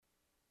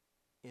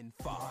In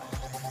 5,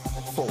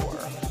 4,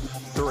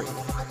 3,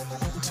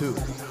 2,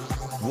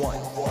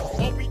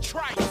 1. Obi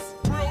Trice,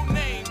 real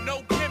name,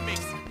 no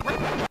gimmicks.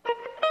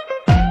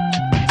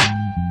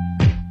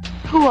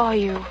 Who are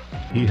you?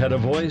 He had a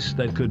voice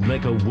that could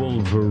make a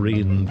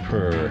wolverine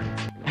purr.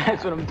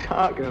 That's what I'm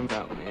talking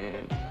about,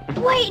 man.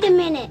 Wait a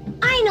minute.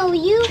 I know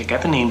you. Check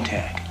out the name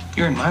tag.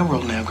 You're in my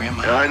world now,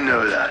 Grandma. I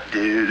know that,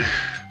 dude.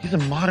 He's a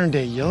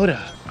modern-day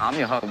Yoda. I'm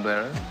your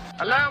huckleberry.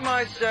 Allow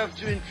myself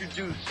to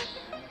introduce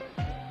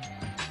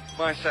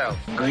myself.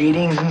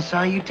 Greetings and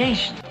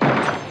salutations.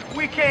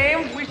 We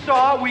came, we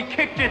saw, we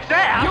kicked its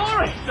ass.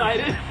 You're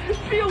excited.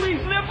 Feel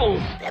these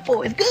nipples. That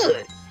boy's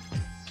good.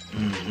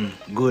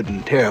 Mm-hmm. Good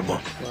and terrible.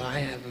 Well, I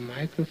have a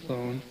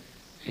microphone,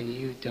 and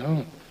you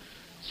don't.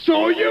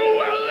 So you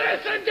will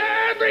listen to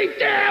every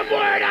damn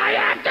word I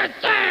have to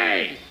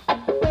say!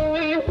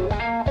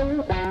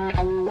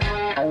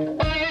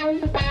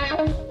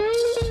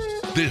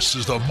 This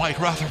is the Mike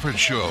Rutherford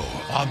Show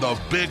on the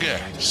Big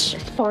X.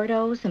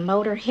 Sportos,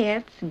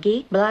 motorheads,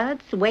 geek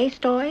bloods,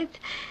 wastoids,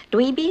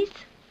 dweebies,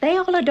 they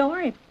all adore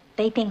him.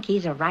 They think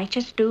he's a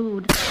righteous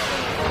dude.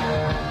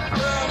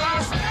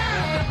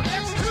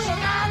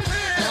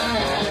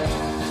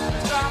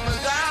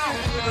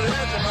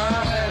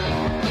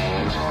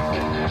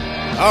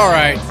 All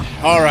right.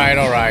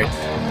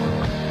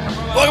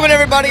 Welcome in,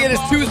 everybody. It is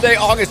Tuesday,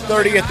 August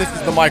 30th. This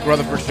is the Mike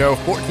Rutherford Show,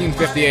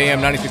 1450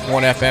 AM,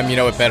 96.1 FM. You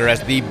know it better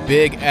as the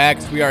Big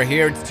X. We are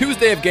here. It's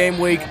Tuesday of game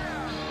week.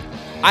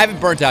 I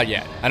haven't burnt out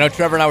yet. I know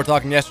Trevor and I were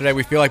talking yesterday.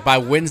 We feel like by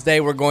Wednesday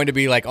we're going to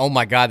be like, oh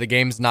my God, the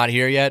game's not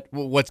here yet.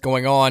 What's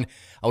going on?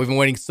 We've been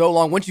waiting so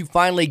long. Once you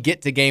finally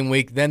get to game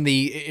week, then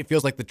it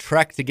feels like the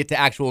trek to get to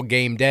actual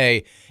game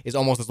day is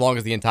almost as long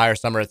as the entire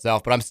summer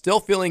itself. But I'm still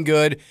feeling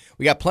good.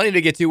 We got plenty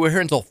to get to. We're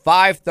here until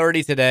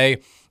 5:30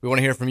 today. We want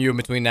to hear from you in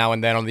between now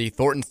and then on the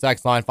Thornton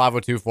text line,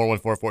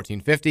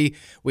 502-414-1450.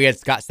 We had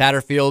Scott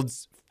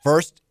Satterfield's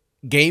first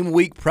game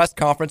week press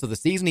conference of the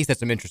season. He said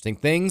some interesting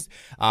things.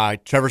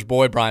 Trevor's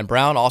boy, Brian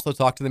Brown, also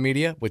talked to the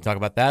media. We talk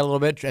about that a little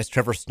bit as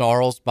Trevor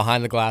snarls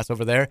behind the glass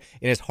over there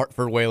in his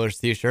Hartford Whalers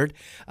t-shirt.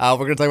 We're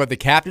going to talk about the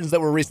captains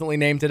that were recently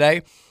named today.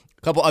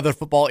 A couple other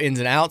football ins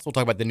and outs. We'll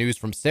talk about the news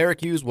from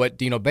Syracuse, what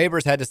Dino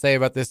Babers had to say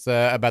about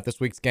this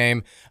week's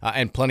game,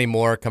 and plenty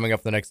more coming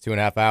up for the next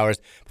 2.5 hours.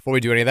 Before we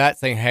do any of that,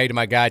 saying hey to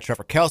my guy,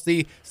 Trevor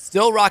Kelsey,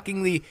 still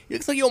rocking it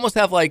looks like you almost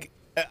have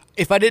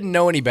if I didn't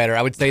know any better,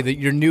 I would say that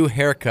your new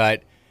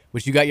haircut,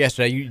 which you got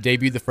yesterday, you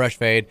debuted the fresh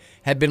fade,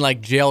 had been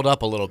jailed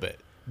up a little bit.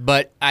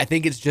 But I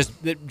think it's just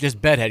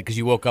bedhead because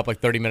you woke up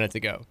 30 minutes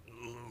ago.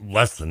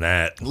 Less than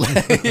that.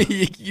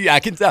 Yeah, I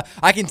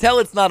can tell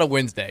it's not a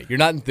Wednesday. You're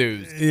not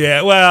enthused.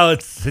 Yeah, well,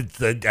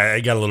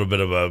 I got a little bit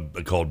of a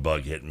cold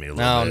bug hitting me a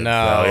little bit. Oh,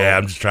 no. So, yeah,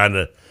 I'm just trying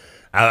to,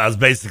 I was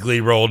basically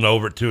rolling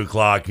over at 2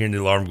 o'clock, hearing the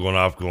alarm going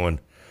off,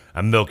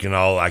 I'm milking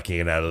all I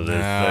can out of this. No.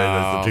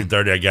 That's the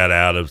 2:30 I got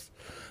out of.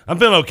 I'm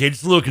feeling okay,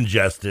 just a little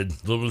congested,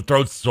 the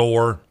throat's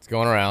sore. It's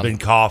going around. Been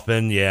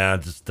coughing, yeah,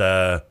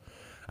 I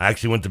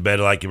actually went to bed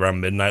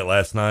around midnight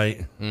last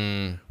night,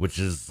 which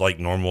is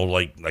normal,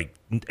 8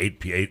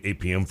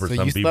 p.m. for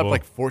some people. So you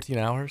slept 14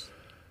 hours?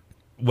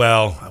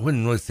 Well, I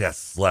wouldn't really say I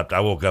slept. I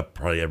woke up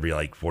probably every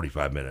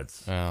 45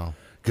 minutes. Oh.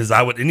 Because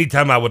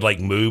anytime I would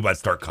move, I'd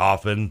start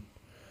coughing,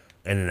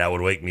 and then that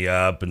would wake me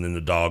up, and then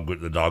the dogs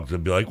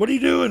would be like, "What are you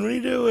doing? What are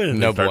you doing?"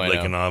 And they start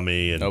licking on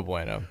me. And, no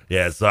bueno.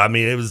 Yeah, so I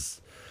may have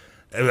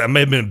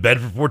been in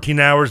bed for 14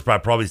 hours, but I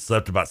probably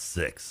slept about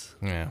 6.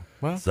 Yeah.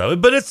 Well.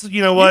 But it's,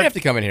 you know what? You didn't have to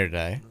come in here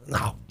today.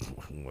 No.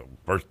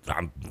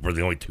 We're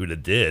the only two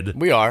that did.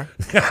 We are.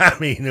 I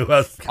mean, who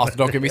else? Also,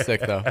 don't get me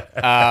sick, though.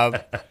 Well,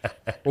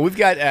 we've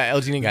got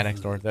LG guy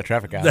next door, that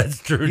traffic guy. That's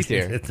true. He's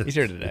here. He's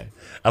here today.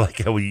 I like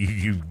how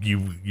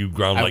you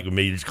ground with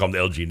me. You just call him the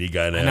LG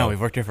guy now. I know.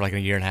 We've worked here for a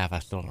year and a half. I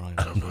still don't really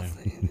know his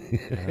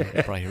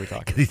name. Probably hear me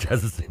talking. He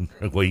does the same.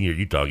 Well, you hear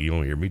you talking. You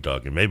don't hear me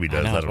talking. Maybe he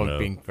does. I don't know.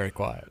 Being very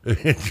quiet.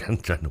 I'm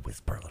trying to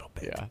whisper a little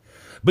bit. Yeah.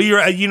 But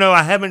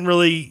I haven't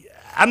really.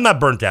 I'm not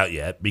burnt out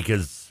yet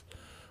because.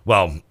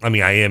 Well, I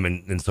mean, I am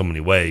in so many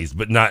ways,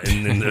 but not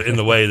in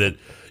the way that,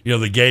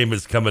 the game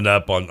is coming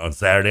up on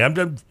Saturday.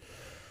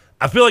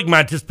 I feel like my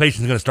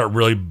anticipation is going to start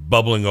really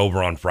bubbling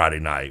over on Friday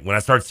night when I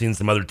start seeing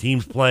some other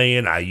teams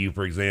playing, IU,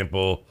 for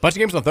example. Bunch of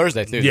games on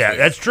Thursday, too. Yeah,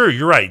 that's true.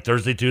 You're right.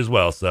 Thursday, too, as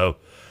well. So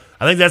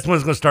I think that's when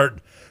it's going to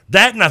start.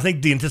 That, and I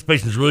think the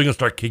anticipation is really going to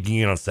start kicking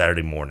in on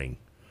Saturday morning.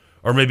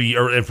 Or maybe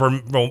for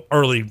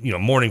early,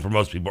 morning for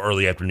most people,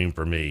 early afternoon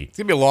for me. It's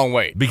gonna be a long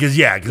wait because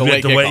we have to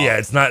wait. Yeah,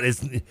 it's not.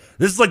 This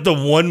is the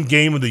one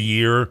game of the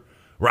year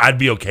where I'd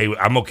be okay.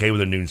 I'm okay with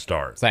a noon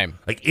start. Same.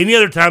 Any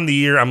other time of the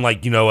year, I'm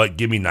you know what?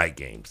 Give me night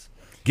games.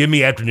 Give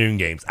me afternoon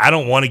games. I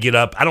don't want to get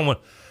up. I don't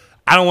want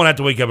to have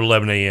to wake up at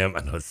 11 a.m.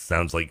 I know it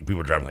sounds like people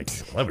are driving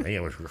 11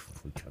 a.m. What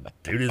kind of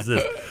dude is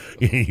this?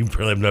 You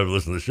probably have never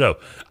listened to the show.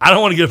 I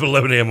don't want to get up at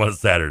 11 a.m. on a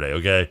Saturday.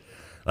 Okay,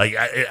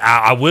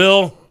 I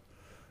will.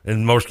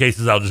 In most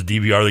cases, I'll just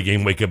DVR the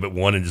game, wake up at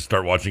 1, and just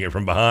start watching it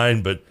from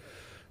behind. But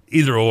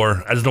either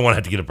or, I just don't want to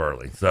have to get up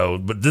early. So,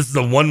 but this is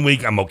the 1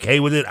 week I'm okay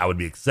with it. I would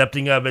be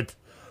accepting of it.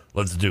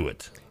 Let's do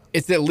it.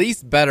 It's at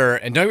least better,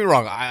 and don't get me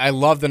wrong, I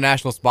love the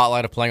national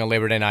spotlight of playing on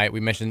Labor Day night. We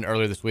mentioned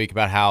earlier this week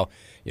about how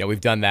we've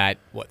done that,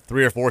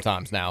 3 or 4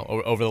 times now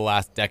over the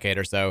last decade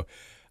or so.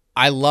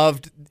 I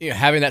loved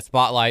having that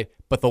spotlight,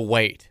 but the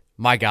wait,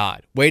 my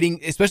God. Waiting,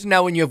 especially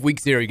now when you have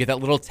week 0, you get that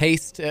little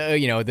taste, the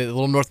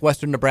little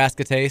Northwestern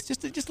Nebraska taste,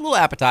 just a little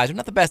appetizer.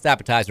 Not the best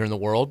appetizer in the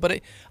world,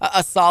 but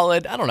a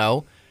solid, I don't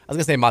know. I was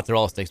going to say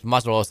mozzarella sticks, but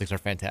mozzarella sticks are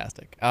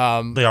fantastic. They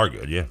are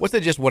good, yeah. What's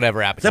the just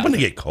whatever appetizer? Except when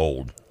they get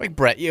cold. Like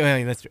Brett,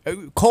 that's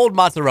cold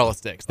mozzarella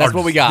sticks. That's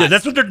what we got. Yeah,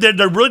 that's what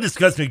they're really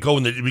disgusting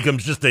cold when it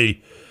becomes just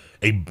a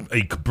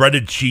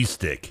breaded cheese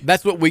stick.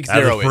 That's what week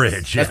 0 is.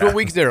 Fridge, That's what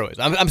week 0 is.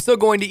 I'm still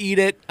going to eat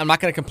it. I'm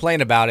not going to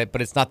complain about it,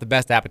 but it's not the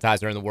best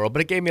appetizer in the world.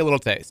 But it gave me a little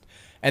taste.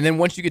 And then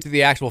once you get to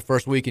the actual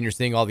first week and you're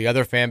seeing all the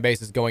other fan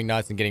bases going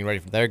nuts and getting ready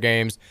for their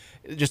games,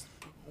 just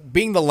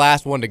being the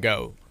last one to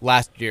go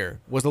last year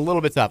was a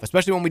little bit tough,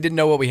 especially when we didn't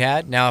know what we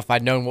had. Now, if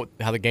I'd known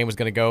how the game was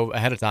going to go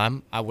ahead of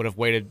time, I would have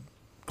waited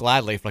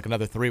gladly for like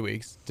another 3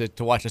 weeks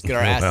to watch us get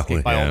our asses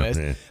kicked by Ole Miss.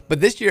 Yeah. But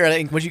this year, I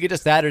think once you get to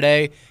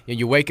Saturday,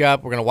 you wake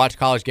up, we're going to watch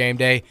College Game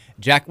Day.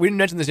 Jack, we didn't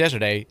mention this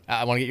yesterday.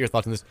 I want to get your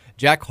thoughts on this.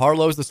 Jack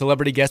Harlow's the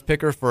celebrity guest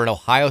picker for an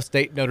Ohio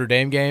State Notre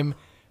Dame game.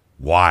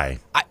 Why?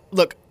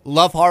 Look,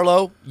 love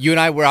Harlow. You and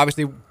I were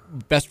obviously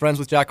best friends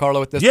with Jack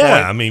Harlow at this point.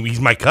 Yeah, I mean, he's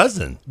my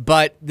cousin.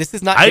 But this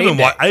is not I game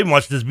day. I even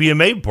watched his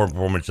BMA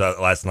performance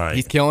last night.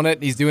 He's killing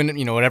it. He's doing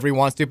whatever he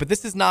wants to. But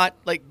this is not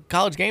like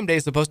College Game Day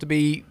is supposed to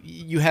be.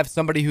 You have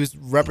somebody who's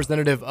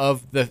representative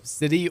of the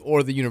city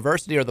or the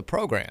university or the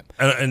program.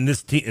 And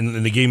this team,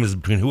 and the game is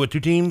between who? What 2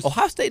 teams?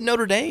 Ohio State and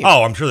Notre Dame.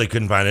 Oh, I'm sure they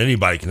couldn't find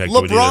anybody connected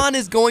with LeBron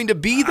is going to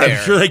be there.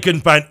 I'm sure they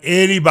couldn't find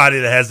anybody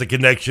that has a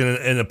connection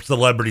and a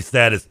celebrity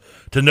status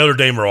to Notre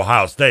Dame or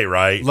Ohio State,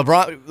 right?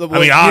 LeBron. I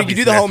mean, obviously you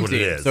do the home that's what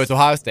it team, is. so it's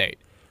Ohio State.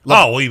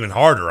 Well, even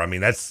harder. I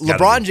mean, that's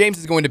LeBron James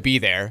is going to be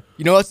there.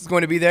 You know who else is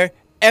going to be there?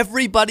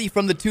 Everybody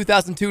from the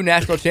 2002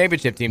 National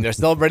Championship team. They're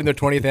celebrating their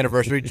 20th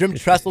anniversary. Jim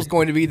Tressel's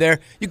going to be there.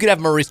 You could have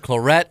Maurice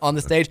Clarett on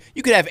the stage.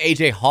 You could have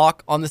A.J.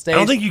 Hawk on the stage. I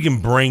don't think you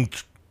can bring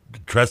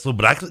Tressel,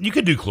 but you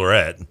could do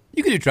Clarett.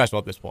 You could do Tressel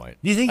at this point.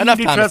 Do you think Enough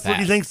you can do time has Tressel?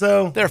 Do you passed. think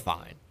so? They're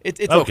fine. It's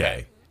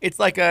okay. It's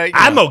like a.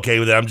 I'm okay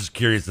with it. I'm just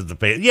curious as the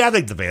fan. Yeah, I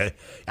think the fan.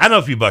 I know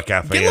a few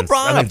Buckeye fans. Get LeBron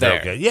I think up there.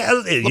 they're okay. Yeah,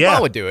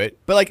 LeBron would do it.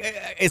 But like,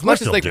 as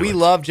much as like we it.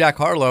 love Jack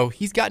Harlow,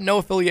 he's got no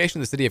affiliation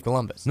with the city of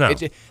Columbus. No.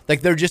 Like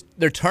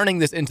they're turning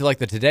this into like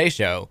the Today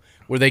Show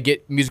where they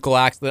get musical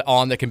acts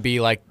that can be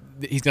like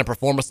he's going to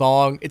perform a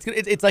song.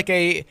 It's like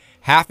a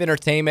half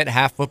entertainment,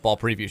 half football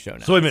preview show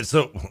now. So wait a minute.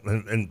 So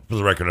and for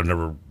the record, I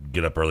never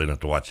get up early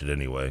enough to watch it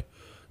anyway.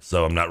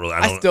 So I'm not really.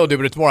 I still do,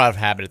 but it's more out of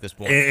habit at this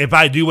point. If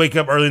I do wake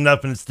up early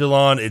enough and it's still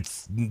on,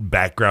 it's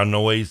background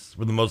noise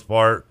for the most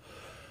part.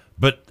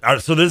 But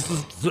so let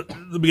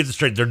me get this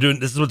straight.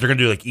 This is what they're going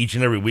to do like each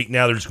and every week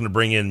now. They're just going to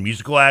bring in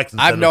musical acts.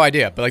 I have no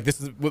idea, but like this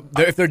is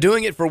if they're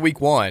doing it for week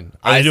 1.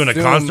 Are they doing a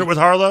concert with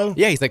Harlow?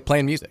 Yeah, he's like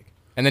playing music.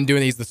 And then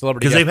he's the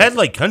celebrity. Because they've had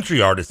like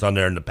country artists on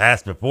there in the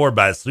past before,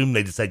 but I assume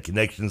they just had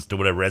connections to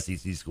whatever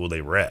SEC school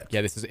they were at.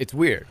 Yeah, it's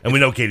weird. And we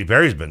know Katy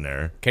Perry's been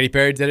there. Katy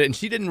Perry did it, and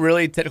she didn't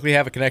really technically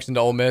have a connection to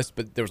Ole Miss,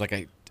 but there was like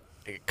a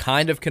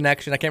kind of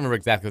connection. I can't remember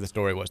exactly what the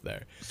story was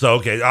there. So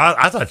okay,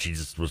 I thought she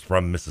just was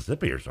from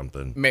Mississippi or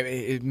something.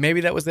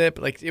 Maybe that was it.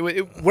 But like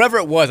whatever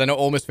it was, I know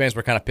Ole Miss fans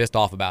were kind of pissed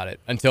off about it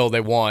until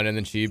they won, and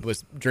then she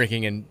was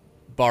drinking and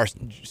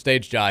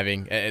stage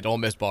jiving at Ole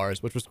Miss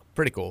bars, which was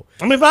pretty cool.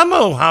 I mean, if I'm an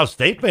Ohio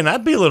State fan,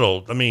 I'd be a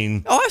little. I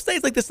mean, Ohio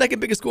State's like the second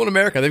biggest school in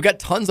America. They've got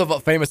tons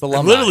of famous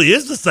alumni. It literally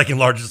is the second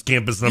largest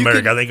campus in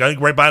America. I think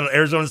right by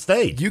Arizona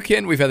State.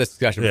 We've had this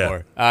discussion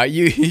before.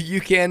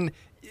 You can.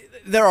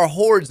 There are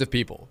hordes of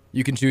people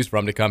you can choose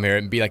from to come here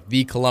and be like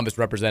the Columbus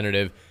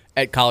representative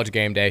at College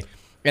Game Day,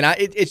 and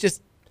it's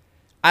just.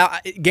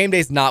 Game Day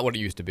is not what it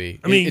used to be.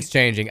 I mean, it's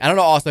changing. I don't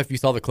know. Also, if you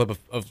saw the clip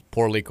of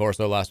poor Lee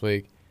Corso last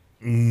week.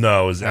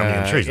 No,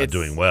 I'm sure he's not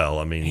doing well.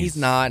 I mean, he's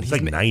not. He's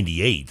like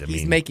 98.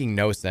 He's making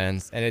no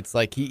sense, and it's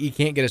like he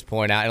can't get his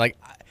point out. And like,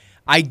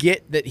 I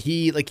get that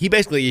he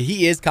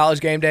is College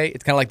Game Day.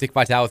 It's kind of like Dick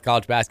Vitale with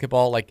college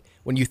basketball. Like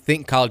when you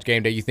think College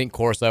Game Day, you think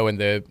Corso and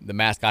the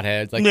mascot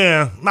heads. Like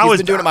he's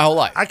been doing it my whole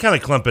life. I kind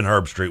of clump in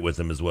Herb Street with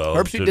him as well.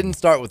 Herb Street didn't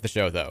start with the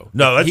show though.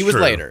 No, that's he was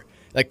true. later.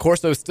 Like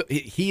Corso,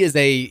 he's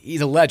a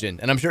legend,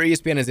 and I'm sure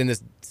ESPN is in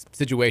this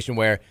situation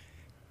where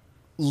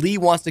Lee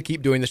wants to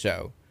keep doing the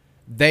show.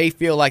 They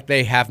feel like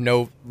they have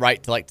no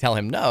right to like tell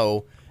him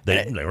no.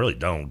 They really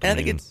don't. And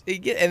I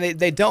think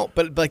they don't.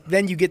 But like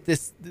then you get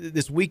this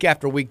week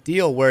after week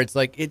deal where it's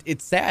like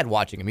it's sad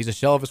watching him. He's a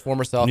shell of his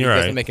former self. It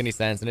doesn't make any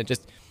sense, and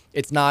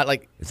it's not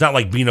like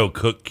Beano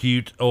Cook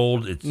cute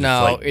old. It's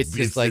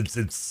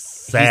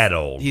sad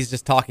old. He's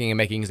just talking and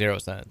making zero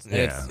sense.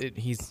 Yeah.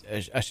 He's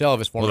a shell of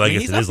his former. Well, I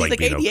guess it is like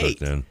Beano 88.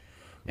 Cook then.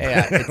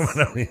 Yeah,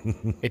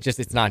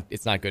 it's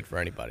not good for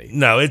anybody.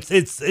 No,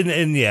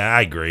 and yeah,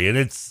 I agree,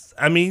 and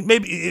I mean,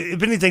 maybe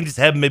if anything, just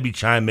have him maybe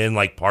chime in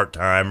like part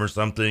time or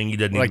something. He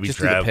doesn't need to be just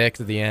traveling. do the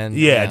picks at the end.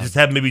 Yeah, just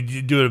have him maybe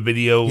do a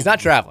video. He's not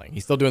traveling.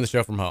 He's still doing the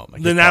show from home.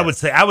 Then I would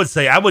say I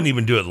wouldn't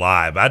even do it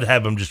live. I'd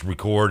have him just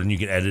record, and you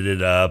can edit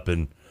it up,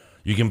 and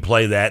You can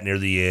play that near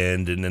the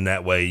end, and then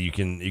that way you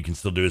can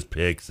still do his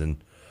picks,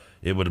 and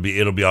it'll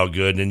be all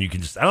good. And then you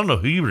can just, I don't know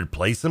who you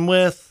replace him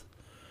with,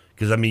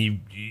 because I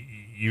mean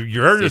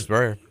you're heard Steve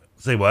Spurrier.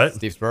 Say what?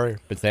 Steve Spurrier,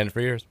 been saying it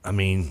for years. I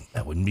mean,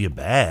 that wouldn't be a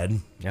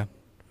bad. Yeah.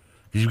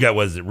 Because you've got,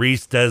 what is it,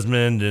 Reese,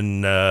 Desmond,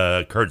 and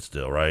Kurt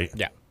still, right?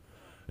 Yeah.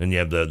 And you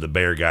have the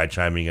Bear guy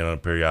chiming in on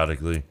it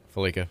periodically.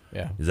 Felica,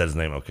 yeah. Is that his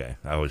name? Okay.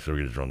 I always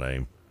forget his real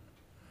name.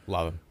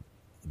 Love him.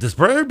 The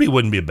Spurrier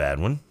wouldn't be a bad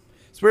one.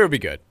 Spurrier would be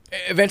good.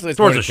 Eventually, it's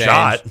Towards going to a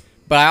change. shot.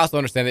 But I also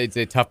understand that it's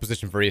a tough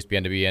position for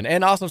ESPN to be in.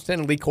 And I also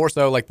understand Lee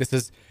Corso, this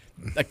is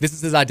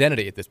his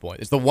identity at this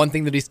point. It's the one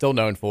thing that he's still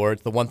known for.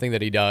 It's the one thing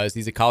that he does.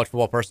 He's a college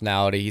football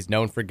personality. He's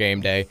known for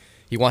game day.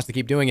 He wants to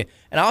keep doing it.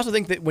 And I also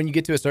think that when you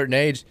get to a certain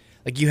age,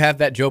 you have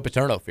that Joe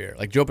Paterno fear.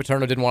 Joe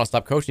Paterno didn't want to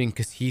stop coaching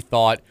because he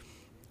thought,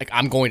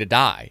 I'm going to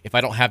die if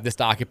I don't have this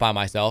to occupy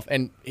myself.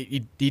 And he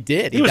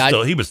did. He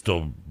was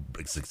still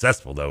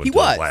successful, though,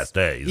 until his last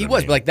days. He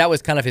was, but that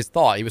was kind of his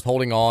thought. He was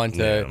holding on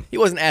to. He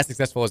wasn't as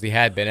successful as he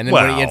had been, and then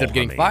when he ended up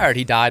getting fired,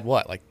 he died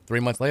 3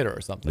 months later or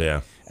something.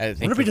 Yeah. I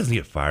wonder if he doesn't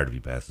get fired if he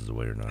passes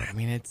away or not. I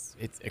mean, it's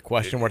a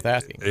question worth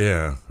asking.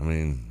 Yeah, I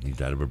mean, he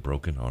died of a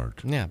broken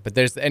heart. Yeah, but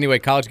anyway,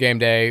 College Game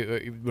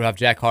Day. We'll have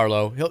Jack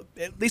Harlow.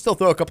 At least he'll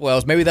throw a couple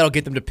L's. Maybe that'll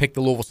get them to pick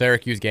the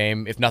Louisville-Syracuse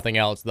game. If nothing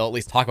else, they'll at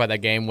least talk about that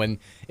game. When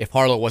if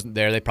Harlow wasn't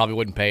there, they probably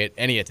wouldn't pay it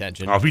any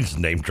attention. Oh, if he just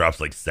name drops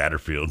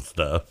Satterfield and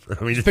stuff.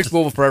 I mean, just picks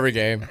Louisville for every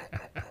game.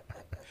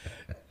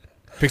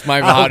 Picks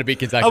Miami Ohio to beat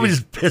Kentucky. I would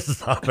just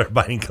pisses off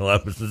everybody in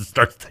Columbus and just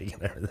starts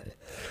taking everything.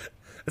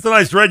 It's a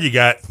nice red you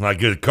got. It's not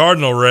good.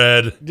 Cardinal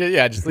red.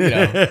 Yeah, just,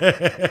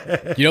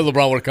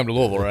 LeBron would have come to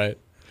Louisville, right?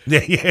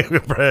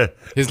 Yeah.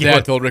 His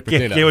dad told Rick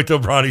Pitino. Can't wait till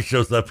Bronny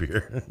shows up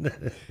here.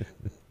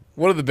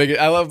 One of the biggest.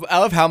 I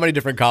love how many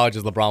different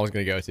colleges LeBron was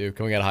going to go to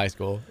coming out of high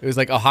school. It was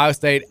Ohio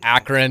State,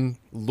 Akron,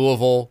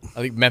 Louisville.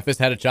 I think Memphis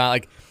had a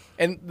shot.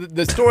 And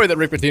the story that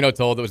Rick Pitino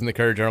told that was in the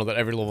Courier Journal that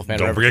every Louisville fan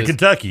don't forget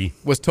Kentucky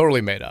was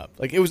totally made up.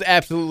 It was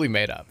absolutely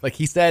made up.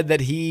 He said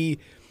that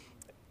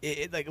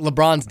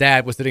LeBron's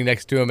dad was sitting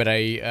next to him at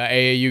a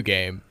AAU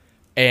game,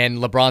 and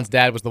LeBron's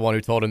dad was the one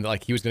who told him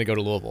that he was going to go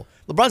to Louisville.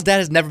 LeBron's dad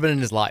has never been in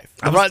his life.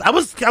 I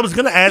was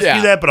going to ask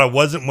you that, but I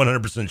wasn't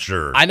 100%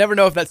 sure. I never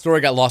know if that story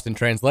got lost in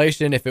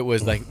translation. If it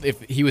was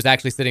if he was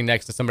actually sitting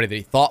next to somebody that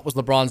he thought was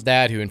LeBron's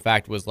dad, who in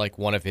fact was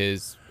one of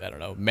his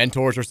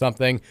mentors or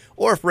something,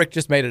 or if Rick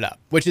just made it up,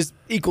 which is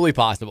equally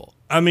possible.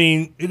 I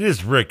mean, it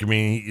is Rick. I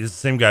mean, he's the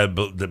same guy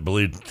that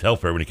believed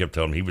Telfair when he kept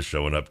telling him he was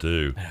showing up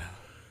too.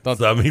 Not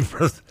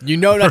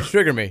to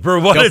trigger me.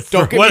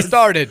 Don't get me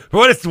started. For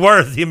what it's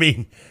worth, I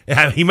mean,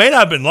 he may not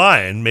have been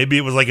lying. Maybe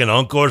it was an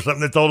uncle or something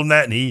that told him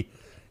that, and he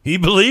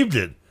believed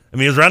it. I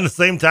mean, it was around the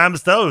same time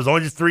as Telfair. It was only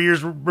just 3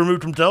 years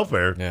removed from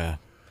Telfair. Yeah.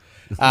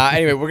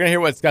 Anyway, we're going to hear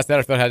what Scott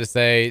Satterfield had to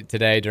say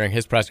today during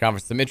his press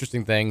conference. Some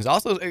interesting things.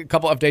 Also, a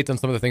couple updates on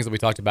some of the things that we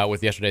talked about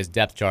with yesterday's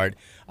depth chart.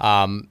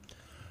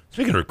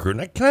 Speaking of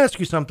recruiting, can I ask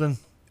you something?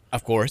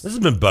 Of course. This has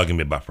been bugging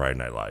me about Friday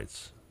Night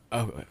Lights.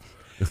 Oh,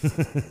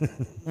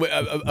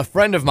 a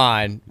friend of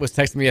mine was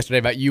texting me yesterday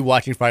about you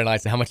watching Friday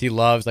Nights and how much he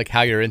loves,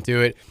 how you're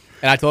into it.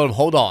 And I told him,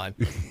 hold on.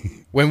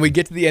 When we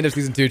get to the end of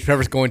season 2,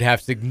 Trevor's going to have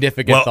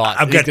significant thoughts.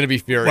 He's going to be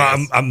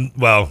furious.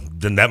 Well,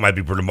 then that might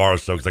be for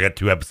tomorrow's show because I got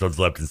 2 episodes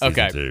left in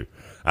season 2.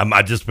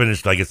 I just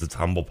finished, I guess it's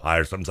Humble Pie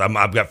or something. So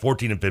I've got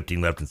 14 and 15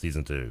 left in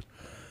season 2.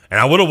 And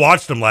I would have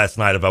watched them last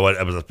night if I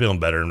was feeling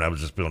better and I was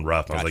just feeling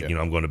rough. I was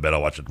I'm going to bed.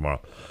 I'll watch it tomorrow.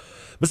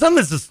 But something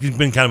that's just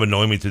been kind of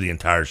annoying me through the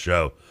entire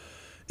show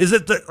is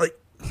that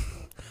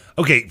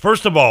okay,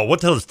 first of all,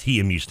 what the hell does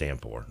TMU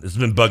stand for? This has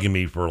been bugging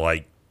me for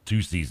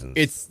 2 seasons.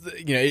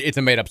 It's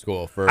a made up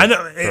school for. I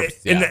know,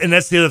 and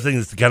that's the other thing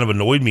that's kind of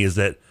annoyed me is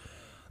that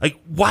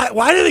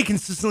why do they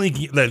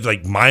consistently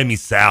Miami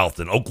South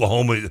and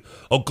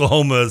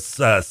Oklahoma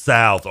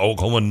South,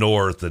 Oklahoma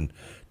North, and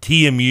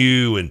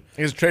TMU and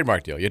it's a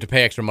trademark deal. You have to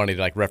pay extra money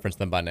to reference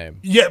them by name.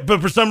 Yeah,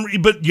 but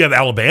but you have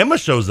Alabama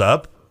shows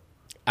up.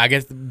 I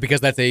guess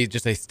because that's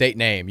just a state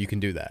name, you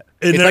can do that.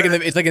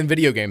 It's like in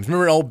video games.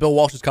 Remember old Bill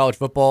Walsh's college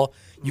football?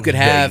 You could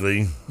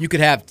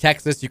have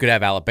Texas, you could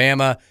have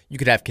Alabama, you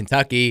could have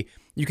Kentucky,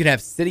 you could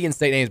have city and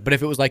state names. But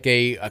if it was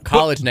a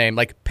college name,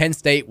 like Penn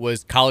State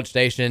was College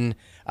Station,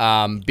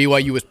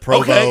 BYU was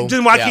Provo. Okay,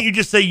 then why can't you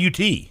just say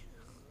UT?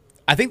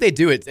 I think they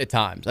do it at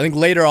times. I think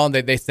later on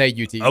they say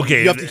UT.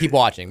 Okay, you have to keep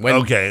watching.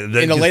 In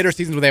the later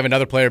seasons when they have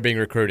another player being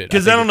recruited,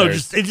 because I don't know,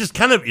 it just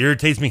kind of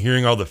irritates me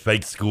hearing all the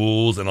fake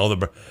schools and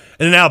and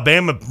then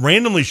Alabama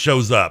randomly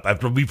shows up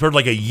after we've heard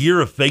a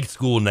year of fake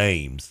school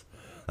names.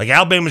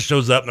 Alabama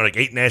shows up and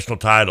they're 8 national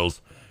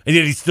titles, and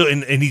yet he's still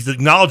and he's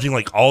acknowledging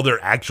all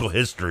their actual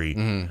history.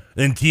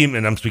 Mm-hmm.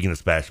 And I'm speaking of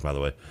Spanish, by the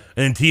way.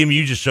 And then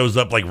TMU just shows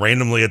up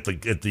randomly at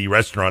the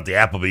restaurant, the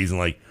Applebee's, and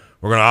we're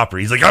going to offer.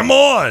 He's I'm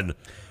on.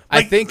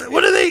 I think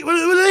what do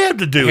they have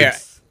to do? Here,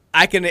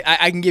 I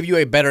can give you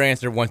a better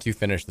answer once you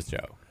finish the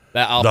show.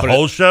 The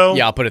whole show?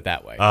 Yeah, I'll put it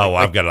that way. Oh,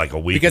 I've got a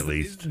week at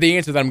least. The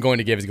answer that I'm going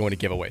to give is going to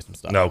give away some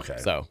stuff. Okay.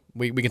 So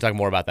we can talk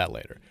more about that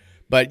later.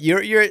 But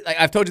you're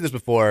I've told you this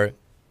before.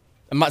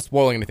 I'm not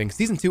spoiling anything.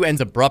 Season 2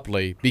 ends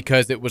abruptly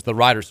because it was the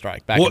writer's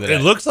strike back in the day.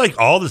 It looks like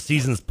all the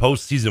seasons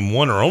post season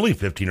 1 are only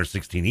 15 or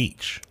 16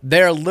 each.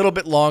 They're a little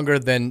bit longer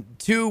than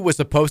 2 was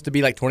supposed to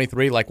be like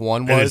 23, like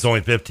 1 was. And it's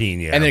only 15,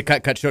 yeah. And then it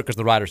cut short because of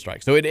the writer's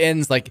strike. So it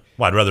ends like.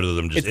 Well, I'd rather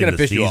them just end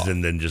the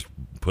season than than just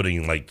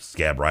putting like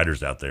scab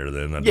writers out there.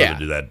 Then I'd rather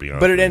do that. Be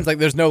honest, but it ends like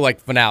there's no like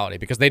finality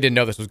because they didn't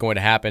know this was going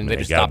to happen. They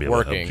just stopped be able to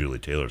working. help Julie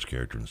Taylor's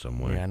character in some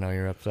way. Yeah, I know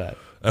you're upset.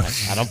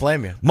 I don't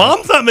blame you.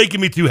 Mom's not making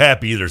me too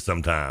happy either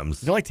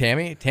sometimes. You don't like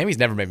Tammy? Tammy's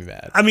never made me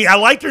mad. I mean, I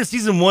liked her in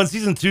season 1.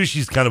 Season 2,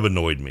 she's kind of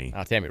annoyed me.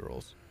 Oh, Tammy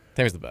rules.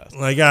 Tammy's the best.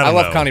 Like, I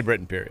love know. Connie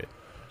Britton, period.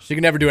 She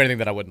can never do anything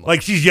that I wouldn't like.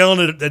 Like, she's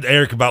yelling at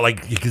Eric about,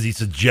 like, because he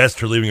suggests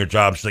her leaving her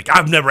job. She's like,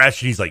 I've never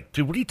asked you. He's like,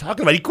 dude, what are you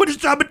talking about? He quit his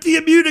job at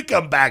TMU to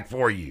come back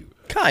for you.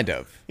 Kind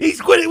of. He's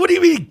quit. What do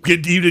you mean he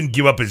didn't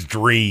give up his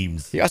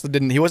dreams? He also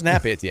didn't. He wasn't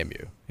happy at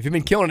TMU. If he'd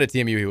been killing it at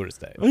TMU, he would have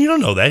stayed. Well, you don't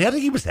know that. I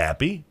think he was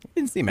happy. He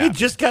didn't seem happy. He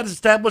just got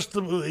established.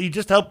 He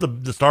just helped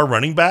the star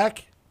running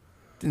back.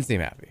 Didn't seem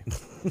happy.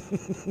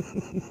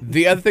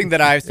 The other thing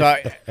that I saw,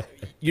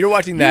 you're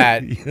watching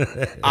that.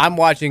 I'm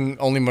watching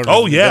Only Murders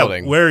in the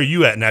Building. Where are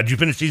you at now? Did you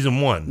finish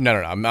season 1? No.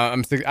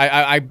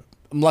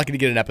 I'm lucky to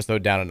get an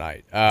episode down a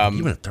night.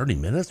 Even at 30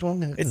 minutes?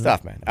 It's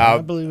tough, man. I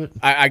believe it.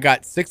 I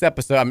got 6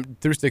 episodes. I'm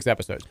through 6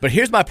 episodes. But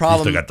here's my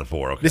problem. You still got the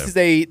 4. Okay. This is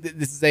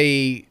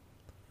a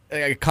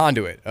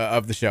conduit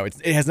of the show. It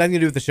has nothing to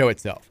do with the show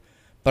itself.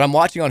 But I'm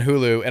watching on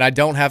Hulu, and I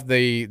don't have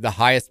the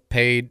highest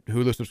paid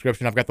Hulu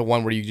subscription. I've got the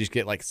one where you just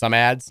get like some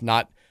ads,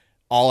 not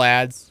all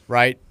ads,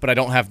 right? But I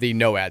don't have the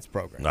no ads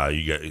program. No,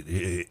 you got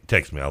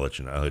text me. I'll let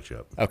you know. I'll hit you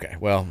up. Okay,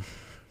 well,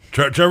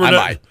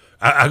 Trevor.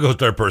 I go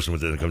third person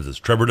with it when it comes to this.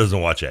 Trevor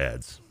doesn't watch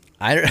ads.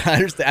 I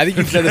understand. I think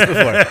you've said this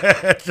before.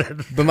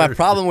 But my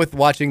problem with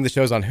watching the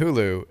shows on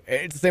Hulu,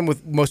 it's the same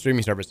with most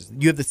streaming services.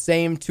 You have the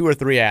same 2 or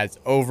 3 ads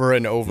over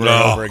and over and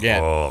over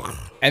again.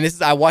 And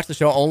I watch the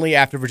show only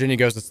after Virginia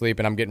goes to sleep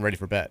and I'm getting ready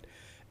for bed.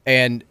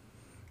 And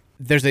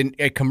there's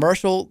a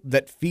commercial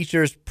that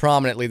features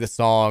prominently the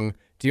song.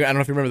 I don't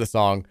know if you remember the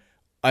song,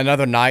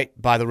 "Another Night"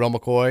 by the Real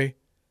McCoy.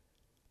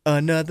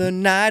 Another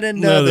night,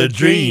 another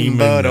dream,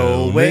 but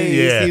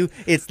always you.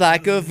 It's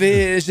like a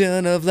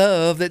vision of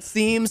love that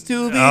seems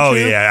to be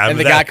true. Yeah, and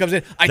the guy comes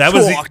in. I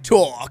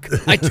talk.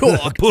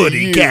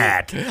 Putty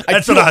cat.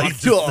 That's what I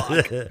used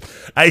to.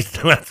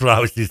 That's what I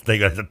always used to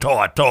think. I said,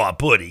 "Toa,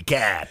 putty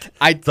cat."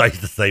 I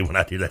used to say when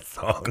I do that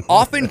song.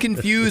 Often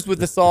confused with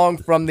the song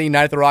from the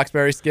Night at the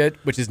Roxbury skit,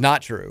 which is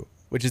not true.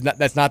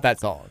 That's not that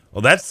song.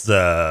 Well, that's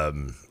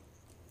the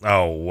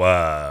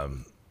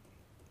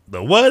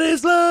What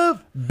Is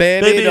Love?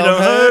 Baby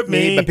don't hurt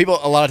me. But people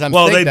a lot of times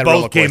think they that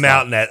both came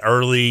out in that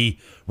early.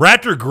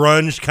 Raptor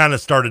Grunge kind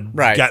of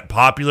got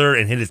popular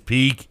and hit its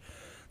peak.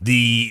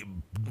 The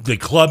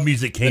club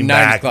music came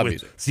back with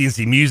music.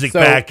 CNC Music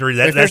Factory.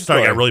 That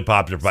started got really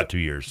popular for about 2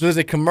 years. So there's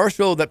a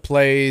commercial that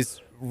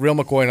plays Real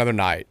McCoy Another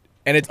Night,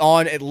 and it's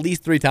on at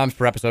least 3 times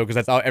per episode because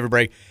that's all every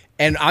break.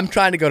 And I'm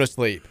trying to go to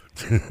sleep,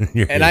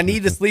 and I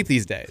need to sleep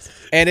these days.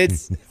 And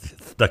it's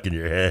stuck in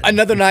your head.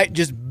 Another night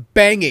just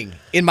banging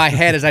in my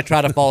head as I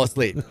try to fall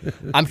asleep.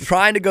 I'm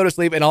trying to go to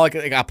sleep, and I'll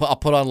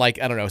put on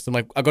like, I don't know,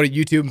 I'll go to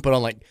YouTube and put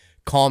on like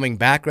calming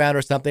background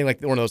or something,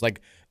 like one of those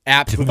like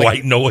apps with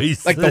white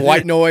noise, like the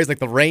white noise, like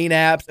the rain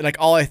apps, and like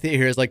all I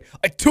hear is like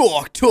I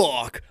talk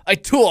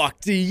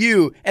to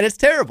you, and it's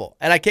terrible,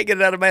 and I can't get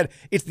it out of my head.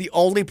 It's the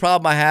only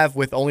problem I have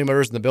with Only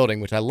Murders in the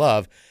Building, which I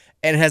love,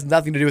 and it has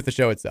nothing to do with the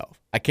show itself.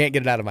 I can't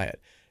get it out of my head.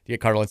 Do you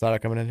get Cardinal Insider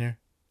coming in here?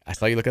 I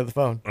saw you look at the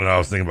phone. And I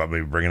was thinking about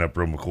maybe bringing up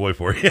Real McCoy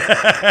for you.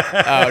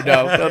 Oh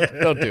no,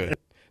 don't do it.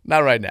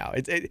 Not right now.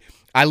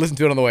 I listened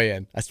to it on the way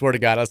in. I swear to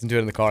God, I listened to it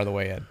in the car on the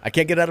way in. I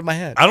can't get it out of my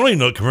head. I don't even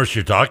know what commercial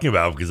you're talking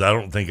about because I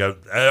don't think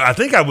I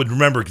think I would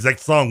remember because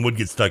that song would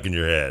get stuck in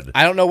your head.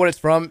 I don't know what it's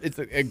from. It's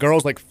a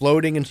girl's like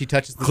floating and she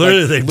touches the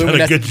Clearly, they've done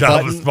a good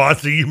job button. of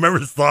sponsoring. You remember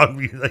the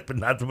song, but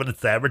not what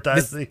it's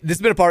advertising. This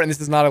has been a part, and this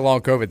is not a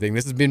long COVID thing.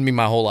 This has been me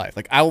my whole life.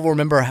 Like I will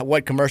remember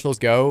what commercials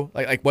go,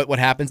 like what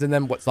happens in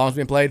them, what songs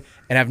being played,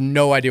 and have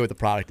no idea what the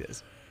product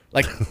is.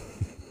 Like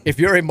if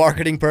you're a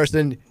marketing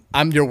person,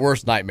 I'm your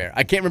worst nightmare.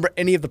 I can't remember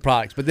any of the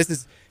products, but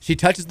she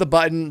touches the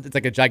button. It's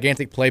like a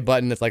gigantic play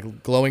button that's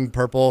like glowing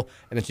purple,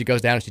 and then she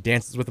goes down and she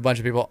dances with a bunch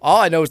of people. All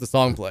I know is the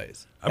song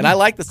plays, and I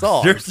like the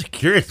song. I'm seriously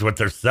curious what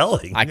they're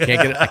selling. I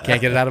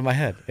can't get it out of my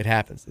head. It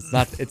happens.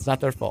 It's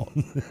not their fault.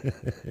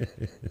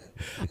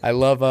 I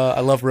love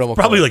Real McCoy.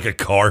 Probably like a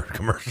car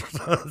commercial.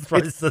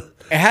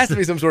 It has to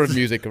be some sort of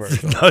music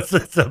commercial. No,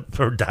 it's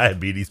for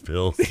diabetes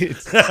pills.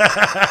 It's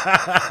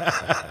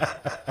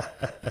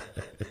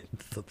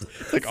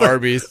like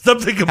Arby's.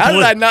 Something completely, how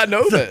did I not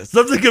know this?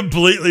 Something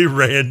completely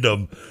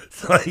random.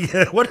 It's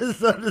like, what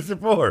is it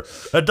for?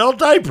 Adult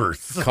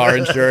diapers. Car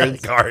insurance.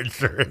 Car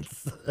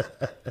insurance.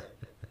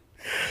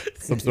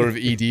 Some sort of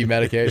ED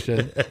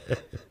medication.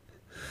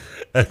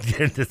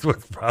 Again, this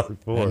one's probably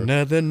for.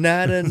 Another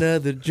night,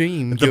 another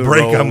dream. The You're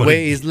break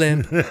always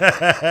limp.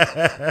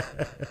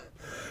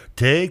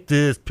 Take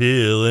this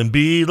pill and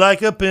be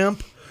like a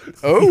pimp.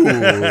 Oh,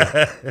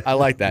 I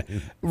like that.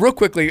 Real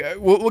quickly,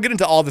 we'll get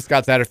into all the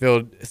Scott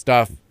Satterfield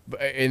stuff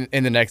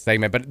in the next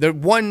segment. But the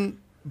one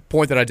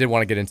point that I did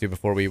want to get into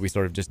before we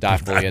sort of just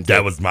dive fully into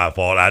that was my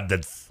fault.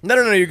 No,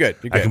 you're good.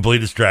 You're good. I completely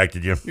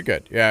distracted you. You're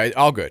good. Yeah,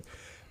 all good.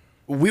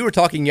 We were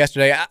talking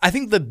yesterday. I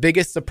think the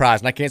biggest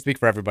surprise, and I can't speak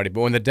for everybody,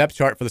 but when the depth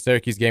chart for the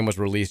Syracuse game was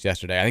released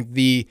yesterday, I think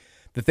the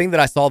thing that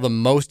I saw the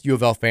most U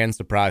of L fans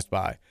surprised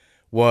by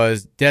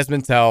was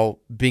Desmond Tell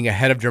being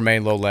ahead of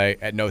Jermaine Lole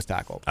at nose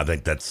tackle. I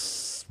think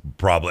that's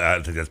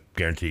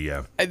guaranteed,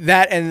 yeah.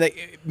 That and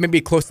maybe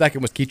a close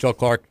second was Keitrell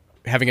Clark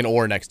having an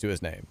or next to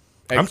his name.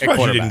 I'm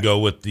surprised you didn't go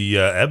with the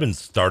Evans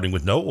starting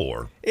with no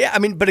or. Yeah, I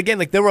mean, but again,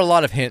 like there were a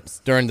lot of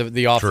hints during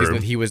the offseason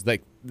that he was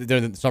like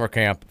during the summer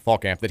camp, fall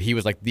camp, that he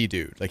was like the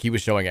dude, like he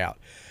was showing out.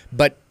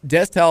 But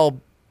Des Tell,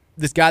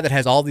 this guy that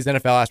has all these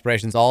NFL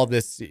aspirations, all of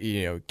this,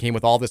 came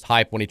with all this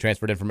hype when he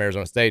transferred in from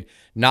Arizona State,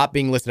 not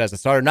being listed as a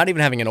starter, not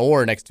even having an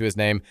or next to his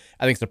name,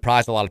 I think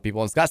surprised a lot of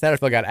people. And Scott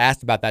Satterfield got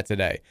asked about that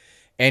today,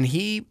 and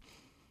it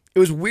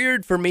was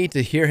weird for me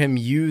to hear him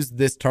use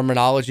this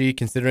terminology,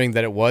 considering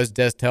that it was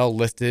Des Tell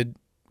listed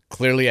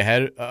clearly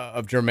ahead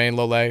of Jermaine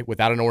Lole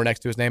without an or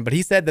next to his name. But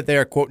he said that they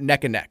are, quote,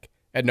 neck and neck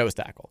at nose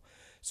tackle.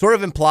 Sort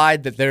of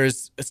implied that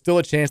there's still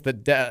a chance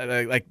that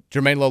like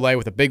Jermaine Lole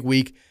with a big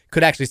week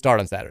could actually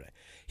start on Saturday.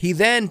 He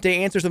then, to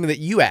answer something that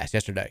you asked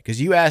yesterday, because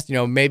you asked,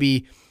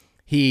 maybe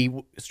he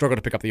struggled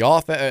to pick up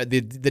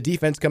the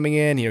defense coming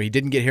in. He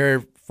didn't get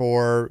here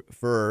for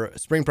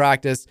spring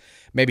practice.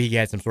 Maybe he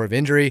had some sort of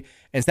injury.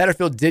 And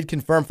Satterfield did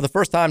confirm for the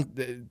first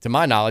time, to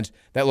my knowledge,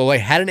 that Lole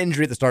had an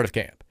injury at the start of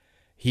camp.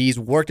 He's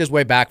worked his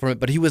way back from it,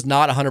 but he was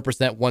not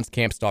 100% once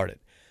camp started.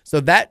 So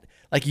that,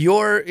 like,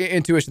 your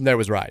intuition there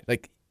was right.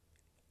 Like,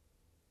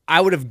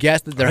 I would have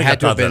guessed that there had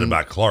to have been. I thought that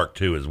about Clark,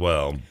 too, as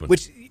well.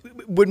 Which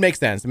would make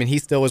sense. I mean, he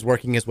still was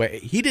working his way.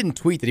 He didn't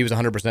tweet that he was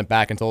 100%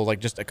 back until, like,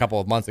 just a couple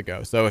of months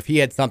ago. So if he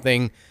had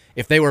something,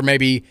 if they were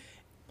maybe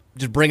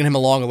just bringing him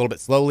along a little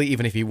bit slowly,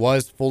 even if he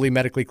was fully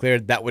medically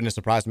cleared, that wouldn't have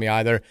surprised me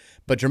either.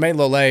 But Jermaine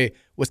Lole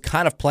was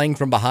kind of playing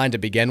from behind to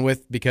begin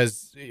with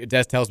because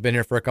Des Tell's been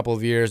here for a couple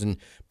of years and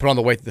put on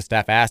the weight that the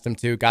staff asked him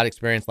to, got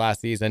experience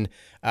last season,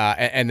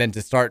 and then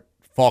to start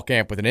fall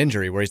camp with an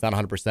injury where he's not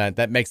 100%,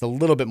 that makes a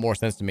little bit more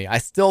sense to me. I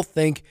still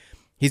think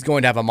he's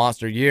going to have a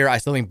monster year. I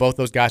still think both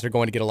those guys are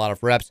going to get a lot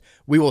of reps.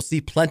 We will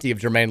see plenty of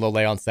Jermaine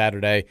Lole on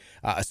Saturday,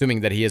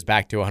 assuming that he is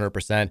back to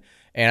 100%.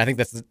 And I think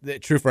that's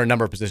true for a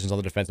number of positions on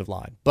the defensive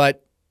line.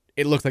 But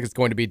it looks like it's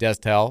going to be Des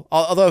Tell.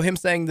 Although him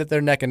saying that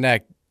they're neck and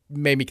neck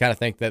made me kind of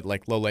think that,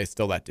 like, Lole is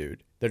still that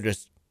dude.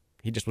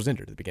 He just was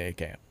injured at the beginning of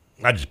camp.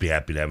 I'd just be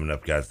happy to have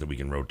enough guys that we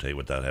can rotate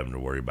without having to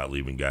worry about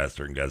leaving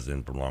certain guys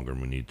in for longer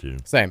than we need to.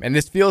 Same. And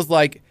this feels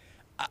like,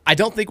 I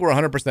don't think we're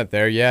 100%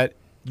 there yet.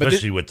 But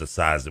especially with the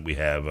size that we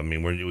have. I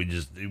mean,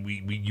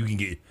 you can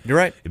get. You're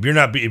right. If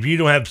you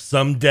don't have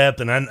some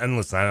depth, and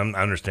listen,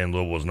 I understand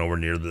Louisville's nowhere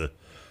near the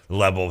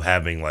level of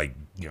having, like,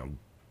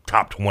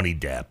 top 20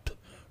 depth,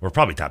 or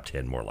probably top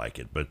 10 more like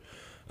it. But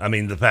I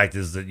mean, the fact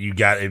is that you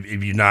got,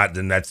 if you're not,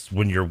 then that's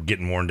when you're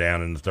getting worn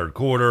down in the third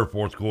quarter,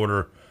 fourth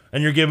quarter,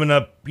 and you're giving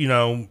up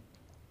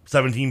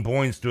 17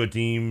 points to a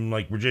team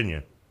like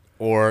Virginia.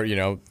 Or,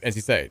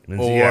 NC State.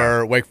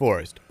 Or Wake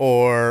Forest.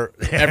 Or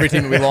every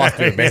team that we lost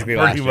to, basically,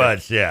 last year. Pretty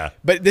much, yeah.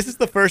 But this is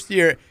the first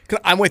year.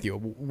 I'm with you.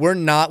 We're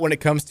not, when it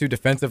comes to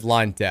defensive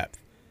line depth,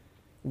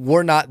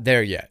 we're not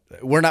there yet.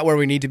 We're not where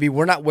we need to be.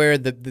 We're not where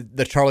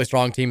the Charlie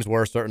Strong teams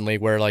were, certainly,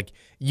 where, like,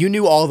 you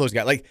knew all those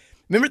guys. Like,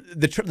 remember,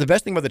 the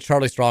best thing about the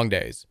Charlie Strong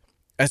days,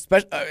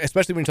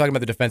 especially when you're talking about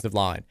the defensive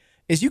line,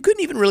 is you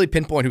couldn't even really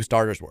pinpoint who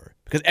starters were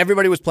because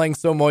everybody was playing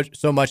so much,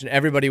 and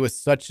everybody was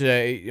such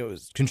a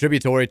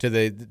contributory to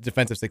the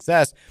defensive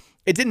success.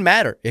 It didn't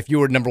matter if you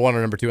were number one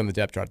or number two on the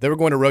depth chart. They were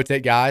going to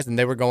rotate guys, and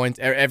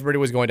everybody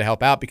was going to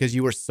help out because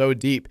you were so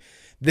deep.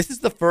 This is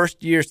the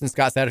first year since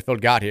Scott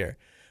Satterfield got here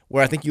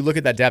where I think you look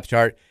at that depth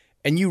chart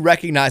and you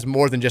recognize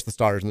more than just the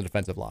starters in the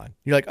defensive line.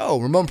 You're like, oh,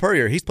 Ramon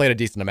Purrier, he's played a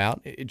decent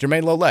amount.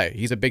 Jermaine Lole,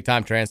 he's a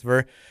big-time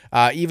transfer.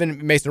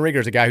 Even Mason Rigger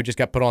is a guy who just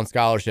got put on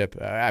scholarship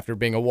after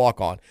being a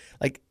walk-on.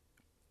 Like,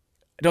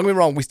 don't get me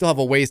wrong, we still have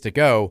a ways to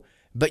go,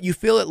 but you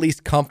feel at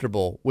least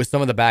comfortable with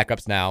some of the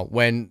backups now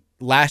when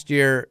last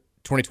year,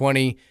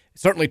 2020,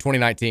 certainly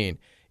 2019,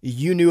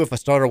 you knew if a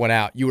starter went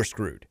out, you were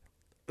screwed.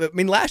 I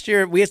mean, last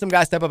year, we had some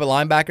guys step up at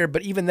linebacker,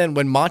 but even then,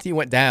 when Monty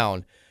went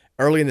down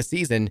early in the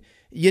season,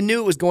 you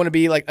knew it was going to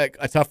be like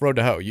a tough road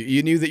to hoe.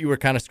 You knew that you were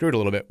kind of screwed a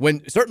little bit.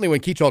 Certainly when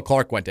Keitrell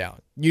Clark went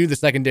down, you knew the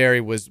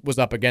secondary was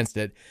up against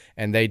it,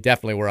 and they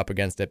definitely were up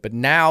against it. But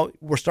now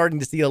we're starting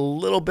to see a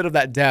little bit of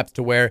that depth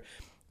to where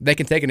they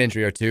can take an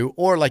injury or two,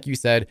 or like you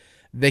said,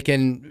 we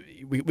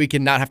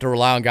can not have to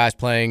rely on guys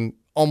playing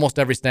almost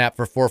every snap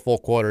for 4 full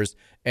quarters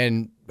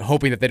and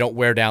hoping that they don't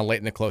wear down late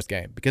in the close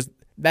game, because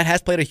that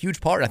has played a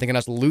huge part, I think, in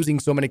us losing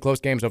so many close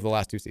games over the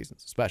last 2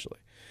 seasons, especially.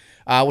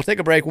 We'll take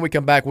a break. When we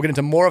come back, we'll get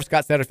into more of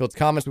Scott Satterfield's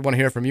comments. We want to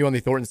hear from you on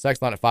the Thornton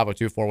Sex line at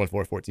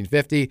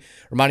 502-414-1450.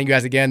 Reminding you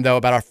guys again, though,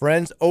 about our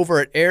friends over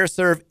at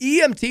AirServe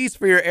EMTs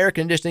for your air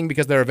conditioning,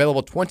 because they're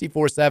available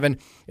 24/7.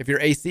 If your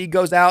AC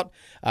goes out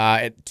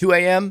at 2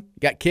 a.m., you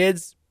got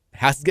kids,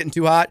 house is getting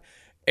too hot,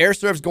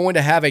 AirServe's going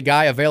to have a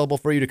guy available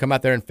for you to come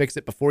out there and fix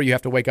it before you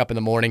have to wake up in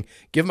the morning.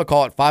 Give them a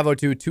call at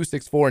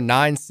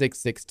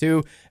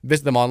 502-264-9662.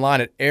 Visit them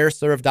online at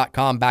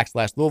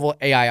airserve.com/Louisville,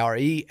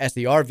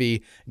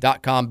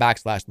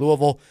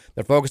 AIRESERV.com/Louisville.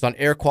 They're focused on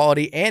air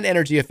quality and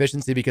energy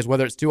efficiency because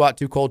whether it's too hot,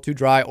 too cold, too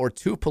dry, or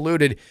too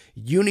polluted,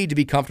 you need to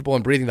be comfortable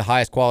in breathing the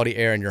highest quality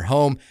air in your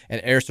home,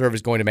 and AirServe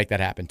is going to make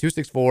that happen.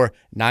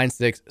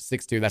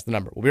 264-9662. That's the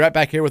number. We'll be right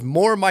back here with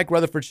more Mike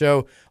Rutherford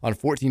Show on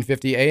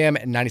 1450 AM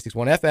and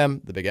 96.1 FM,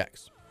 The Big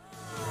X.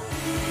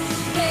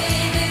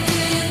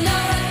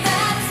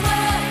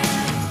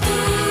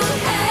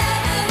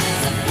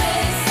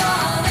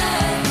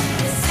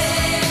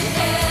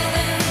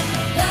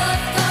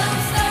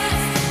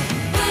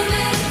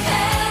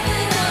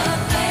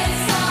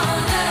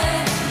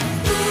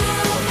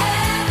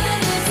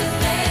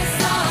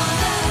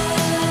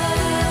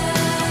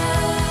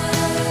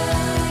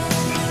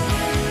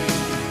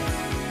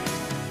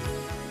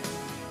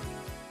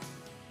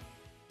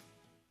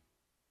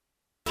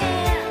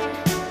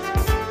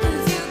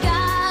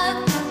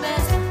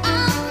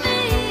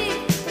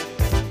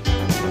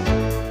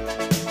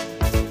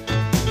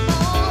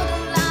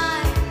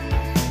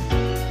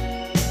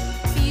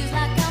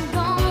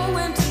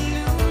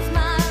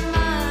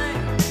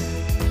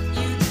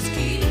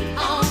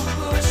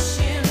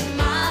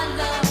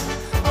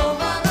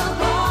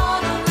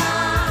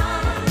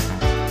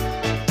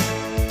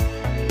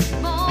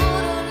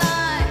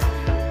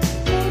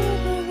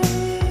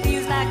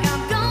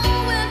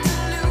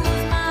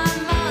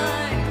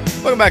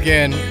 Welcome back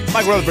in.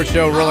 Mike Rutherford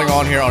Show rolling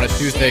on here on a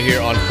Tuesday here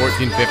on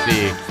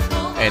 1450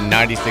 and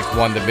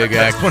 96.1 The Big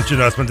X. I want you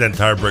to know I spent the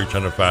entire break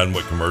trying to find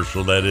what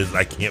commercial that is.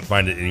 I can't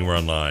find it anywhere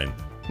online.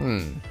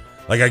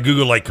 Like I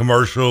Googled like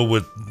commercial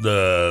with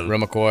the Real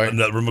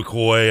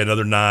McCoy,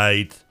 Another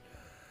Night,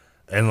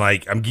 and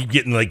like I'm keep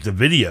getting like the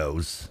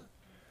videos,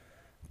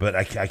 but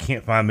I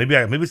can't find. Maybe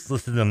it's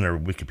listed on their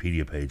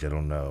Wikipedia page. I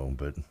don't know,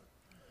 but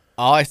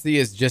all I see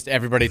is just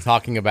everybody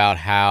talking about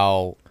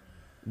how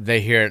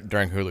they hear it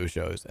during Hulu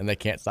shows and they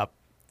can't stop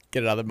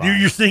get it out of their mind.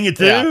 You're seeing it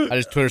too? Yeah, I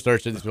just Twitter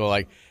searched it. People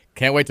like,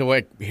 can't wait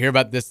to hear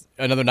about this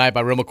Another Night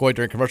by Real McCoy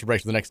during commercial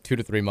breaks for the next 2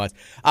 to 3 months.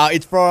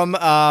 It's from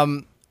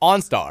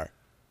OnStar.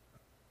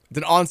 It's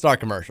an OnStar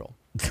commercial.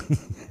 The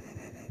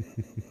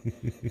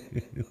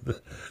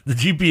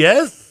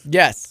GPS?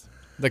 Yes.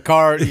 The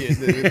car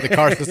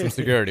system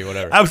security,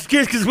 whatever. I was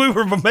curious because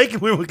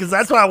because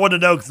that's what I wanted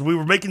to know because we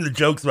were making the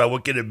jokes about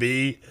what could it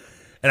be,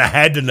 and I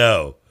had to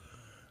know.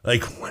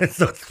 Like,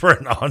 so it's for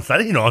an OnStar. I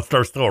didn't know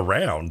OnStar's still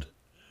around.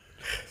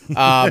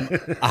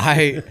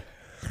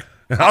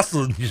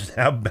 Also, just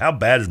how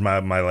bad is my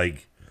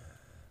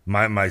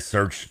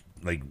search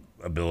like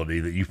ability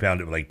that you found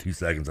it in like 2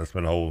 seconds? I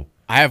spent a whole.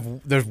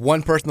 There's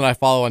one person that I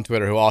follow on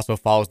Twitter who also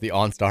follows the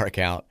OnStar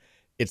account.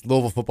 It's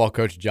Louisville football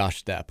coach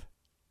Josh Stepp.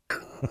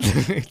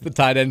 The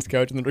tight ends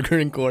coach and the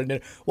recruiting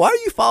coordinator. Why are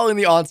you following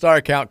the OnStar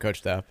account,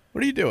 Coach Stepp?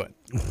 What are you doing?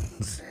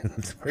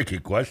 That's a very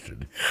good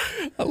question.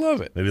 I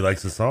love it. Maybe he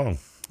likes the song.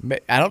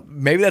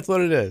 Maybe that's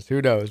what it is.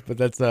 Who knows? But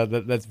that's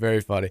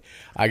very funny.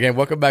 Again,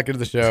 welcome back into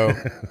the show.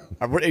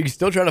 Are you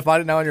still trying to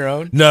find it now on your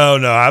own? No.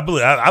 I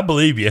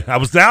believe you. I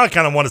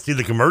kind of want to see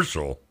the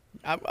commercial.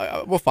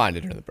 We'll find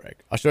it during the break.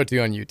 I'll show it to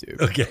you on YouTube.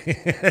 Okay.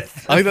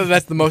 I think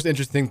that's the most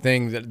interesting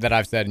thing that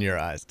I've said in your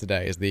eyes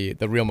today is the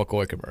Real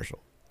McCoy commercial.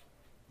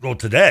 Well,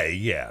 today,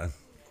 yeah.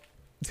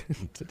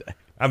 Today.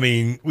 I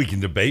mean, we can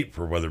debate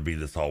for whether it be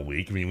this whole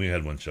week. I mean, we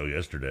had one show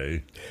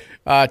yesterday.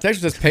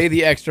 Texas says, pay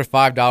the extra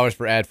 $5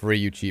 for ad-free,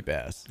 you cheap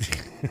ass.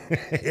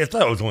 I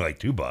thought it was only like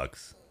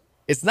 $2.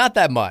 It's not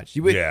that much.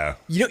 Yeah.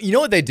 You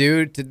know what they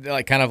do to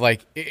like kind of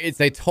like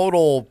it's a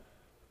total.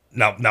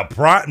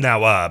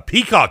 Now,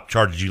 Peacock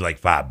charges you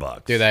like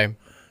 $5. Do they?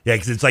 Yeah,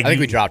 because it's like I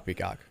think we dropped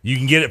Peacock. You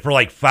can get it for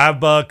like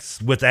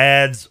 $5 with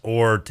ads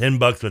or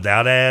 $10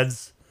 without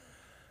ads,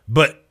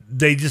 but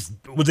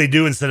what they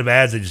do instead of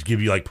ads, they just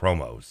give you like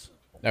promos.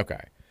 Okay.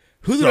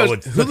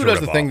 Hulu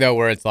does the thing though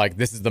where it's like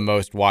this is the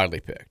most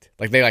widely picked.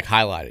 Like they like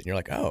highlight it and you're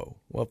like, oh,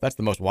 well if that's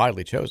the most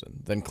widely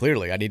chosen, then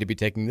clearly I need to be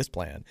taking this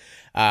plan.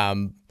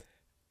 And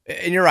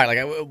you're right.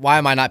 Like why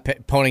am I not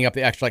ponying up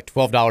the extra like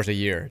 $12 a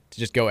year to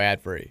just go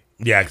ad free?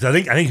 Yeah, because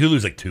I think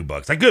Hulu's like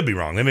 $2. I could be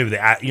wrong. Maybe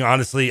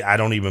honestly, I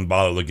don't even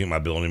bother looking at my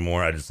bill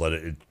anymore. I just let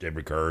it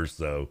recurs.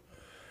 So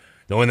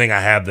the only thing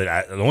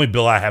the only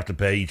bill I have to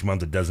pay each month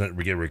that doesn't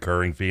get a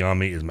recurring fee on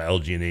me is my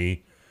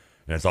LG&E.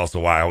 And that's also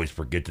why I always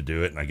forget to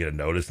do it, and I get a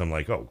notice. I'm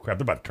like, oh, crap,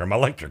 they're about to turn my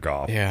electric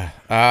off. Yeah.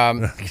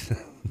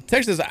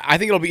 Texas, I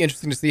think it'll be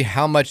interesting to see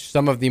how much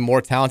some of the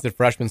more talented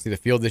freshmen see the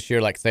field this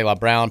year, like Selah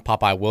Brown,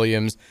 Popeye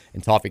Williams,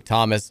 and Tawfiq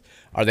Thomas.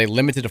 Are they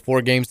limited to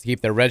 4 games to keep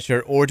their red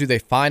shirt, or do they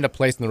find a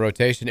place in the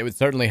rotation? It would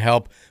certainly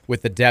help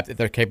with the depth if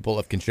they're capable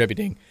of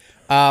contributing.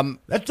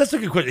 That's a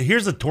good question.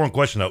 Here's a torn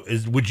question, though.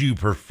 Would you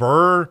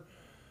prefer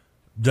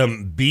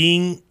them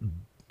being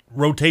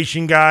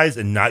rotation guys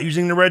and not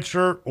using the red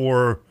shirt,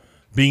 or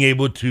being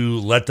able to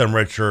let them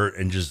redshirt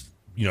and just,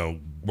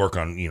 work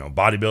on,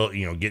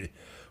 bodybuilding, get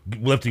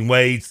lifting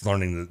weights,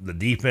 learning the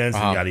defense,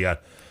 and yada,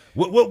 yada.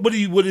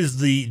 What is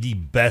the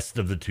best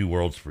of the two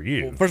worlds for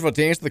you? Well, first of all,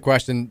 to answer the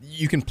question,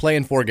 you can play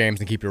in 4 games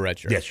and keep your red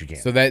shirt. Yes, you can.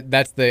 So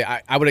that's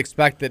I would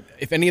expect that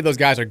if any of those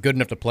guys are good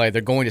enough to play,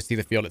 they're going to see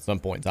the field at some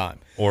point in time.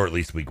 Or at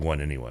least week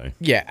 1 anyway.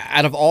 Yeah,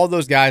 out of all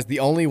those guys, the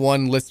only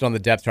one listed on the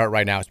depth chart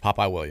right now is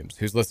Popeye Williams,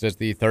 who's listed as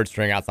the 3rd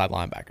string outside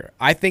linebacker.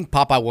 I think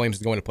Popeye Williams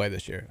is going to play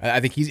this year. I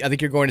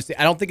think you're going to see.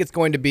 I don't think it's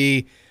going to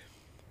be.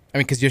 I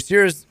mean, because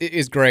Yasir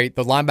is great.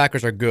 The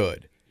linebackers are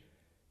good.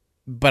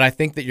 But I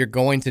think that they're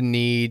going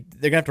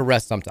to have to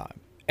rest sometime.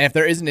 And if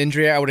there is an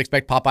injury, I would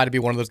expect Popeye to be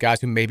one of those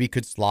guys who maybe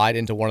could slide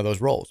into one of those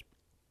roles.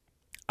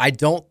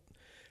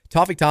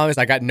 Tawfik Thomas,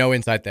 I got no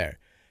insight there.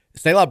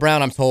 Selah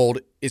Brown, I'm told,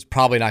 is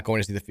probably not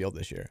going to see the field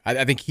this year.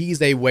 I think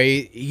he's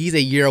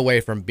a year away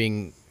from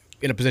being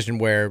in a position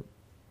where,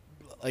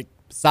 like,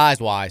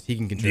 size-wise, he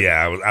can contribute.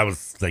 Yeah, I was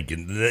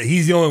thinking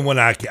he's the only one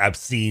I've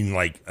seen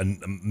like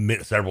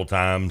several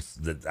times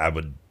that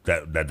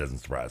doesn't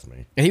surprise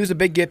me. And he was a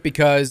big get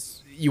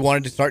because you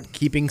wanted to start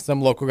keeping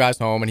some local guys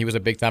home, and he was a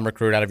big-time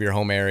recruit out of your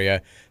home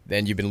area.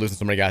 Then you've been losing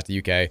so many guys to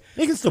UK.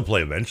 He can still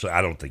play eventually.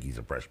 I don't think he's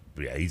a freshman.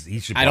 Yeah, he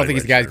should. I don't think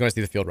he's the guy who's going to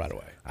see the field right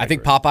away. I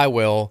think Popeye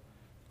will.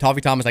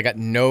 Tawfik Thomas, I got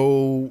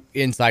no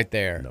insight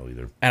there. No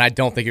either. And I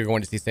don't think you're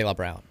going to see Selah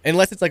Brown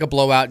unless it's like a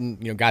blowout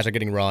and guys are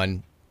getting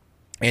run,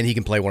 and he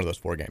can play one of those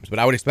 4 games. But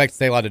I would expect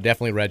Selah to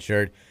definitely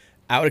redshirt.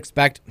 I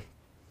expect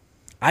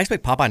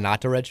Popeye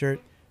not to redshirt.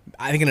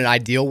 I think in an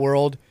ideal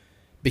world,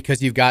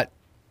 because you've got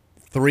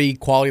 3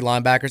 quality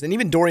linebackers, and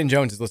even Dorian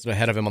Jones is listed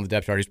ahead of him on the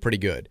depth chart. He's pretty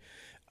good.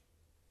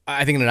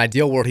 I think in an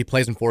ideal world, he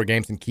plays in 4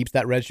 games and keeps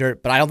that red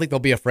shirt, but I don't think they'll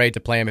be afraid to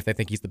play him if they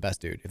think he's the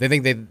best dude. If they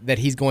think that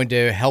he's going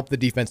to help the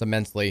defense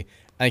immensely,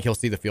 I think he'll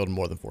see the field in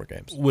more than 4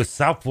 games. With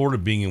South Florida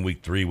being in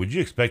week 3, would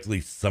you expect at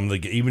least some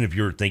of the, even if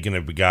you're thinking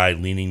of a guy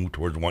leaning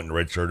towards wanting to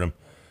redshirt him,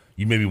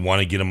 you maybe want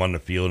to get him on the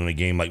field in a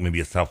game like maybe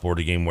a South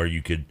Florida game where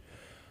you could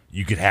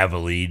have a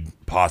lead,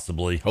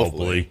 possibly,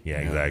 hopefully. Yeah,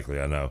 exactly.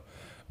 I know.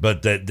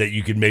 But that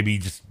you could maybe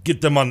just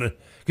get them on the,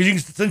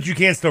 because since you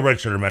can't still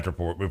redshirt them after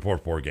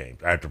 4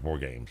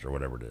 games or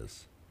whatever it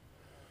is.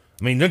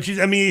 I mean, don't you?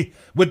 I mean,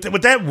 with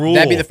that rule,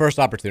 that'd be the first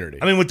opportunity.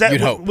 I mean, with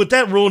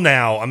that rule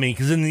now, I mean,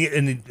 because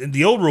in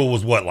the old rule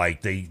was what,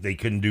 like they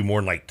couldn't do more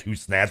than like 2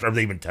 snaps, or if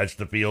they even touched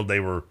the field, they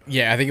were.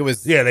 Yeah, I think it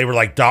was. Yeah, they were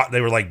like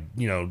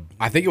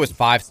I think it was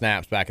 5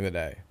 snaps back in the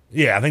day.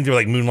 Yeah, I think they were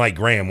like Moonlight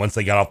Graham. Once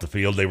they got off the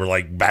field, they were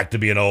like back to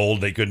being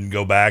old. They couldn't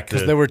go back.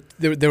 Because there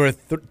were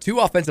 2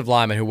 offensive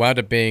linemen who wound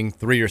up being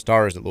 3-year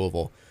starters at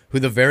Louisville, who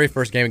the very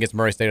first game against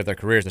Murray State of their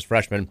careers as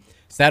freshmen,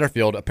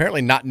 Satterfield,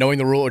 apparently not knowing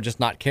the rule or just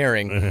not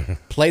caring,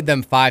 played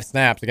them 5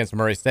 snaps against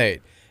Murray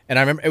State. And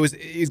I remember it was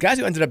guys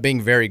who ended up being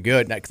very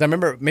good. Because I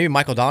remember maybe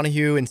Michael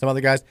Donahue and some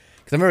other guys.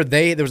 Because I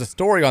remember there was a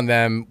story on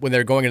them when they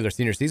were going into their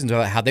senior seasons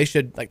about how they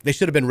should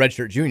have been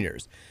redshirt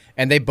juniors.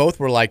 And they both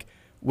were like,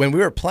 when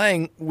we were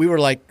playing, we were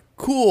like,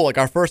 cool, like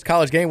our first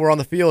college game, we're on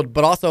the field,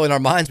 but also in our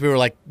minds we were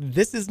like,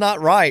 this is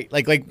not right.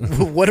 Like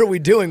what are we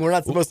doing? We're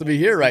not supposed to be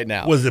here right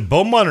now. Was it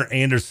Beaumont or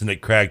Anderson that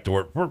cracked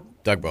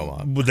Doug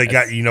Beaumont? They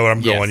got, you know what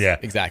I'm going, yeah,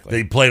 exactly.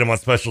 They played him on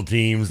special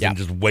teams and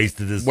just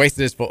wasted his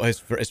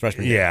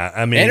freshman year. Yeah,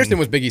 I mean, Anderson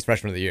was Big East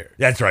freshman of the year.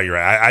 That's right, you're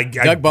right.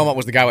 Doug Beaumont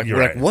was the guy. We're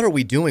right. like, what are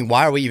we doing?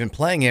 Why are we even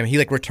playing him? He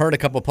returned a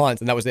couple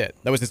punts, and that was it.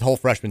 That was his whole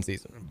freshman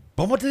season.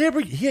 Beaumont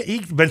he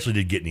eventually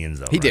did get in the end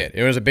zone. He did.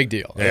 It was a big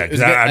deal. Yeah,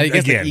 I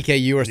guess like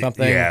EKU or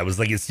something. Yeah, it was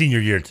like his senior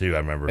year too. I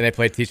remember. And they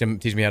played Teach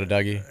Me How to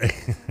Dougie.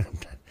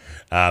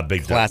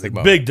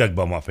 Big Doug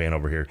Beaumont fan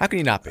over here. How can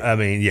you not be? I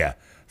mean, yeah.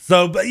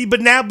 So, but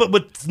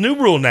with this new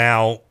rule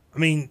now, I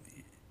mean,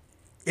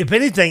 if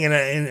anything, and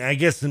I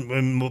guess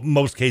in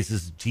most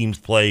cases teams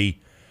play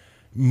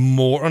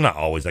more, or not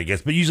always, I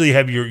guess, but usually you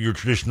have your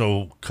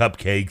traditional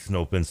cupcakes.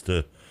 No offense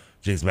to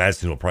James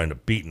Madison, who'll probably end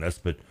up beating us,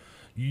 but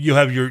you'll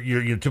have your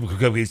typical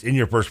cupcakes in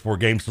your first 4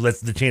 games, so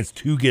that's the chance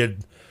to get.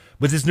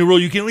 With this new rule,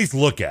 you can at least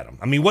look at them.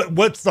 I mean,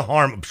 what's the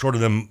harm, short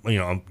of them,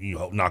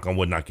 knock on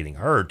wood, not getting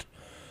hurt,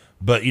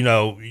 but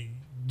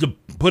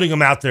putting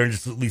them out there and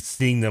just at least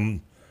seeing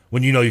them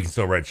when you can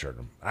still redshirt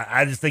them.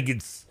 I just think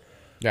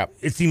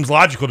it seems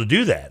logical to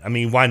do that. I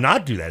mean, why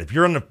not do that? If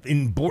you're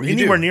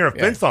anywhere near a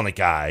fence on a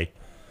guy,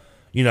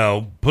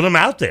 put them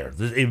out there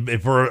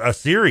if for a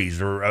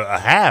series or a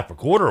half, a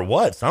quarter, or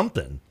what,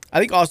 something. I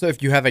think also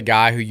if you have a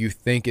guy who you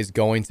think is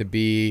going to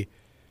be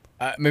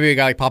maybe a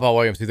guy like Popeye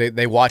Williams, who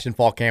they watch in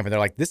fall camp and they're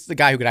like, this is a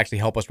guy who could actually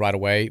help us right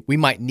away. We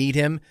might need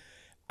him.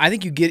 I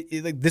think you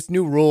get this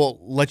new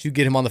rule lets you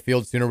get him on the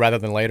field sooner rather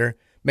than later.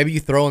 Maybe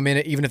you throw him in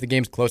it, even if the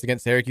game's close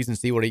against Syracuse, and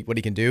see what he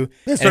can do.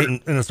 In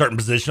a certain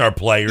position or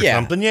play or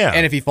something, yeah.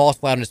 And if he falls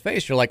flat on his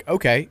face, you're like,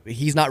 okay,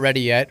 he's not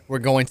ready yet. We're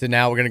going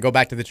to go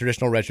back to the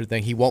traditional redshirt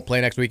thing. He won't play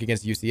next week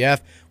against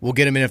UCF. We'll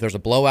get him in if there's a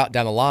blowout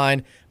down the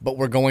line, but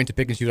we're going to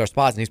pick and choose our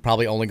spots, and he's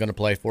probably only going to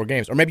play 4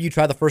 games. Or maybe you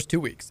try the first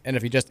 2 weeks, and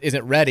if he just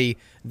isn't ready,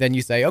 then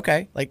you say,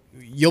 okay, like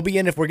you'll be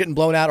in if we're getting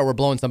blown out or we're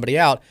blowing somebody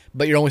out,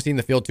 but you're only seeing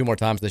the field 2 more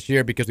times this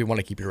year because we want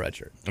to keep your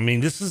redshirt. I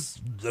mean,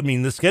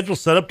 the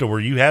schedule's set up to where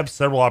you have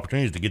several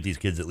opportunities to get these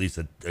kids at least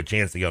a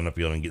chance to get on the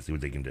field and see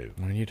what they can do.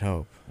 Well, you'd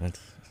hope.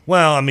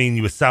 Well, I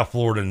mean, with South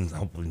Florida and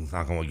hopefully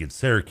not going to get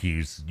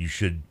Syracuse, you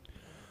should.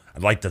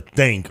 I'd like to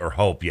think or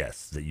hope,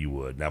 yes, that you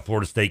would. Now,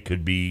 Florida State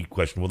could be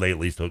questionable. They at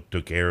least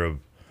took care of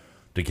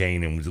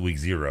Duquesne in week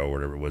 0 or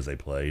whatever it was they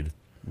played.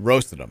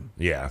 Roasted them.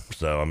 Yeah.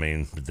 So, I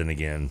mean, but then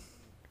again,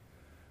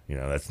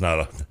 that's not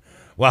a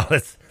 – well,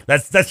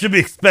 that should be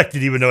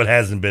expected even though it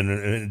hasn't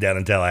been down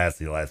in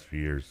Tallahassee the last few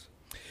years.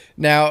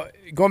 Now,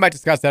 going back to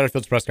Scott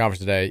Satterfield's press conference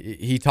today,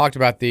 he talked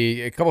about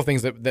a couple of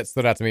things that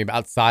stood out to me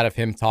outside of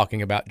him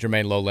talking about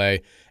Jermaine Lole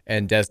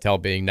and Des Tell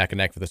being neck and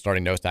neck for the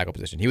starting nose tackle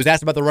position. He was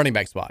asked about the running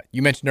back spot.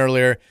 You mentioned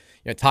earlier,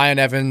 Tyon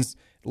Evans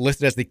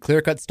listed as the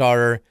clear-cut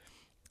starter.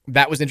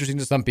 That was interesting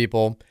to some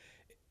people.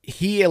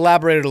 He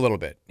elaborated a little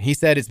bit. He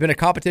said, it's been a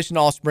competition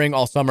all spring,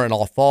 all summer, and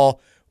all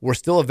fall. We're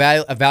still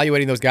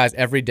evaluating those guys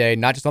every day,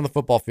 not just on the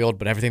football field,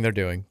 but everything they're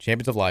doing.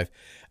 Champions of life.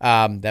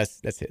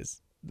 That's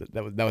his.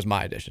 That was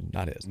my addition,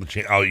 not his.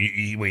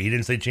 Wait, he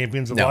didn't say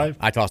champions of no, life?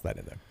 I tossed that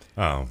in there.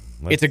 Oh.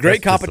 It's a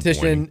great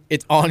competition.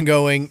 It's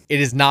ongoing. It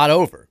is not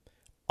over.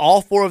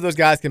 All 4 of those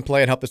guys can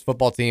play and help this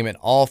football team, and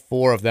all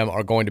 4 of them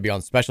are going to be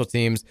on special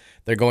teams.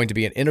 They're going to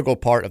be an integral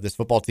part of this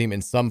football team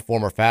in some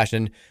form or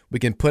fashion. We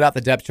can put out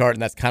the depth chart,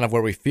 and that's kind of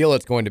where we feel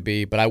it's going to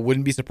be, but I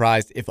wouldn't be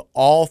surprised if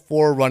all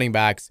 4 running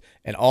backs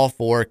and all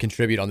 4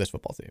 contribute on this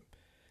football team.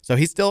 So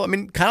he's still,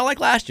 kind of like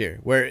last year,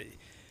 where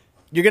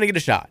you're going to get a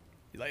shot.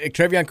 Like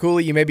Trevion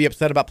Cooley, you may be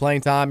upset about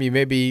playing time. You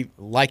may be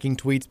liking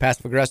tweets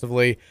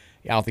passive-aggressively.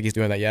 I don't think he's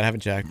doing that yet. I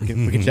haven't checked. We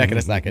can check in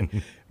a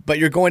second. But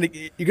you're going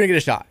to get a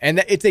shot.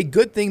 And it's a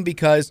good thing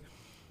because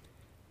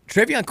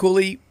Trevion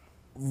Cooley,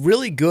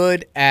 really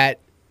good at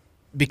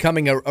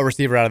becoming a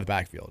receiver out of the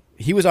backfield.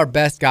 He was our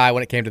best guy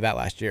when it came to that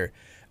last year.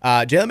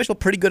 Jalen Mitchell,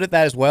 pretty good at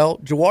that as well.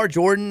 Jawar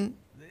Jordan,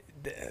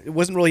 it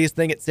wasn't really his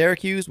thing at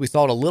Syracuse. We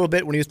saw it a little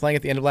bit when he was playing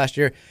at the end of last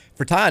year.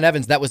 For Tyon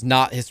Evans, that was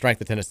not his strength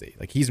at Tennessee.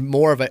 Like, he's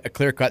more of a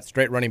clear-cut,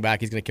 straight running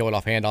back. He's going to kill it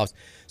off handoffs.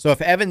 So if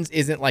Evans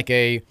isn't like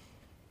a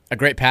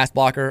great pass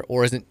blocker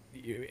or isn't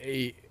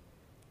a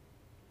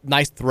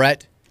nice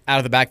threat out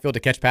of the backfield to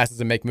catch passes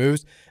and make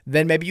moves,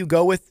 then maybe you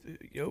go with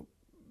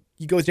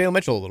Jalen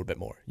Mitchell a little bit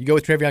more. You go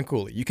with Trevion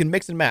Cooley. You can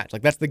mix and match.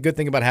 Like, that's the good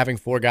thing about having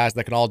 4 guys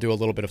that can all do a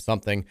little bit of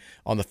something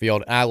on the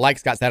field. And I like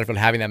Scott Satterfield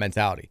having that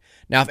mentality.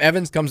 Now, if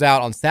Evans comes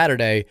out on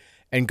Saturday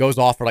and goes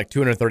off for like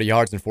 230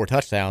 yards and 4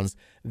 touchdowns,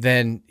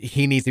 then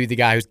he needs to be the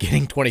guy who's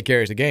getting 20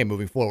 carries a game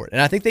moving forward.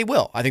 And I think they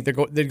will. I think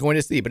they're going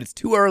to see. But it's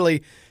too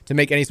early to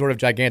make any sort of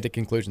gigantic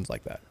conclusions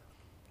like that.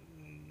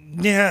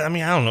 Yeah, I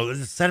don't know.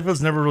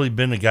 Satterfield's never really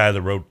been a guy that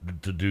wrote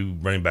to do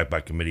running back by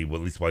committee, well,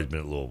 at least while he's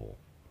been at Louisville.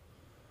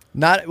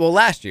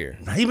 Last year.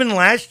 Not even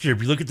last year.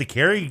 If you look at the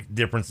carry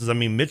differences,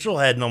 Mitchell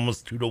had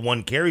almost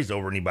 2-to-1 carries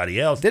over anybody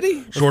else. Did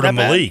he? Short of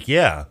Malik,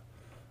 yeah.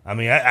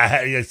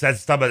 I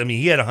stopped at,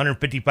 he had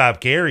 155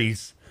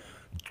 carries.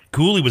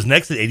 Cooley was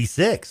next at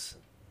 86.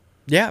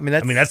 Yeah,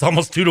 that's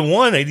almost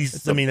 2-to-1.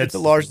 80. That's a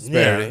large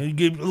disparity.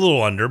 Yeah, a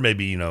little under,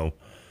 maybe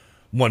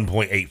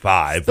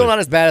 1.85. Still not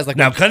as bad as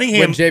now Cunningham.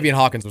 When Javian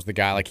Hawkins was the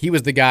guy. Like, he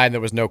was the guy, and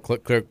there was no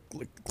close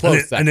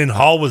second. And then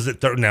Hall was at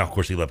 30. Now, of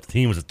course, he left the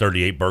team. Was at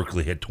 38.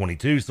 Berkeley hit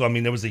 22. So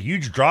there was a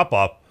huge drop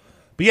off.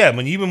 But yeah,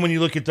 even when you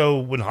look at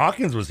when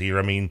Hawkins was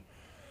here,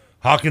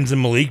 Hawkins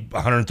and Malik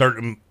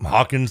 130.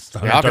 Hawkins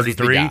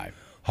 133.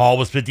 Hall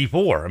was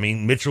 54.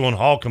 Mitchell and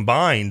Hall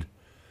combined.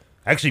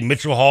 Actually,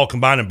 Mitchell, Hall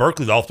combined, and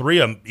Berkeley, all 3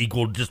 of them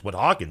equaled just what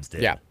Hawkins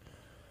did. Yeah.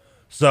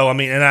 So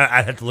and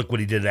I had to look what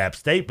he did at App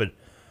State, but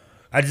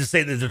I just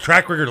say that the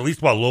track record, at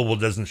least while Louisville,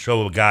 doesn't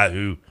show a guy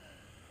who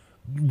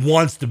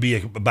wants to be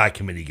a by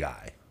committee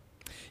guy.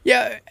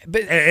 Yeah,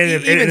 but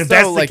if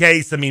that's the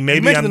case, maybe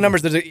you mentioned the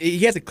numbers. He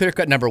has a clear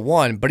cut number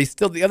 1, but he's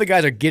still the other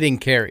guys are getting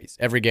carries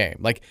every game.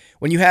 Like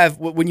when you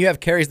have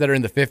carries that are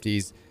in the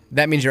 50s,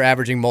 that means you're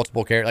averaging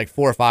multiple carries, like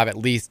 4 or 5 at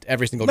least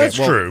every single game. That's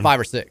true. 5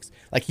 or 6.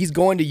 Like, he's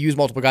going to use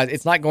multiple guys.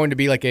 It's not going to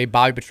be like a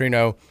Bobby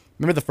Petrino.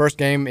 Remember the first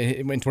game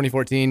in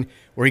 2014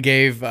 where he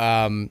gave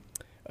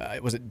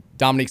was it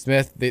Dominique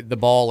Smith the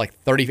ball like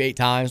 38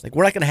 times? Like,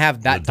 we're not going to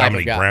have that type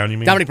of guy. Dominique Brown, you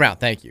mean? Dominique Brown,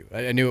 thank you.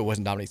 I knew it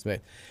wasn't Dominique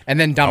Smith. And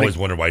then I always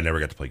wondered why he never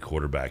got to play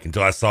quarterback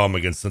until I saw him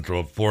against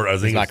Central Florida.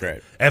 I think not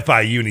great.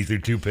 FIU, and he threw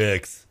 2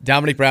 picks.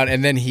 Dominique Brown,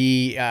 and then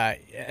he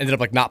ended up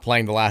like not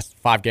playing the last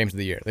 5 games of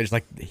the year. They just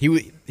he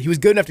was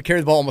good enough to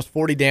carry the ball almost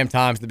 40 damn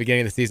times at the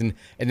beginning of the season,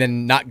 and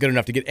then not good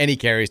enough to get any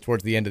carries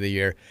towards the end of the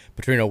year.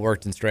 Petrino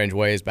worked in strange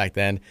ways back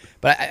then,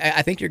 but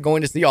I think you're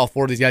going to see all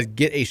 4 of these guys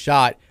get a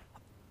shot.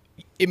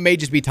 It may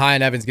just be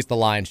Tyon Evans gets the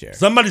lion's share.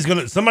 Somebody's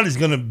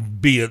gonna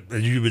be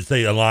as you would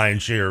say, a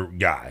lion's share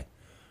guy.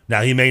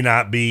 Now, he may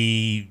not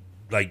be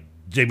like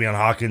Javian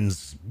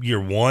Hawkins year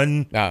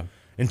 1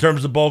 in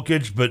terms of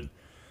bulkage, but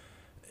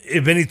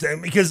if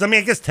anything, because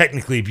I guess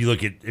technically,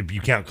 if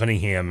you count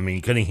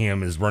Cunningham,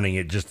 Cunningham is running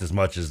it just as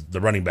much as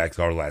the running backs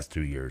are the last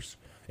 2 years,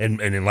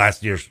 and in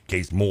last year's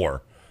case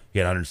more. He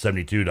had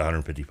 172 to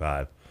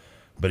 155,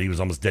 but he was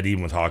almost dead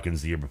even with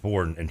Hawkins the year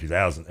before in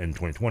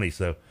 2020.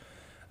 So.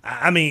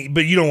 But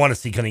you don't want to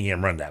see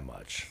Cunningham run that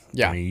much.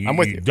 Yeah, I'm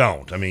with you. You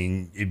don't.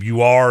 If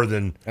you are,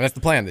 then... And that's the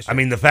plan this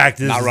year. The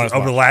fact is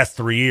over the last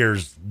 3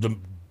 years,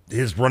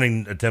 his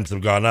running attempts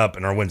have gone up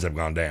and our wins have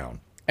gone down.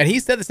 And he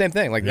said the same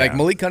thing. Like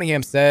Malik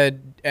Cunningham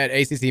said at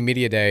ACC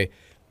Media Day,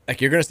 Like,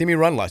 you're going to see me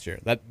run less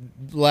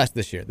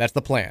this year. That's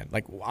the plan.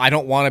 Like, I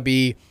don't want to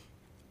be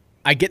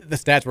 – I get that the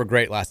stats were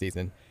great last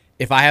season.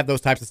 If I have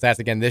those types of stats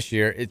again this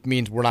year, it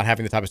means we're not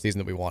having the type of season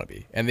that we want to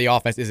be. And the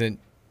offense isn't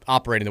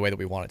operating the way that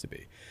we want it to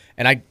be.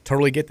 And I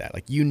totally get that.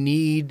 Like,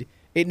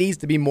 it needs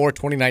to be more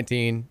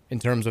 2019 in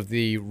terms of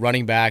the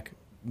running back,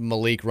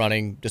 Malik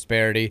running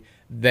disparity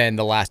than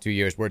the last 2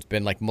 years where it's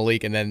been like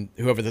Malik and then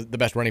whoever the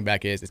best running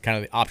back is kind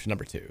of the option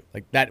number 2.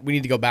 Like that, we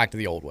need to go back to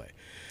the old way.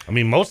 I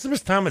mean, most of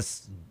his time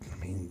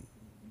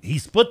he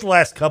split the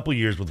last couple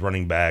years with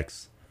running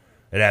backs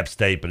at App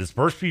State, but his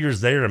first few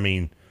years there,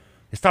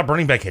 his top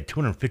running back had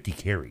 250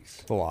 carries.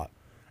 That's a lot.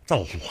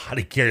 That's a lot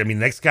of carries. I mean,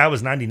 the next guy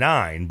was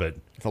 99, but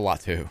it's a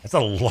lot too. That's a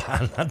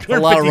lot. That's a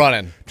lot of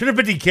running.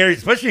 250 carries,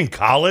 especially in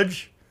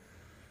college.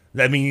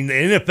 I mean, the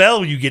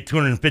NFL, you get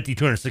 250,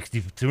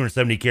 260,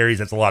 270 carries.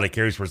 That's a lot of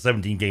carries for a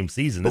 17-game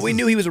season. But we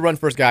knew he was a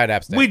run-first guy at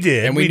App State. We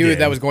did. And we knew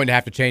that was going to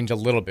have to change a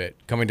little bit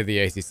coming to the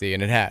ACC,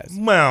 and it has.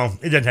 Well,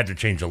 it doesn't have to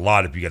change a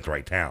lot if you get the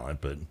right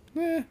talent, but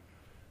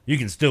you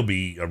can still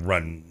be a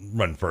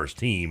run-first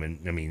team.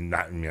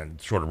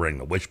 And, short of running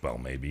the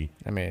wishbone, maybe.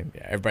 I mean,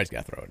 yeah, everybody's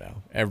got to throw it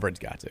now. Everybody's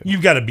got to.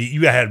 You got to be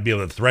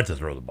able to threat to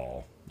throw the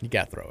ball. You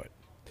got to throw it.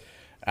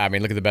 I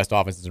mean, look at the best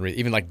offenses,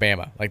 even like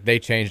Bama. Like, they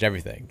changed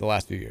everything the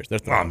last few years. They're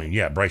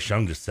throwing Bryce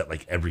Young just set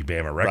like every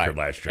Bama record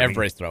last year.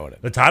 Everybody's throwing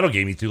it. The title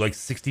game, he threw like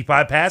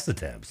 65 pass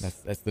attempts.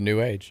 That's the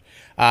new age.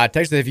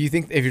 Texas, if you're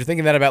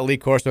thinking that about Lee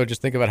Corso,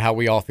 just think about how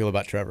we all feel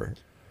about Trevor.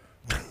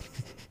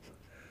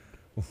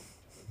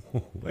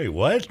 Wait,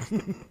 what?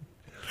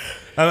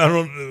 I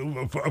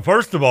don't.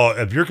 First of all,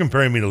 if you're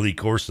comparing me to Lee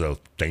Corso,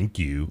 thank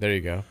you. There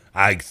you go.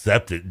 I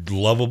accept it.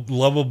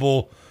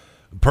 Lovable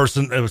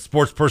person, a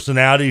sports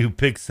personality who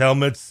picks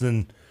helmets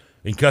and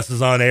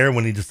cusses on air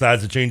when he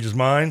decides to change his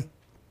mind.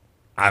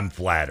 I'm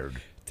flattered.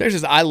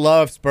 Texas, I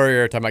love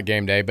Spurrier talking about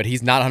game day, but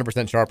he's not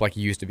 100% sharp like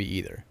he used to be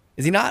either.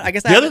 Is he not? I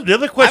guess the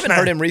other question I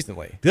haven't heard him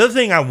recently. The other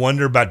thing I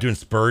wonder about doing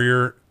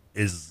Spurrier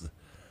is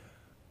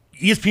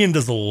ESPN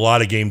does a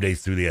lot of game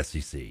days through the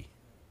SEC.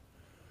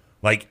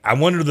 Like, I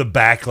wonder the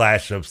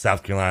backlash of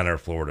South Carolina or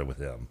Florida with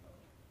him.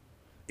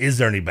 Is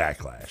there any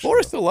backlash?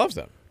 Florida still loves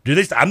him. Do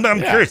they? I'm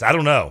curious. I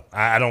don't know.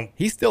 I don't.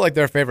 He's still like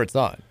their favorite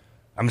son.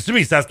 I'm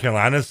assuming South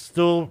Carolina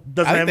still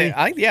doesn't have any.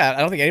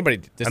 I don't think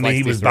anybody dislikes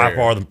he was by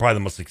far probably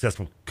the most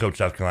successful coach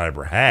South Carolina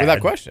ever had.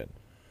 Without question.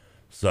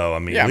 So,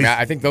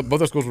 I think both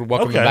those schools would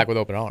welcome him back with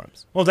open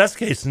arms. Well, if that's the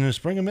case, then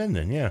just bring him in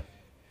then, yeah.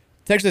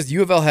 Texas,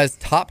 U of L has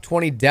top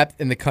 20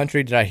 depth in the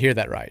country. Did I hear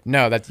that right?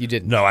 No, you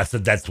didn't. No, I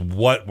said that's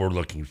what we're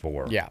looking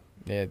for. Yeah.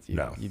 You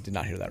did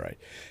not hear that right.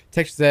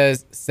 Texas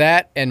says,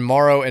 Sat and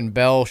Morrow and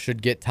Bell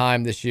should get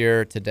time this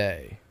year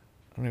today.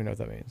 I don't even know what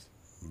that means.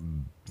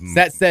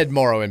 Sat said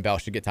Morrow and Bell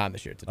should get time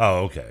this year today.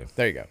 Oh, okay.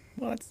 There you go.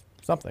 Well, that's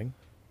something.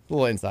 A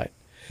little insight.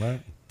 Right.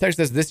 Texas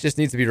says, this just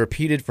needs to be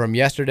repeated from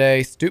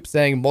yesterday. Stoops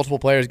saying multiple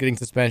players getting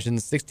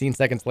suspensions. 16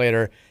 seconds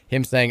later,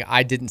 him saying,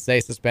 I didn't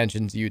say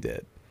suspensions, you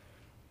did.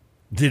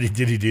 Did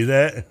he do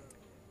that?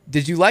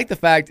 Did you like the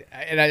fact?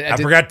 And I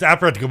forgot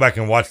to go back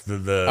and watch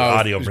the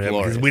audio for him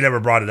glorious. because we never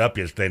brought it up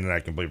yesterday, and I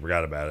completely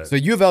forgot about it. So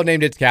U of L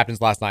named its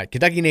captains last night.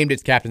 Kentucky named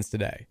its captains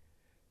today.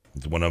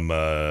 Is one of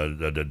them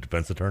the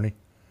defense attorney?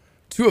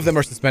 2 of them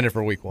are suspended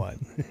for week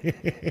 1.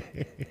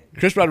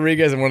 Chris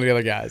Rodriguez and one of the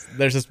other guys,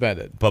 they're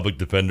suspended. Public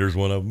defender's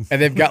one of them,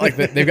 and they've got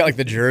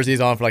the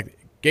jerseys on for like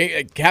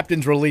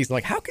captain's release. I'm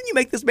like, how can you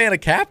make this man a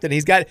captain?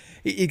 He's got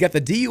the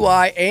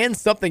DUI and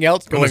something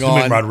else going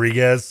on.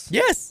 Rodriguez.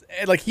 Yes,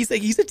 and like he's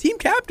a team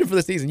captain for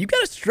the season. You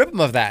got to strip him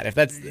of that. If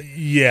that's if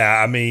he's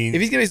going to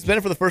be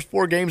suspended for the first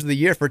 4 games of the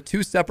year for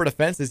 2 separate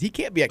offenses, he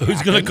can't be a captain.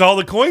 Who's going to call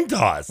the coin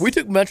toss? We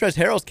took Montrezl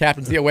Harrell's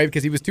captaincy away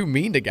because he was too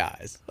mean to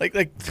guys. Like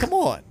come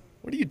on,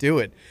 what are you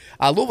doing?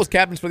 Louisville's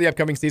captains for the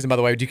upcoming season, by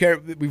the way. Do you care?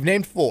 We've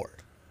named 4.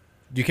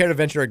 Do you care to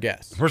venture a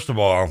guess? First of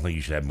all, I don't think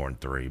you should have more than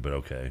 3, but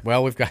okay.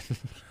 Well, we've got.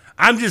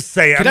 I'm just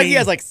saying. Kentucky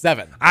has like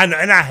 7. I know,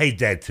 and I hate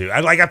that too.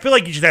 I feel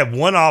like you should have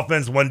 1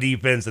 offense, 1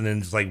 defense, and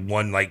then just like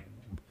one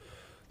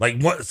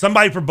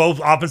somebody for both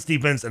offense,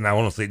 defense, and I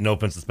want to say no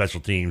offense to special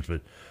teams,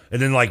 and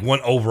then like 1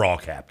 overall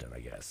captain, I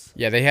guess.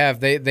 Yeah,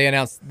 they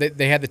announced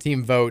they had the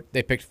team vote.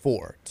 They picked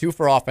 4, 2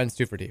 for offense,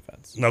 2 for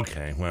defense.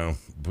 Okay, well,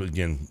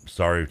 again,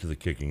 sorry to the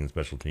kicking and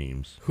special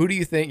teams. Who do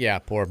you think? Yeah,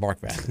 poor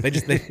Mark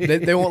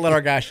Vadden. They won't let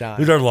our guy shine.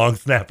 Who's our long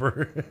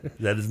snapper?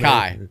 That is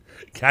Kai.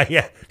 Kai,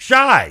 yeah,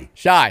 Shy.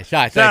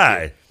 Thank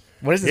you.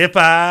 What is this? If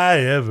I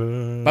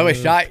ever by the way,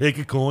 Shy pick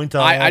a coin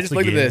toss I just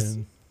looked at again. this.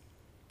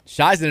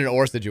 Shy's in an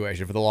or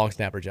situation for the long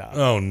snapper job.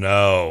 Oh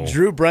no!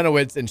 Drew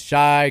Brenowitz and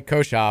Shy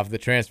Koshov, the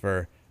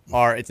transfer,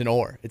 it's an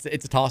or. It's a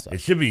toss up.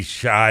 It should be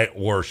Shy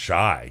or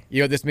Shy. You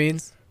know what this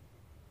means?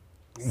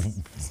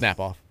 Snap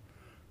off.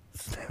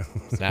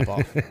 Snap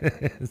off.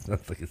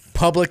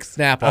 Public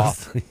snap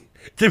off.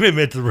 Didn't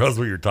admit to the Rose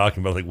what you're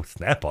talking about. Like,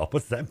 snap off?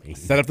 What's that mean?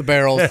 Set up the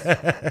barrels.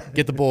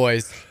 Get the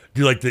boys.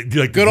 Do like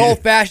good old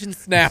fashioned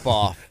snap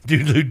off. Do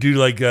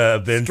like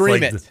events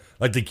Stream like it.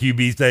 Like the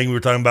QB thing we were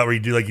talking about, where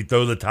you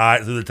throw the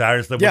tire through the tire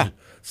and stuff. Yeah.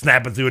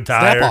 Snapping through a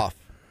tire. Snap off.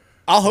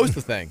 I'll host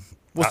the thing.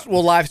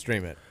 We'll live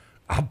stream it.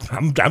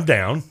 I'm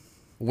down.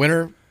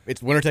 Winner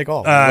It's winner take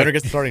all. Winner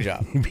gets the starting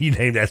job. Asked me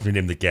to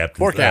name the captains.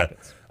 4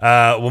 captains.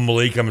 Well,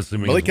 Malik, I'm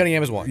assuming. Malik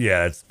Cunningham is one.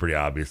 Yeah, it's pretty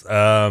obvious.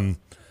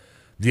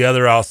 The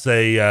other, I'll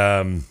say,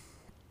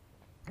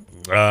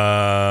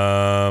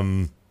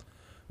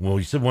 well,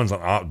 you said one's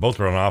on, both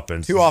are on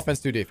offense. 2 offense,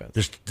 2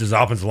 defense. Does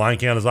offensive line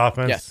count as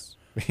offense? Yes.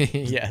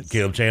 Yes.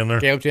 Caleb Chandler?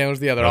 Caleb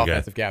Chandler's the other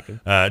offensive captain.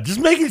 Just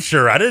making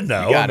sure. I didn't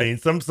know. I mean,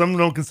 some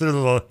don't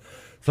consider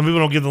some people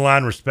don't give the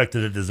line respect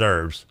that it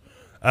deserves.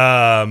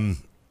 I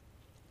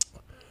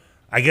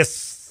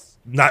guess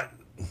not.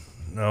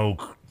 No,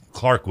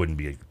 Clark wouldn't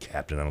be a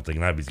captain. I don't think.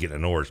 Not if he's getting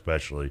an oar,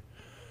 especially.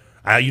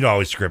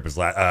 Always script his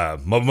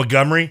last.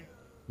 Montgomery.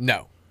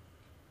 No.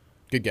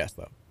 Good guess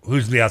though.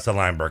 Who's the outside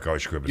linebacker?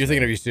 Always script. You're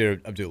thinking of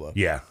Yusir Abdullah.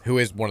 Yeah. Who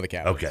is one of the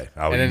captains. Okay.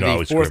 And then the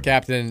 4th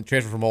captain,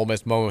 transfer from Ole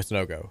Miss, Momo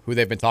Sanogo, who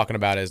they've been talking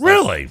about as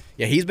really.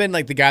 Yeah, he's been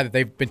like the guy that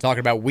they've been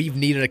talking about. We've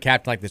needed a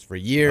captain like this for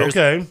years.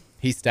 Okay.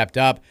 He stepped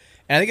up,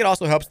 and I think it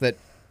also helps that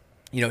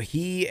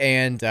he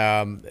and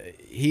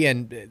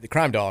the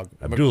crime dog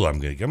Abdullah. I'm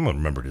gonna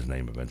remember his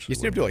name eventually.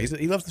 Yusir Abdullah.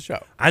 He loves the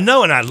show. I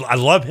know, and I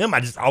love him. I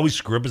just always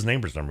screw up his name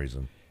for some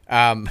reason.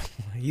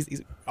 He's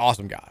an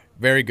awesome guy.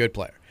 Very good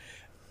player.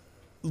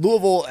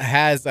 Louisville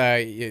has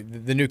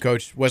the new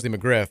coach, Wesley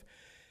McGriff.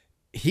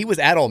 He was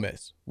at Ole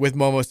Miss with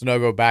Momo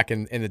Sanogo back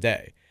in the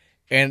day.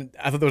 And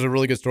I thought there was a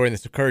really good story in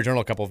the Courier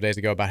Journal a couple of days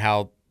ago about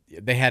how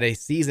they had a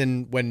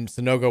season when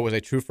Sanogo was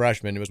a true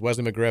freshman. It was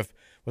Wesley McGriff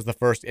was the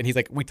first. And he's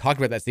like, we talked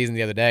about that season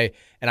the other day,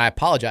 and I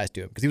apologized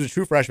to him because he was a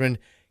true freshman.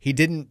 He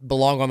didn't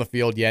belong on the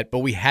field yet, but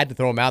we had to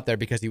throw him out there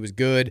because he was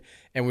good,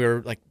 and we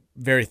were like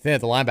very thin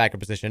at the linebacker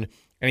position.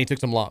 And he took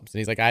some lumps. And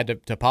he's like, I had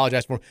to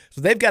apologize for him.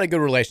 So they've got a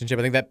good relationship.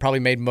 I think that probably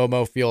made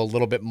Momo feel a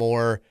little bit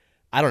more,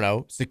 I don't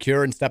know,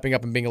 secure in stepping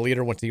up and being a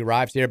leader once he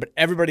arrives here. But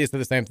everybody has said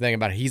the same thing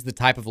about he's the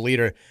type of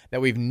leader that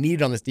we've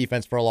needed on this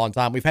defense for a long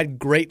time. We've had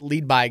great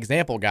lead by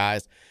example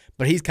guys,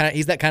 but he's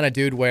that kind of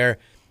dude where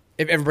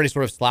if everybody's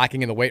sort of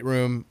slacking in the weight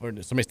room or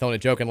somebody's telling a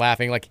joke and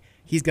laughing, like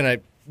he's gonna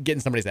get in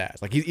somebody's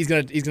ass. Like he's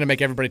gonna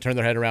make everybody turn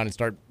their head around and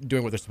start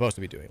doing what they're supposed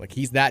to be doing. Like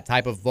he's that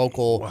type of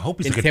vocal, I hope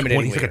he's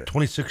intimidating he's like a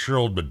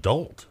 26-year-old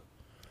adult.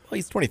 Well,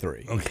 he's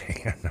 23.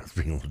 Okay, I was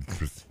being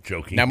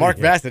joking. Now, Mark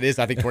Bassett is,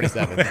 I think,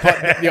 27.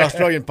 The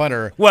Australian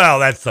punter. Well,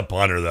 that's the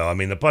punter, though. I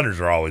mean, the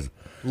punters are always...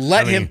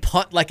 Let him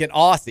punt like an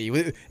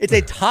Aussie. It's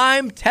a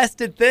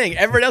time-tested thing.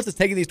 Everyone else is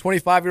taking these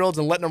 25-year-olds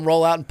and letting them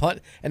roll out and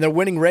punt, and they're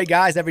winning Ray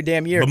guys every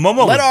damn year.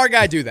 But Let our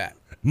guy do that.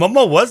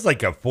 Momo was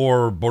like a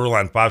 4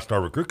 borderline 5-star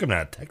recruit coming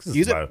out of Texas.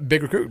 He's a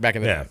big recruit back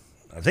in the day.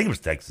 I think it was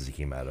Texas he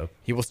came out of.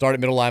 He will start at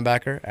middle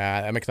linebacker.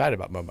 I'm excited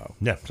about Momo.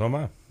 Yeah, so am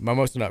I.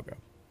 Momo Sanogo.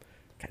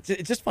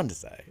 It's just fun to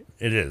say.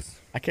 It is.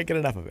 I can't get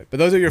enough of it. But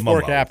those are your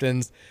 4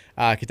 captains.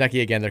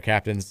 Kentucky, again, their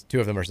captains. 2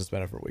 of them are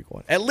suspended for week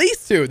 1. At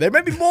least 2. There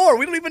may be more.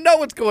 We don't even know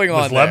what's going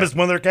on. Was Levis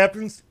one of their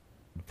captains?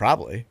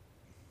 Probably.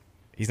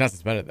 He's not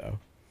suspended, though.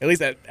 At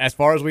least as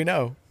far as we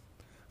know.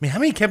 I mean, how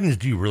many captains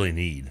do you really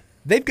need?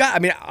 They've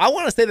got, I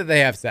want to say that they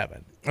have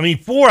 7. I mean,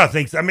 4, I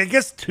think. I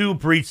guess 2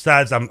 per each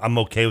side, I'm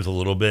okay with a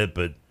little bit,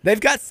 but. They've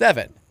got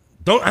 7.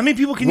 How many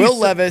people can Will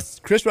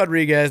Levis, Chris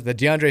Rodriguez, the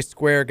DeAndre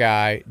Square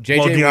guy,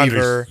 JJ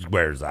Weaver.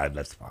 Square's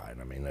that's fine.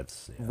 I mean,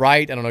 that's. Yeah.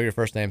 Right. I don't know your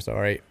first name,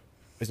 sorry.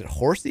 Is it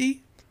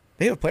Horsey?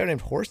 They have a player named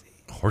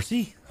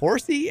Horsey?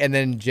 Horsey, and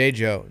then Jay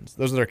Jones.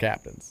 Those are their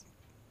captains.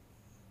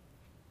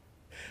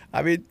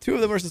 I mean, 2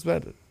 of them are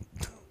suspended.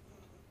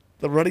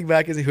 The running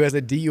back who has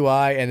a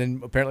DUI and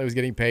then apparently was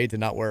getting paid to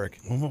not work.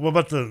 What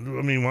about why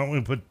don't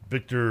we put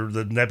Victor,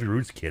 the Nappy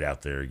Roots kid,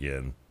 out there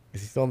again? Is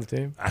he still on the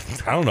team? I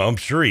don't know. I'm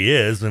sure he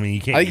is. I mean, you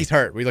can't. I think he's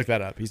hurt. We looked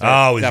that up. He's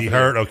hurt. Oh, is he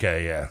hurt?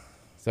 Okay, yeah.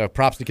 So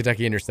props to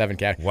Kentucky and your 7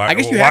 captains. I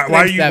guess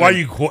why are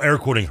you air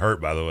quoting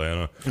hurt, by the way? I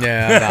don't know.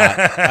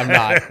 Yeah, I'm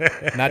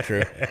not. Not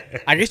true.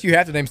 I guess you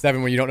have to name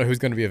 7 when you don't know who's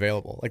going to be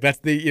available. Like that's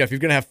if you're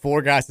going to have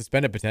 4 guys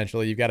suspended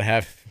potentially, you've got to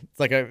have it's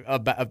like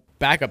a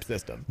backup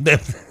system.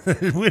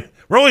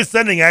 We're only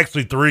sending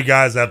actually 3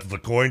 guys out to the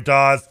coin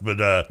toss,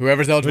 but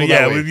whoever's eligible.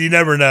 Yeah, you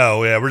never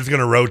know. Yeah, we're just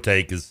going to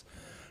rotate because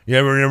you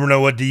never know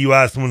what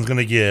DUI someone's going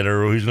to get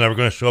or who's never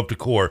going to show up to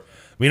court.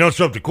 When you don't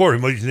show up to court,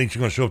 who makes you think you're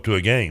going to show up to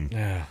a game?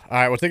 Yeah. All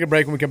right, we'll take a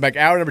break. When we come back,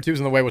 hour number 2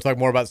 is on the way. We'll talk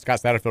more about the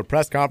Scott Satterfield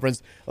press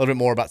conference, a little bit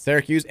more about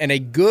Syracuse, and a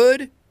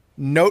good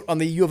note on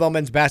the U of L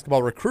men's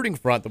basketball recruiting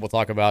front that we'll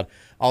talk about.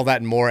 All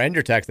that and more. And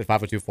your text at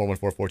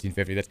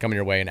 502-414-1450. That's coming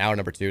your way in hour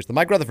number 2. It's the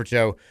Mike Rutherford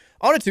Show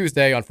on a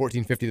Tuesday on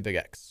 1450 The Big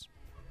X.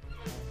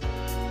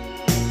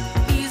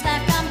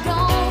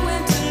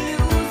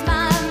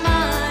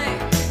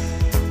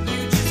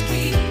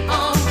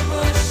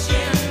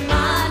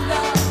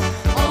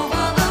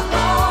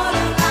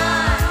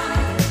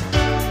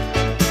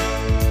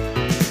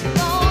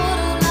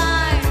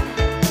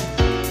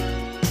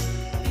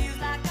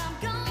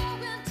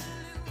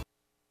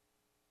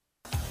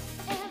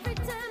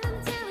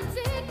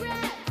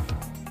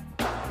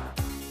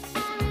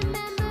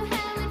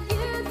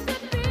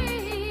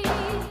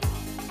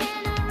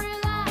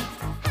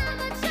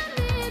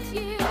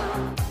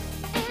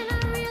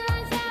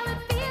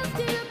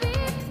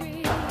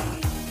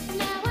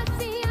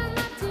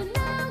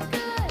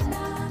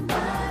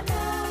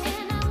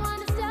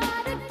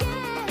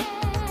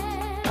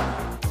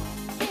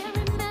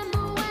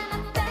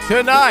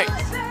 Tonight.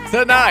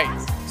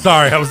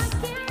 Sorry, I was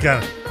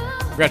kind of.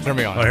 You got to turn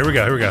me on. Oh, here we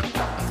go.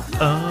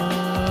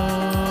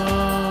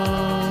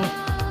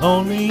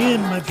 Only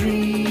in my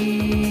dreams,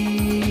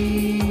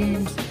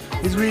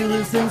 as real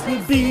as things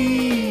could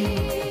be.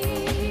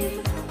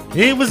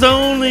 It was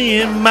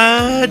only in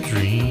my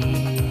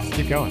dreams.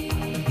 Keep going.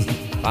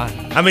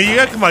 Fine. I mean, you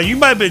got come on.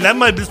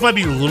 This might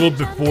be a little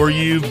before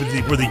you, but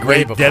for the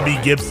great Debbie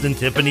Gibson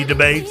Tiffany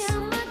debates.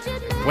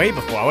 Way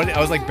before.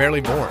 I was like barely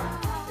born.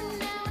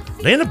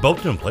 They ended up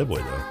both doing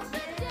Playboy though.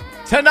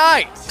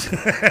 Tonight.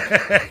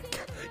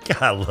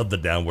 God, I love the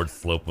downward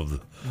slope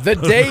of the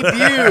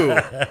debut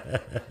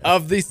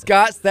of the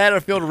Scott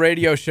Satterfield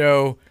radio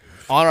show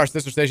on our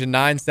sister station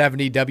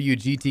 970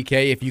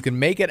 WGTK. If you can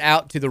make it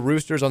out to the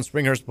Roosters on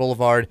Springhurst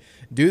Boulevard,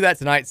 do that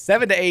tonight.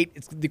 7 to 8,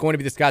 it's going to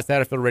be the Scott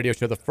Satterfield radio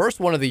show, the first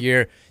one of the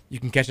year. You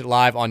can catch it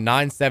live on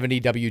 970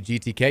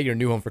 WGTK, your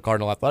new home for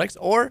Cardinal Athletics,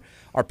 or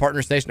our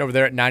partner station over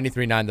there at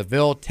 93.9 The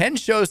Ville. 10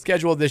 shows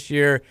scheduled this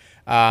year.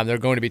 There are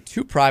going to be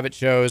 2 private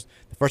shows.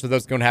 The first of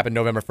those is going to happen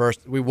November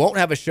 1st. We won't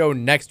have a show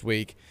next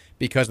week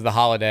because of the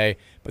holiday,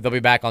 but they'll be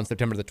back on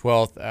September the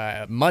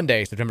 12th,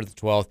 Monday, September the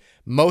 12th.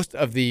 Most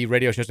of the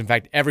radio shows, in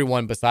fact,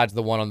 everyone besides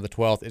the one on the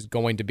 12th is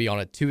going to be on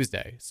a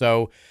Tuesday.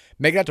 So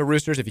make it out to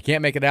Roosters. If you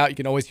can't make it out, you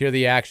can always hear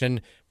the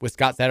action with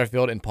Scott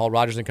Satterfield and Paul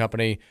Rogers and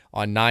Company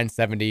on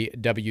 970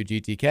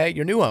 WGTK,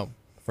 your new home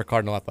for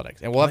Cardinal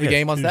Athletics. And we'll have the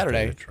game on Tuesday,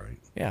 Saturday. That's right.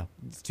 Yeah,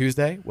 it's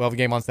Tuesday. We'll have a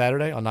game on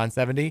Saturday on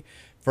 970.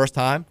 First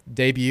time,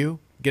 debut,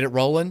 get it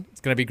rolling.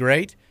 It's going to be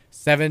great.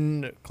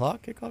 7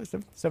 o'clock kickoff?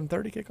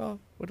 7:30 kickoff?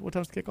 What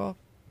time's the kickoff?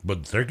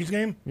 But the Syracuse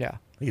game? Yeah.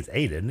 I think it's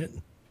 8, isn't it?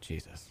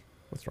 Jesus.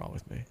 What's wrong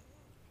with me?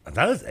 I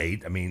thought it was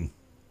 8. I mean,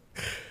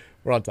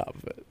 we're on top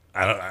of it.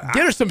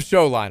 Get her some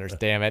show liners,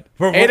 damn it.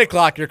 8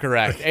 o'clock, you're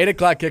correct. 8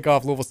 o'clock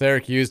kickoff, Louisville,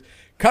 Syracuse.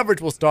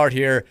 Coverage will start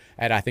here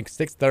at, I think,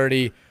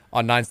 6:30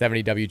 on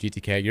 970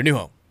 WGTK, your new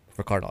home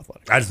for Cardinal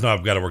Athletics. I just know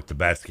I've got to work the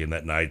Bats game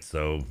that night,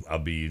 so I'll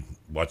be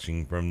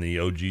watching from the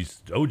OG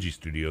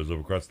studios over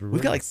across the river.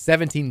 We've got like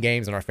 17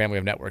 games on our family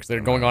of networks that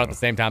are going on at the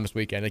same time this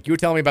weekend. Like you were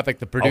telling me about like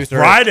the producer.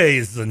 Friday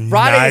is a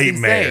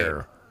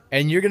nightmare.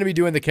 And you're going to be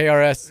doing the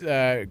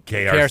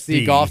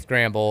KRC golf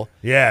scramble.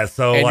 Yeah,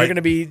 so and you're going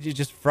to be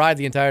just fried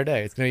the entire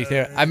day. It's going to be.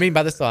 I mean,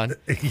 by the sun,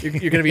 you're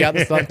going to be out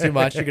in the sun too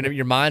much.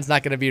 Your mind's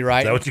not going to be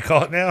right. Is that what you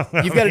call it now?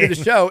 You've got to do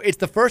the show. It's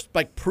the first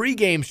like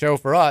pregame show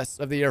for us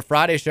of the year.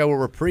 Friday show where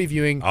we're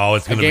previewing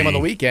a game on the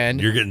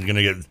weekend. You're going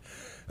to get.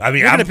 I mean,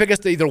 you're going to pick us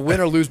to either win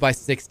or lose by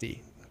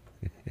 60.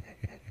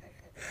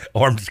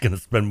 Or I'm just going to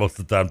spend most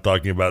of the time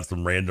talking about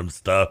some random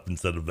stuff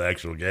instead of the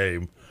actual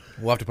game.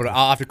 We'll have to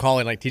I'll have to call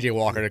in like TJ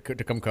Walker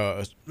to come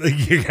co-host.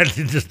 You got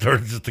to just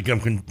to come.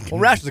 Well,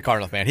 Roush is a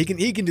Cardinal fan. He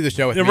can do the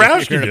show with me.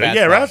 Roush can do it.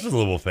 Yeah, Roush is a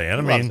Louisville fan.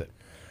 I mean,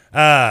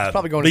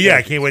 probably going. But yeah,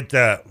 I can't wait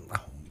to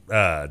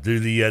do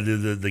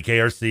the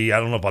KRC. I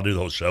don't know if I'll do the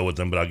whole show with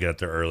them, but I'll get out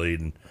there early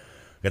and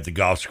get the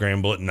golf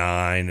scramble at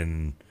 9.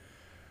 And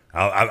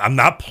I'm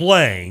not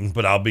playing,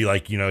 but I'll be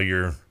like,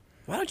 you're.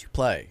 Why don't you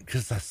play?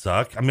 Because I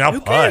suck. I mean, I'll Who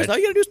putt. cares? All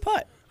you gotta do is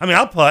putt. I mean,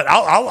 I'll putt.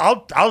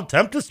 I'll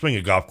attempt to swing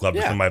a golf club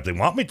to somebody if they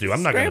want me to.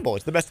 I'm not scramble.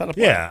 It's the best time to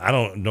play. Yeah, I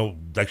don't know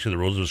actually the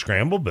rules of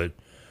scramble, but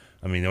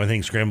I mean the only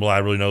thing scramble I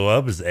really know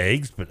of is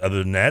eggs. But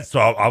other than that,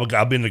 so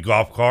I'll be in the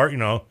golf cart.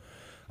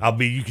 I'll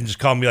be. You can just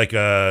call me like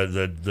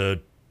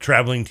the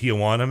traveling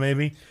Tijuana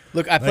maybe.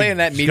 Look, I play in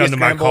that media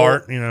scramble. My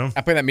cart,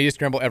 I play that media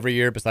scramble every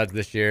year besides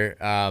this year,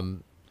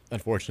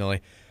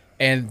 unfortunately.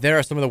 And there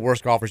are some of the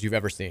worst golfers you've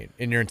ever seen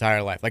in your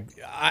entire life. Like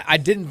I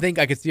didn't think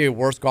I could see a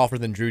worse golfer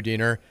than Drew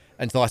Diener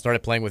until I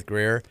started playing with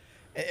Greer.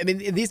 I mean,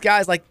 these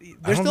guys, like,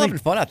 they're still having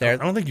fun out there. I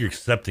don't think you're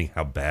accepting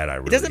how bad I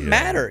really am. It doesn't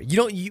matter.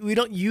 We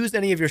don't use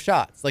any of your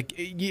shots. Like,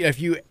 if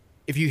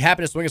you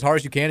happen to swing as hard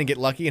as you can and get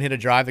lucky and hit a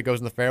drive that goes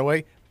in the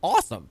fairway,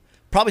 awesome.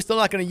 Probably still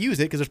not going to use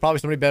it because there's probably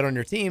somebody better on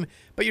your team,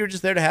 but you're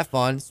just there to have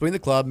fun, swing the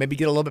club, maybe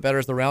get a little bit better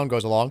as the round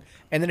goes along,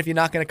 and then if you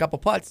knock in a couple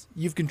putts,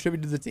 you've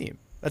contributed to the team.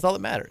 That's all that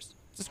matters.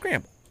 It's a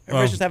scramble.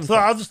 Everybody's just having fun.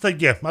 I'll just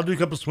I'll do a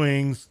couple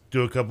swings,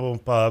 do a couple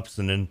pups,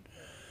 and then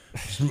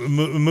just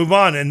move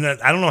on. And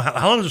I don't know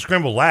how long does the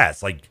scramble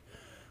last. Like,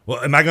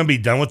 well, am I going to be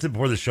done with it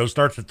before the show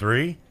starts at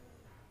 3?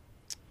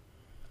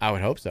 I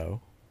would hope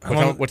so.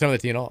 What time are they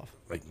teeing off?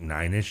 Like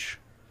 9-ish.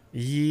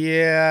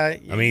 Yeah.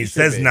 I mean, it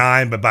says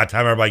 9, but by the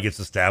time everybody gets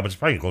established, it's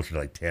probably closer to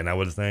like 10, I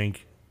would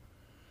think.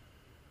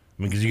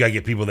 I mean, because you got to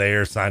get people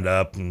there, signed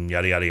up, and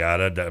yada, yada,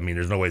 yada. I mean,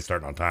 there's no way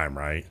starting on time,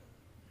 right?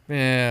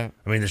 Yeah.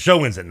 I mean, the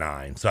show ends at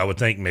 9, so I would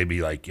think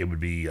maybe like it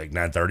would be like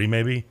 9:30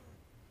 maybe?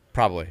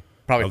 Probably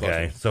okay,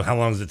 closer. So how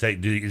long does it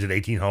take? Is it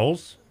 18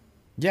 holes?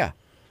 Yeah.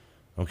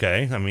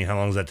 Okay, I mean, how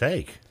long does that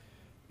take?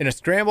 In a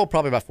scramble,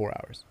 probably about 4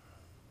 hours.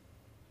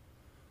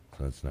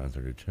 So that's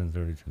 9:30, 10:30,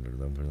 10:30,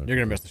 11:30. You're going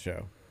to miss the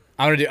show.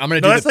 I'm gonna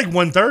do. No, that's like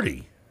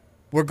 1:30.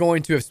 We're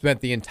going to have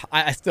spent the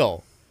entire.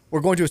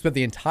 We're going to have spent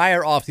the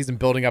entire offseason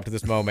building up to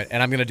this moment,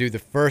 and I'm going to do the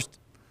first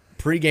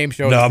pregame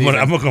show. No, I'm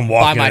gonna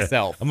walk by in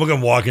myself. I'm gonna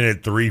walk in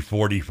at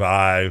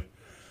 3:45.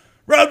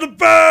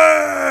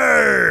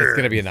 Rutherford! It's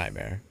gonna be a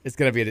nightmare. It's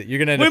gonna be. You're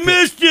gonna. We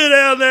missed you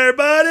down there,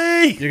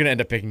 buddy. You're gonna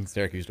end up picking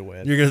Syracuse to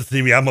win. You're gonna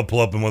see me. I'm gonna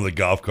pull up in one of the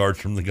golf carts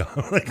from the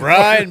golf.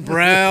 Brian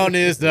Brown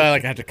is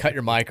like I have to cut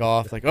your mic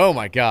off. Like, oh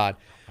my god.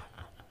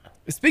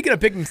 Speaking of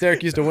picking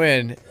Syracuse to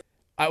win,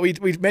 we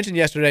mentioned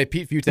yesterday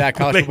Pete Futak,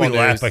 College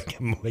Football News.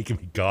 Making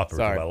me cough because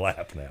I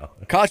laugh now.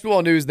 College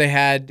Football News, they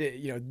had,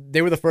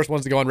 they were the first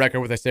ones to go on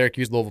record with a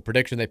Syracuse-Louisville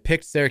prediction. They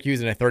picked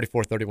Syracuse in a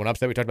 34-31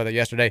 upset. We talked about that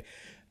yesterday.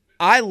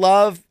 I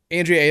love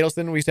Andrea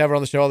Adelson. We used to have her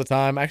on the show all the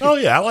time.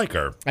 Actually, I like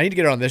her. I need to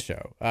get her on this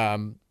show.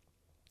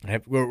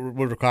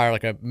 Would require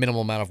like a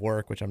minimal amount of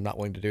work, which I'm not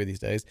willing to do these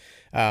days.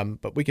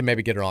 But we can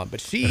maybe get her on.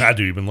 But I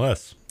do even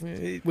less,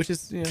 which is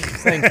saying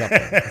something.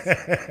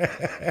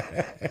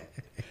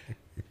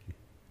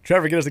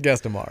 Trevor, get us a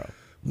guest tomorrow.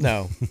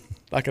 No,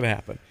 not going to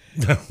happen.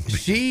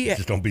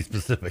 Just don't be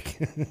specific.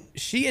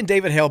 She and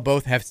David Hale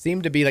both have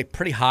seemed to be like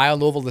pretty high on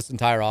Louisville this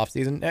entire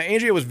offseason.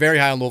 Andrea was very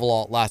high on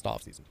Louisville last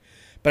offseason.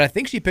 But I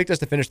think she picked us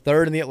to finish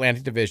third in the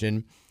Atlantic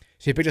Division.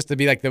 She picked us to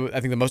be like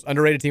the most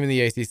underrated team in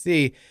the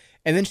ACC.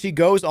 And then she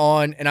goes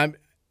on, and I know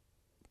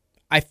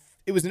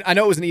it was an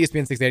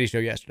ESPN 680 show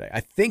yesterday.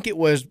 I think it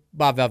was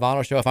Bob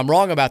Valvano's show. If I'm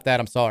wrong about that,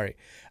 I'm sorry.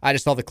 I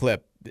just saw the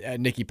clip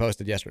Nikki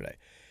posted yesterday.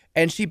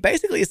 And she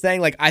basically is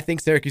saying, like, I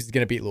think Syracuse is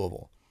going to beat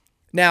Louisville.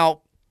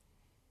 Now,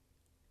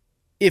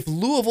 if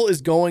Louisville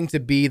is going to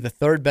be the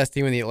third best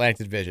team in the Atlantic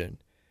Division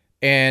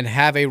and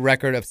have a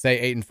record of,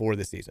 say, 8-4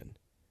 this season,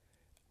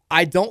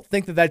 I don't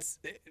think that's,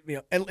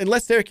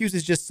 unless Syracuse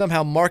is just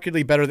somehow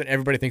markedly better than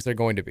everybody thinks they're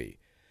going to be.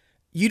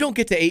 You don't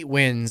get to 8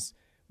 wins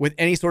with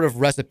any sort of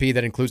recipe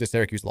that includes a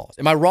Syracuse loss.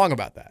 Am I wrong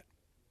about that?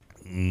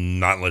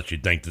 Not unless you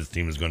think this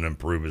team is going to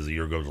improve as the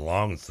year goes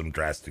along. It's some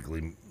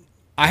drastically.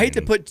 I hate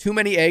to put too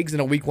many eggs in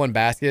a week 1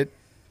 basket,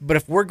 but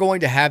if we're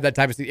going to have that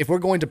type of season, if we're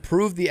going to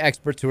prove the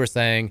experts who are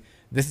saying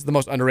this is the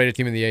most underrated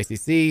team in the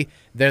ACC,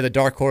 they're the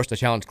dark horse to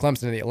challenge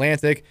Clemson in the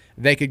Atlantic,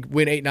 they could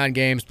win 8-9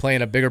 games, play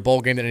in a bigger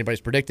bowl game than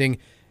anybody's predicting,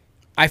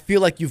 I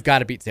feel like you've got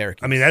to beat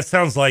Syracuse. I mean, that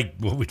sounds like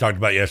what we talked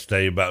about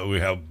yesterday about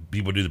how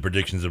people do the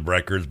predictions of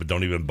records but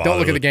don't even bother. Don't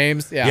look at the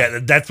games. Yeah,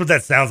 that's what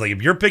that sounds like.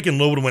 If you're picking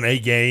Louisville to win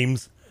 8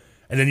 games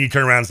and then you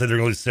turn around and say they're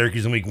going to lose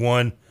Syracuse in week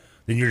 1,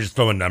 then you're just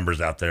throwing numbers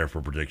out there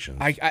for predictions.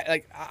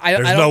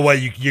 There's no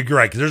way you're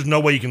right, because there's no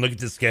way you can look at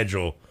this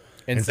schedule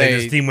and say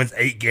this team wins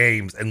 8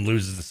 games and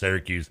loses to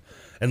Syracuse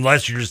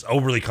unless you're just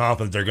overly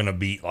confident they're going to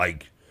beat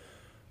like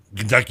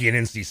Kentucky and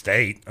NC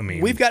State. I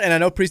mean, we've got, and I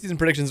know preseason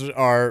predictions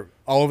are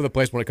all over the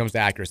place when it comes to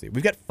accuracy.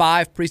 We've got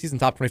 5 preseason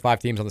top 25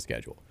 teams on the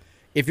schedule.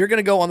 If you're going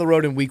to go on the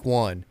road in week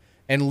 1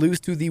 and lose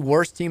to the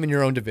worst team in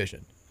your own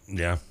division,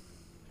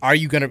 are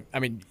you going to? I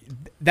mean,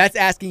 that's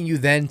asking you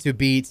then to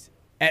beat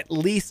at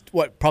least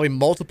probably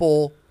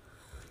multiple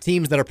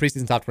teams that are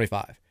preseason top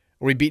 25. Are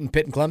we beating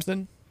Pitt and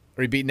Clemson?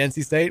 Are we beating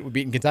NC State? Are we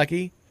beating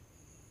Kentucky?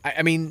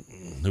 I mean,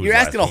 you're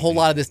asking a whole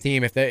lot of this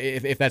team if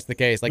that's the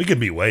case. Like, we could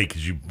beat Wake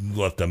because you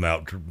left them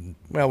out.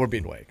 Well, we're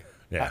beating Wake.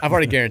 Yeah. I've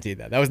already guaranteed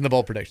that. That was in the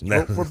bowl prediction.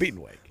 We're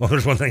beating Wake. Well,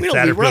 there's one thing.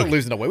 We're not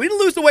losing to Wake. We didn't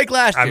lose to Wake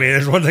last year. I mean,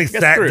 there's one thing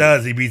Stat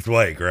does. He beats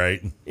Wake,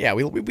 right? Yeah,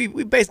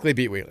 we basically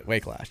beat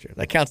Wake last year.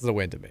 That counts as a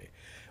win to me.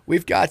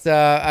 We've got,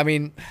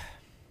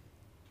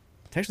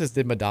 Texas,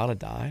 did Madonna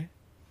die?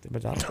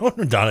 No,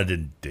 Madonna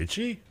did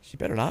she? She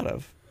better not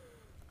have.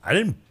 I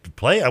didn't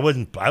play. I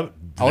wasn't planning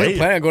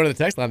on going to the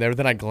text line there, but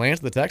then I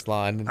glanced at the text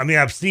line. I mean,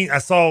 I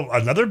saw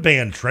another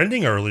band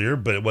trending earlier,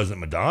 but it wasn't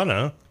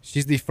Madonna.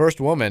 She's the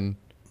first woman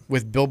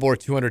with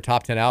Billboard 200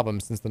 top 10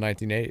 albums since the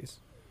 1980s.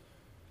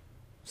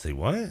 Say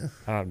what?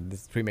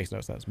 This tweet makes no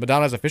sense.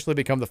 Madonna has officially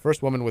become the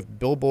first woman with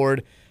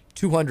Billboard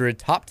 200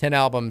 top 10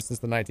 albums since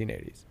the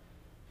 1980s.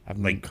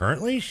 Like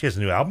currently? She has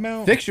a new album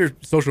out? Fix your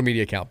social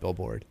media account,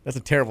 Billboard. That's a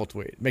terrible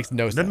tweet. It makes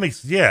no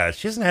sense. She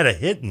hasn't had a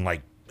hit in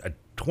like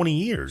 20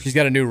 years. She's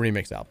got a new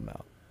remix album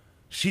out.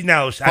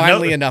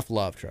 Finally Enough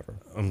Love, Trevor.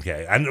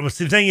 Okay.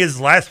 The thing is,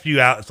 last few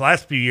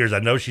years, I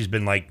know she's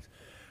been like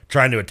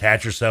trying to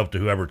attach herself to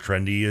whoever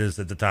trendy is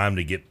at the time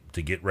to get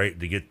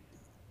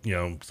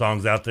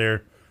songs out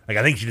there. Like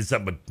I think she did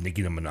something with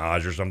Nicki the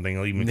Minaj or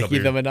something. Nicki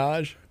the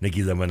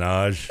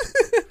Minaj.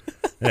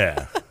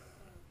 Yeah.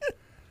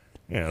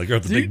 Yeah, the girl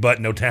with the big butt,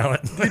 no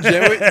talent.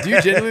 Do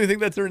you genuinely think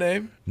that's her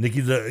name?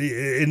 Nicki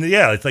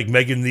it's like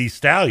Megan the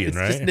Stallion,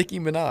 right? It's just Nicki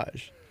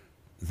Minaj.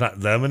 It's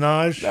not the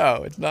Minaj?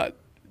 No, it's not.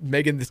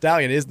 Megan the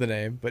Stallion is the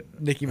name, but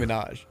Nicki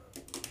Minaj.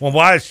 Well,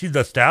 why is she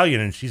the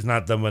Stallion and she's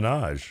not the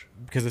Minaj?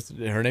 Because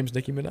her name's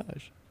Nicki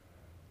Minaj.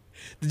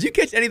 Did you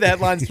catch any of the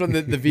headlines from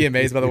the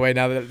VMAs, by the way,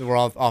 now that we're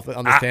all off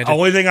on this tangent? The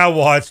only thing I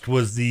watched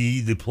was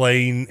the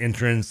plane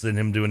entrance and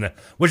him doing that.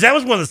 Which that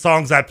was one of the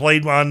songs I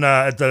played on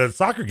at the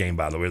soccer game,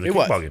 by the way, the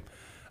kickball game.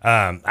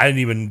 I didn't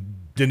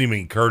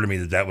even occur to me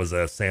that was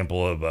a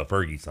sample of a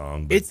Fergie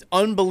song. But. It's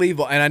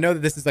unbelievable, and I know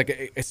that this is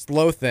like a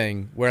slow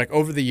thing where like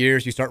over the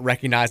years you start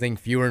recognizing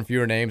fewer and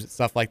fewer names and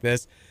stuff like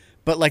this.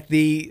 But like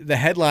the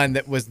headline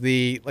that was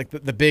the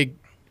big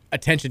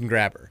attention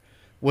grabber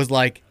was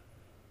like,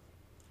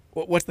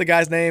 what's the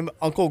guy's name?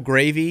 Uncle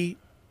Gravy,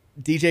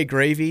 DJ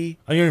Gravy.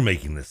 Oh, you're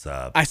making this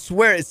up. I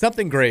swear it's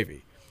something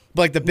Gravy.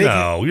 But like the big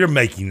No, you're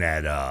making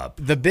that up.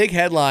 The big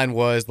headline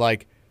was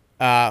like,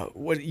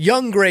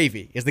 Young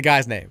Gravy is the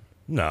guy's name.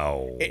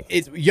 No.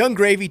 It's Young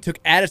Gravy took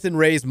Addison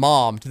Rae's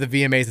mom to the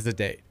VMAs as a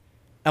date.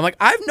 I'm like,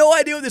 I have no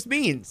idea what this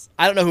means.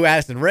 I don't know who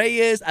Addison Rae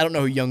is. I don't know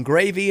who Young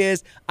Gravy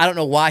is. I don't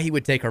know why he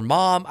would take her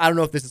mom. I don't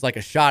know if this is like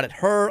a shot at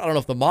her. I don't know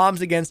if the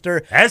mom's against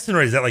her. Addison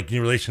Rae, is that like in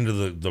relation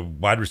to the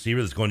wide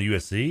receiver that's going to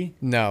USC?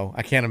 No,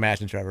 I can't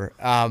imagine, Trevor.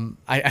 We're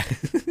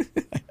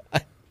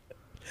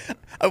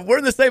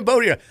in the same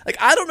boat here. Like,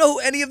 I don't know who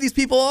any of these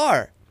people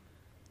are.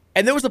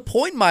 And there was a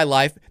point in my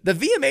life, the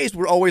VMAs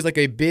were always like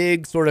a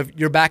big sort of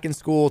you're back in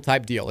school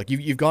type deal. Like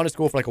you've gone to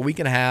school for like a week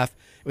and a half.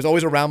 It was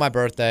always around my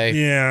birthday.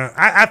 Yeah,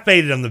 I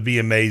faded on the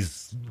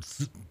VMAs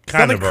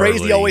kind Something of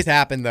crazy early. always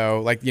happened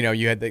though. Like, you know,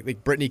 you had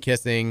like Britney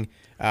kissing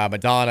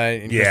Madonna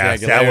and Yeah, Christina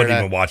see, I Aguilera. wasn't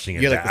even watching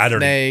it. You had, like, the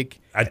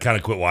Snake. I'd kind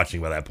of quit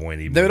watching by that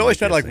point. Even They would always like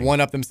try to like kissing.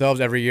 one up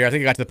themselves every year. I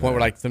think it got to the point where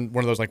like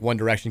one of those like One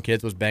Direction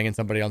kids was banging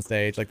somebody on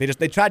stage. Like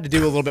they tried to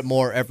do a little bit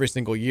more every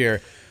single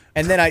year.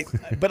 And then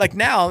but like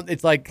now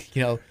it's like,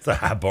 you know, it's a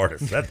high bar to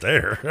set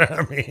there.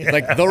 I mean, it's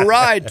like the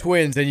Ride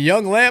Twins and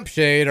Young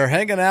Lampshade are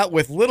hanging out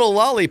with Little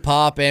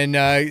Lollipop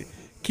and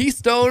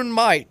Keystone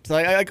Mite.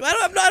 Like I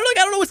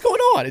don't know what's going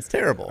on. It's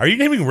terrible. Are you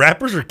naming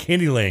rappers or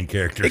Candyland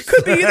characters? It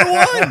could be either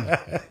one.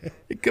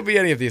 It could be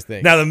any of these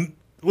things. Now,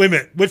 wait a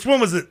minute. Which one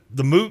was it?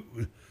 The most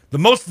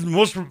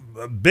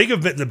big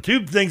event. The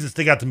two things that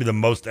stick out to me the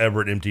most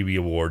ever at MTV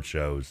Award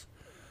shows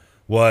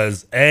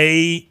was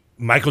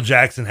Michael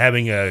Jackson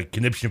having a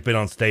conniption fit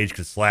on stage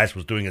because Slash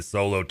was doing a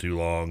solo too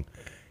long,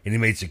 and he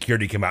made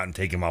security come out and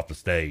take him off the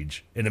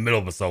stage in the middle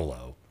of a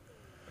solo.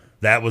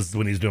 That was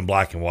when he was doing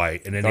Black and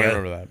White. And then I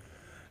remember that.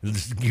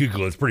 Just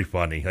Google it. It's pretty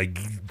funny. Like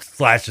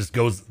Slash just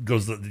goes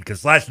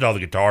because Slash did all the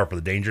guitar for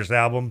the Dangerous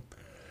album,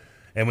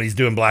 and when he's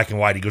doing Black and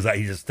White, he goes out.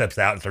 He just steps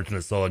out and starts doing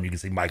a solo, and you can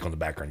see Michael in the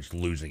background just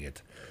losing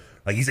it.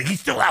 Like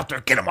he's still out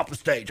there. Get him off the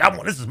stage.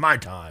 This is my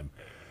time.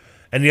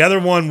 And the other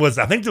one was,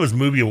 I think there was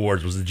movie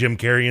awards. Was the Jim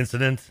Carrey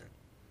incident?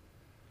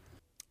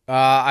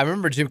 I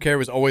remember Jim Carrey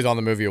was always on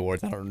the movie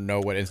awards. I don't know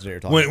what incident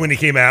you're talking about. When he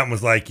came out and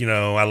was like, you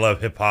know, I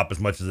love hip hop as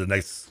much as the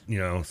next, you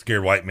know,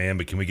 scared white man,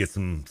 but can we get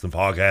some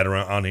hog hat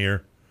on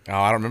here? Oh,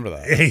 I don't remember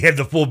that. He had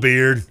the full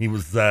beard. He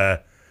was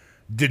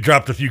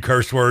dropped a few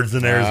curse words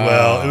in there as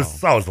well. It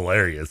was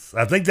hilarious.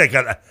 I think that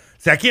got.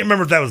 See, I can't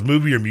remember if that was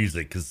movie or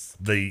music because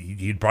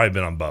he'd probably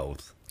been on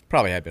both.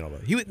 Probably had been on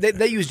both.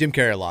 They used Jim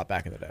Carrey a lot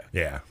back in the day.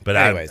 Yeah, but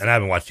anyways, I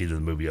haven't watched either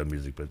the movie or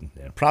music. But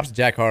yeah. Props to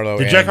Jack Harlow.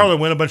 Did Jack Harlow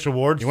win a bunch of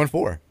awards? He won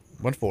 4.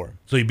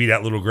 So he beat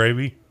out Little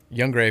Gravy?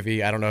 Young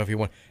Gravy. I don't know if he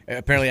won.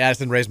 Apparently,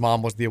 Addison Rae's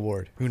mom was the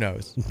award. Who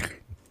knows?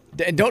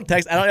 And don't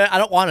text. I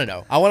don't want to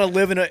know. I want to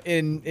live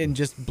in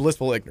just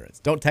blissful ignorance.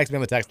 Don't text me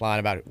on the text line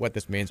about what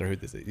this means or who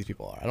these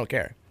people are. I don't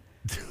care.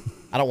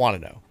 I don't want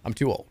to know. I'm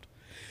too old.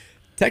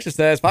 Texture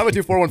says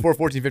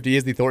 502-414-1450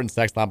 is the Thornton's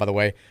text line, by the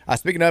way.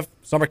 Speaking of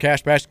Summer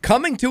Cash Bash,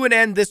 coming to an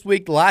end this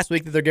week. Last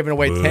week that they're giving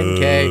away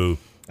 $10K.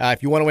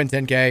 If you want to win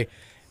 $10K,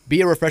 be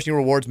a Refreshing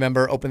Rewards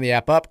member. Open the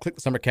app up. Click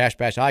the Summer Cash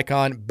Bash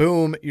icon.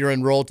 Boom. You're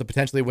enrolled to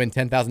potentially win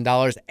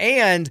 $10,000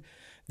 and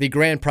the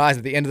grand prize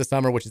at the end of the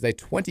summer, which is a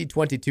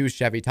 2022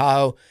 Chevy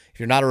Tahoe. If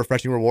you're not a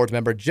Refreshing Rewards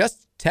member,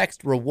 just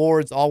text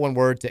rewards, all one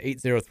word, to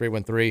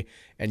 80313,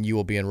 and you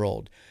will be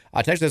enrolled.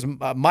 Text says,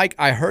 Mike,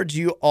 I heard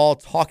you all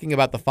talking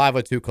about the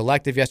 502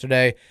 Collective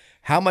yesterday.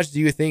 How much do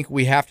you think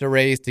we have to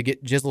raise to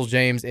get Jizzle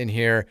James in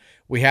here?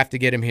 We have to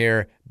get him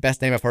here.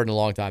 Best name I've heard in a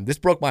long time. This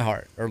broke my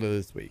heart earlier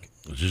this week.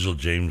 Was Jizzle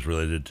James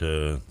related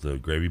to the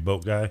Gravy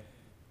Boat guy?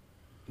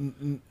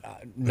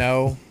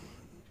 No.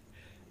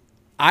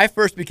 I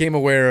first became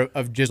aware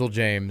of Jizzle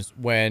James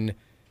when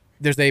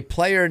there's a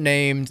player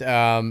named...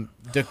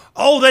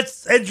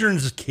 that's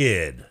Edgerton's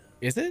kid.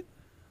 Is it?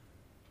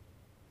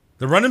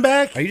 The running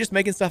back? Are you just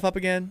making stuff up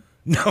again?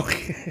 No.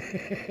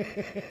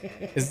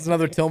 Is this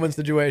another Tillman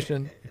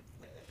situation?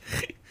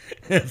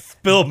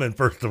 Spillman,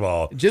 first of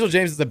all. Jizzle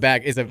James is a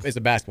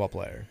basketball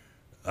player.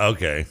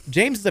 Okay.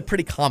 James is a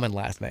pretty common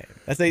last name.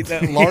 That's a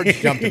large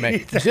jump to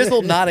make.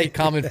 Jizzle, not a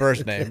common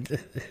first name.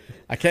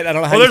 I don't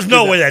know how. Well, there's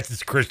no way that's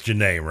his Christian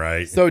name,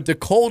 right? So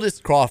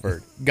DeColdest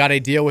Crawford got a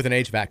deal with an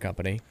HVAC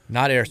company,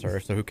 not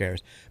AirServe, so who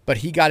cares? But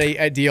he got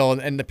a deal,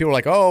 and the people were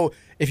like, "Oh,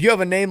 if you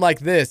have a name like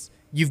this,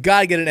 you've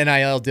got to get an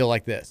NIL deal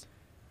like this."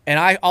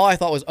 And all I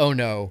thought was, "Oh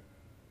no,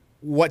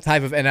 what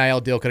type of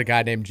NIL deal could a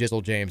guy named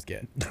Jizzle James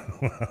get?"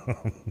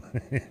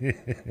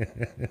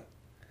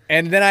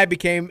 And then I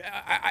became,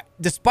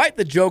 despite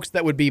the jokes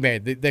that would be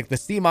made, the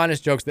C-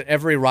 jokes that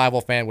every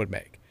rival fan would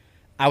make,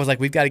 I was like,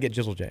 we've got to get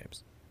Jizzle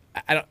James.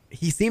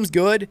 He seems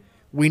good.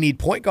 We need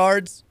point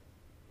guards.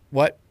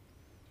 What?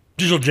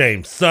 Jizzle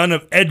James, son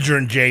of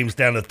Edgerton James,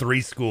 down to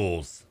 3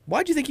 schools.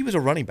 Why do you think he was a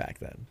running back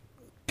then?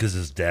 Because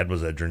his dad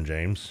was Edgerton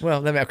James.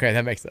 Well,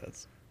 that makes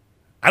sense.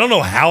 I don't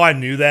know how I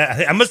knew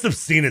that. I must have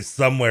seen it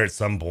somewhere at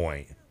some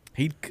point.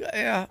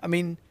 I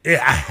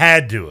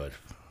had to have.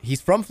 He's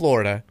from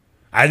Florida.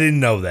 I didn't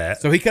know that.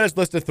 So he cut his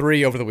list of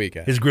 3 over the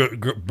weekend. His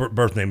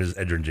birth name is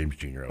Edgerton James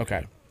Jr.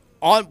 Okay.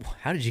 How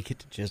did you get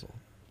to Jizzle?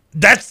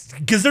 That's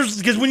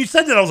because when you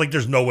said that, I was like,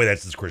 there's no way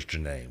that's his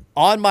Christian name.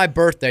 On my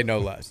birthday, no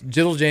less,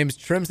 Jizzle James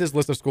trims his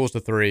list of schools to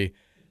 3: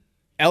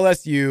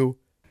 LSU,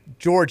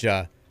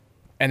 Georgia,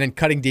 and then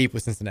cutting deep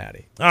with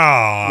Cincinnati.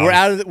 Oh, we're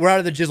out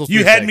of the Jizzle.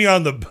 You had me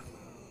on the.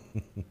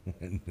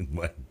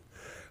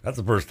 That's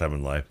the first time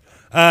in life.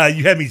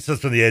 You had me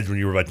just on the edge when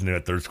you were about to name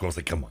that third school. I was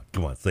like, come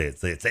on, say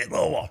it.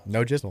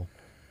 No Jizzle.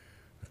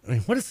 I mean,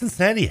 what does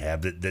Cincinnati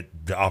have that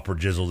offer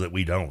Jizzle that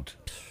we don't?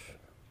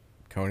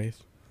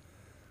 Conies.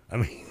 I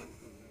mean,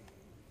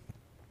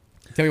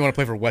 tell me you want to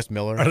play for Wes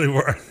Miller.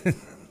 Are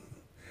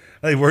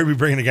they worried we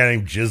bringing a guy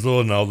named Jizzle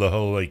and all the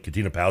whole like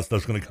Katina Powell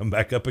stuff's going to come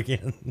back up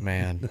again?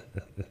 Man.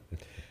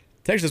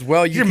 Texas,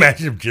 well, you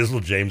imagine if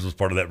Jizzle James was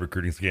part of that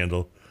recruiting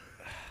scandal?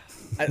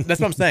 That's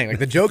what I'm saying. Like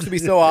the jokes would be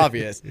so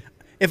obvious.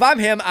 If I'm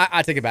him,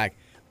 I take it back.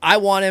 I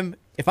want him.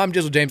 If I'm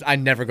Jizzle James, I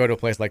never go to a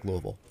place like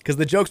Louisville because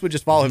the jokes would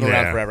just follow him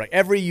around forever. Like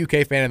every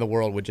UK fan in the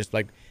world would just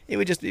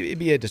it'd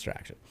be a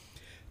distraction.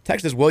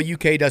 Texas, well,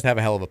 UK does have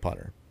a hell of a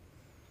punter.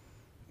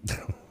 Do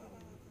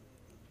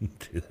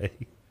they?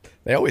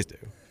 They always do.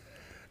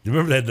 You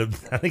remember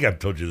that? I think I've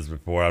told you this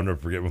before. I'll never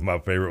forget when my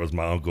favorite was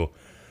my uncle.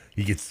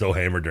 He gets so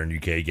hammered during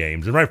UK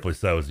games, and rightfully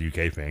so as a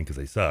UK fan because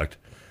they sucked.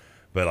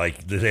 But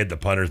like they had the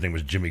punter's name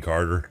was Jimmy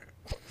Carter,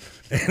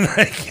 and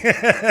like,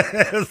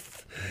 and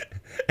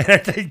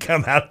they'd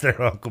come out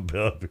there, Uncle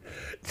Bill.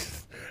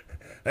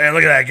 Hey,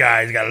 look at that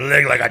guy! He's got a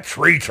leg like a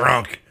tree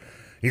trunk.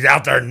 He's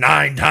out there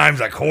 9 times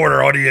a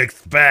quarter. What do you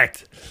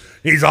expect?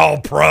 He's all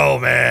pro,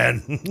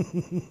 man.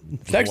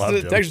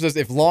 Texas says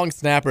if long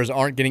snappers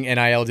aren't getting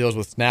NIL deals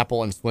with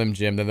Snapple and Slim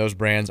Jim, then those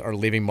brands are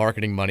leaving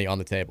marketing money on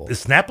the table.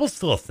 Is Snapple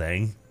still a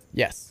thing?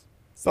 Yes.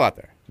 Still out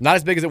there. Not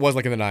as big as it was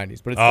like in the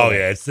 90s, but it's still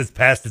there. It's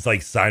past its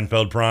like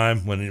Seinfeld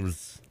prime when it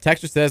was.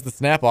 Texas says the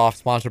Snap Off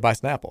sponsored by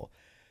Snapple.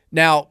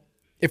 Now,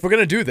 if we're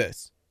going to do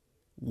this,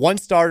 1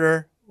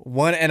 starter,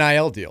 1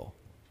 NIL deal.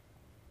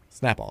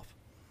 Snap Off.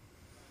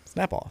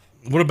 Snap Off.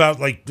 What about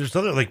like? There's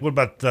other like. What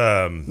about?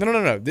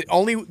 No.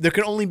 There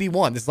can only be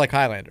 1. This is like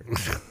Highlander.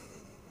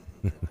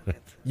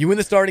 You win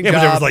the starting job. Yeah,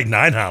 but there was like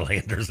 9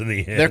 Highlanders in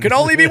the end. There can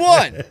only be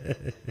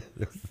 1.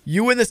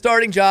 You win the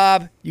starting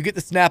job. You get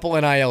the Snapple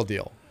NIL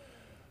deal,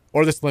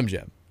 or the Slim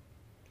Jim.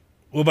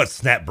 What about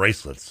Snap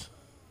bracelets?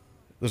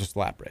 Those are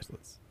slap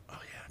bracelets. Oh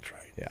yeah, that's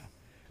right. Yeah.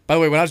 By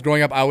the way, when I was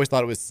growing up, I always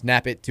thought it was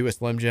Snap It to a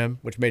Slim Jim,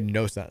 which made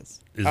no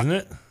sense. Isn't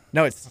it?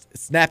 No, it's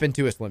Snap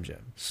Into a Slim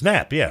Jim.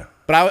 Snap, yeah.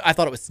 But I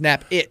thought it was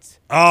Snap It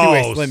to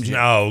a Slim Jim.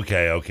 Oh,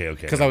 okay.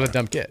 Because I was a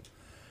dumb kid.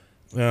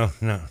 Well,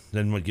 no,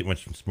 didn't get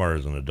much smarter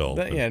as an adult.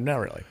 Yeah, not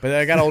really. But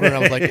I got older and I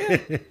was like,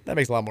 that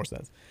makes a lot more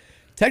sense.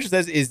 Texture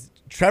says, is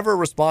Trevor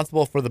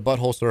responsible for the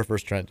Butthole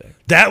Surfers trending?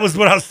 That was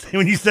what I was saying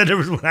when you said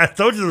when I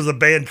told you there was a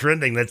band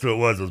trending. That's what it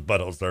was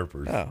Butthole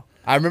Surfers. Oh,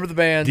 I remember the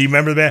band. Do you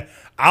remember the band?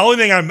 The only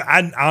thing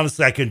I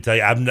honestly I couldn't tell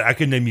you. I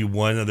couldn't name you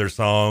one of their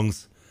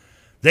songs.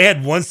 They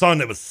had one song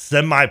that was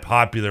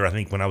semi-popular, I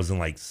think, when I was in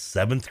like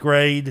 7th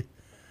grade.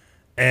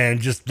 And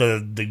just the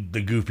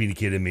goofy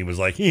kid in me was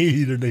like,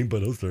 hey, they're named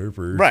Butthole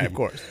Surfers. Right, of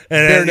course.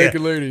 And, Bare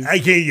Naked Ladies. I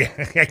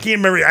can't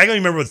remember. I don't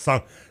remember what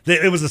song.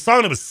 It was a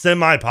song that was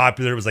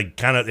semi-popular. It was like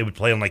kind of, it would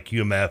play on like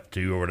QMF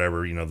too or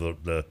whatever. You know,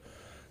 they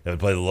would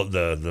play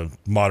the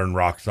modern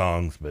rock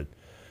songs, but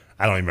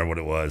I don't even remember what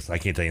it was. I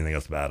can't tell you anything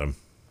else about them.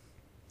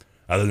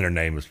 Other than their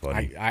name was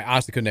funny. I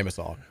honestly couldn't name a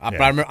song.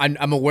 But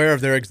I'm aware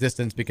of their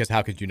existence because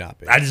how could you not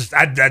be? I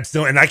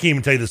still, and I can't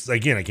even tell you this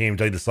again. I can't even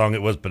tell you the song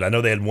it was, but I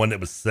know they had one that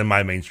was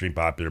semi-mainstream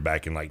popular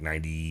back in like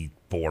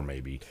 '94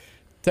 maybe.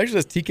 Texas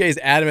says TK is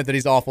adamant that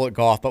he's awful at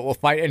golf, but will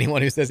fight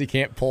anyone who says he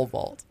can't pole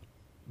vault.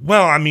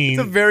 Well, I mean,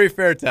 it's a very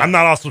fair test. I'm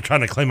not also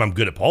trying to claim I'm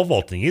good at pole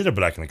vaulting either,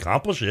 but I can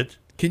accomplish it.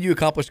 Can you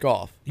accomplish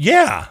golf?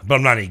 Yeah, but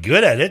I'm not any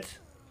good at it.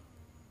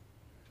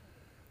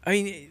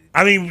 I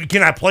mean,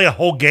 can I play a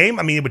whole game?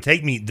 I mean, it would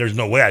take me. There's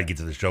no way I'd get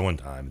to the show in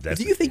time.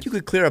 Do you think you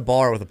could clear a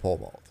bar with a pole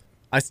vault?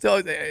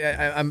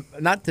 I'm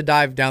not to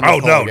dive down. Oh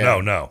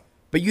no.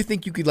 But you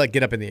think you could like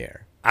get up in the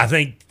air? I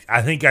think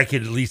I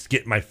could at least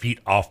get my feet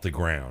off the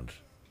ground.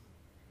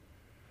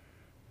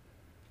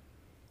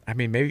 I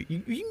mean, maybe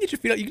you can get your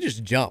feet. You can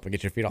just jump and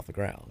get your feet off the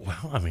ground.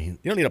 Well, I mean,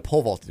 you don't need a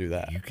pole vault to do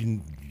that. You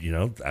can,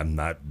 I'm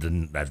not.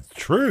 That's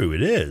true.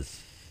 It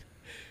is.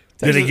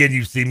 Then again,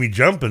 you see me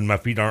jumping. My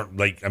feet aren't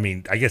like. I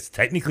mean, I guess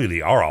technically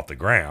they are off the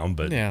ground,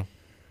 but yeah,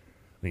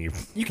 you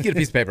can get a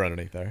piece of paper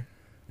underneath there.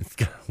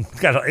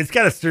 It's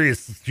got a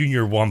serious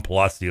Junior Juan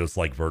Palacios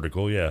like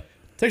vertical. Yeah.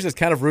 Texas is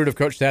kind of rude of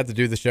Coach Stat to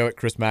do the show at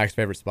Chris Mack's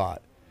favorite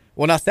spot.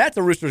 Well, now Stat's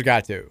a Roosters guy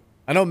too.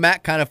 I know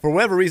Mack kind of, for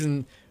whatever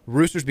reason,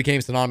 Roosters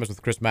became synonymous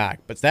with Chris Mack,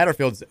 but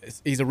Satterfield's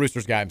he's a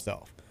Roosters guy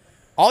himself.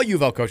 All U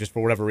of L coaches,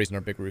 for whatever reason,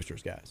 are big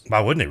Roosters guys.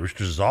 Why wouldn't they?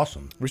 Roosters is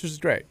awesome. Roosters is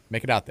great.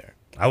 Make it out there.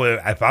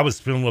 If I was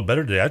feeling a little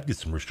better today, I'd get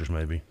some Roosters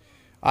maybe.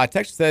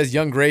 Texas says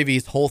Young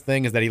Gravy's whole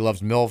thing is that he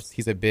loves MILFs.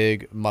 He's a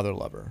big mother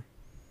lover.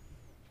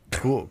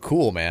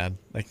 Cool, man.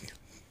 Like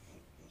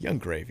Young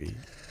Gravy.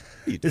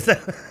 Is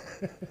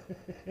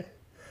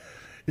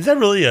that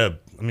really a?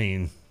 I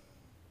mean,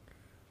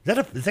 is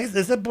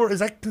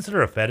that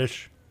considered a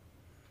fetish?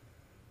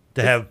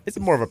 It's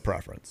more of a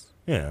preference.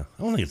 Yeah,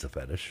 I don't think it's a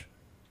fetish.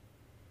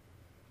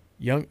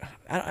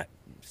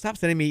 Stop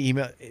sending me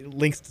email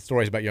links to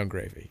stories about Young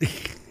Gravy.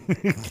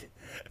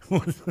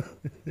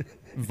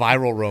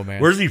 Viral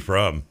romance. Where's he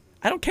from?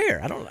 I don't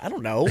care. I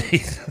don't know.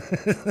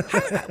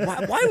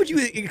 Why would you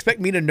expect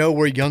me to know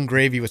where Young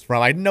Gravy was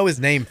from? I didn't know his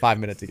name 5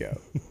 minutes ago.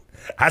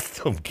 I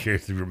still am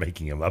curious if you're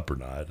making him up or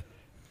not.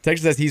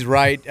 Texas says he's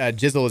right.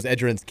 Jizzle is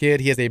Edrin's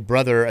kid. He has a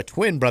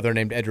twin brother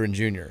named Edrin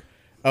Jr.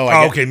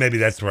 Okay, maybe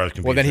that's where I was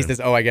confused. Well, then he says,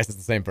 I guess it's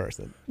the same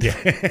person. Yeah.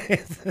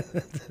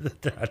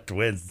 They're not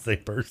twins, the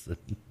same person.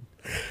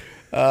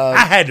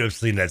 I had to have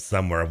seen that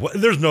somewhere.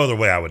 There's no other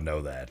way I would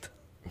know that.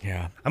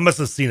 Yeah. I must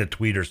have seen a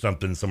tweet or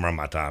something somewhere on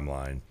my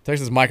timeline.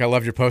 Texas Mike, I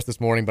loved your post this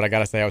morning, but I got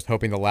to say I was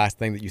hoping the last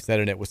thing that you said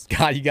in it was,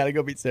 Scott, you got to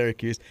go beat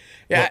Syracuse.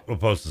 Yeah.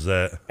 What post is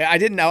that? I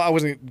didn't know. I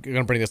wasn't going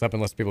to bring this up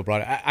unless people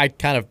brought it.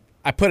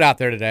 I put it out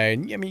there today,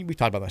 and I mean, we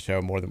talked about that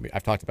show more than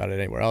I've talked about it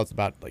anywhere else,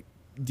 about like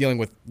dealing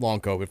with long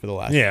COVID for the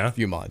last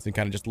few months and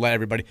kind of just let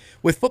everybody,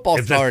 with football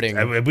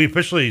starting. We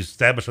officially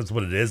established that's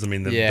what it is. I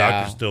mean, the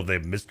doctors still, they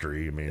have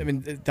mystery. I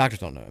mean, the doctors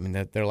don't know. I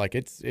mean, they're like,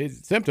 it's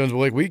symptoms.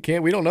 We're like,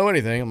 we don't know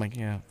anything. I'm like,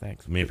 yeah,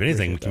 thanks. I mean, if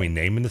anything, can we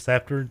name this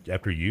after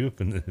you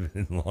in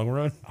the long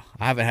run?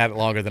 I haven't had it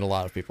longer than a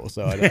lot of people.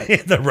 So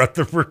the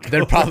Rutherford.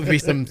 There'd probably be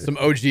some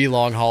OG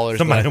long haulers.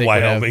 Somebody in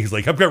Wyoming's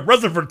like, I've got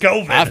Rutherford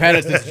COVID. I've had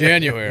it since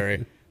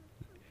January.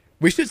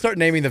 We should start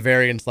naming the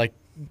variants like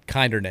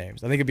kinder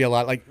names. I think it'd be a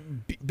lot like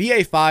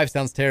BA5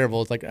 sounds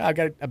terrible. It's like, I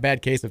got a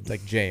bad case of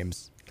like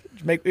James.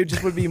 It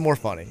just would be more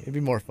funny. It'd be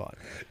more fun.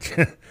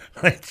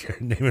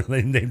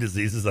 name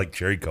diseases like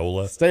cherry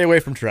cola. Stay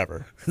away from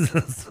Trevor.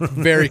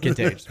 Very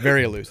contagious.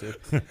 Very elusive.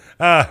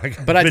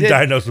 But I've been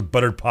diagnosed with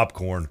buttered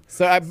popcorn.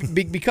 So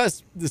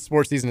because the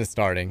sports season is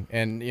starting,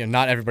 and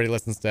not everybody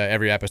listens to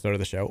every episode of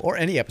the show or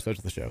any episodes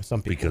of the show.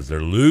 Some people, because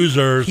they're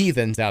losers,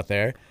 heathens out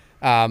there.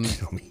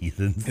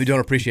 Heathens who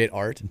don't appreciate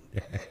art,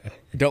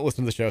 don't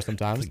listen to the show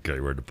sometimes. That's a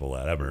great word to pull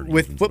out. I haven't heard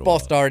with football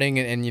starting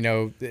and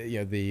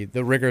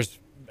the rigors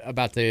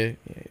about to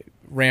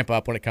ramp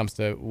up when it comes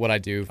to what I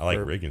do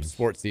for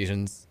sports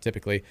seasons.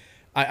 Typically,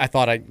 I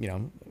thought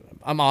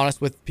I'm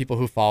honest with people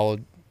who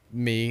followed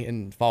me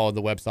and followed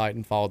the website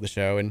and followed the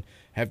show and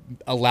have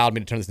allowed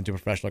me to turn this into a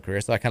professional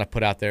career. So I kind of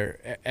put out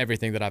there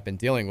everything that I've been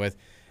dealing with,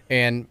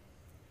 and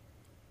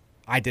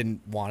I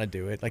didn't want to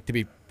do it. Like, to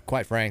be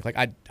quite frank, like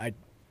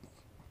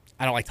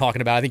I don't like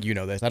talking about it. I think you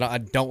know this. I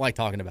don't like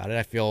talking about it.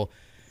 I feel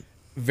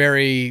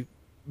very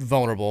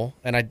vulnerable,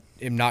 and I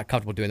am not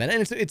comfortable doing that.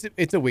 And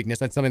it's a weakness.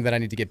 That's something that I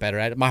need to get better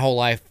at. My whole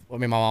life, I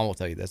mean, my mom will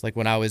tell you this. Like,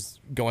 when I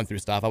was going through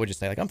stuff, I would just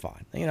say, like, I'm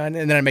fine. And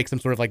then I make some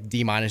sort of, like,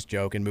 D-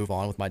 joke and move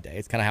on with my day.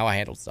 It's kind of how I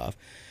handled stuff.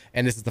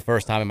 And this is the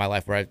first time in my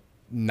life where I've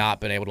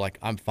not been able to, like,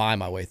 I'm fine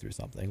my way through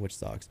something, which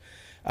sucks.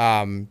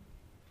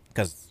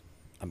 Because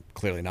I'm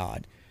clearly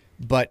not.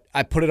 But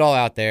I put it all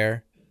out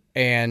there,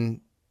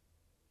 and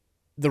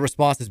the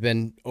response has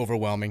been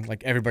overwhelming.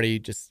 Like, everybody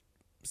just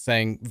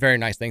saying very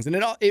nice things.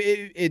 And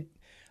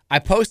I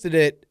posted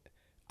it.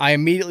 I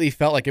immediately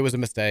felt like it was a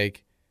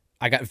mistake.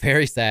 I got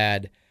very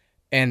sad,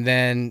 and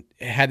then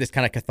had this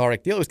kind of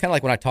cathartic deal. It was kind of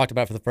like when I talked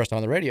about it for the first time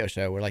on the radio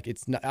show, where like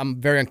I'm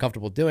very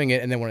uncomfortable doing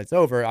it, and then when it's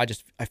over, I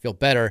feel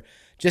better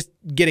just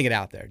getting it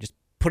out there, just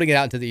putting it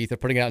out into the ether,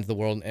 putting it out into the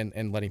world,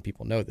 and letting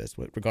people know this,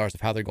 regardless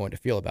of how they're going to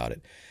feel about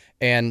it.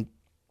 And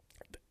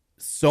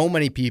so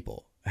many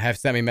people have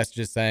sent me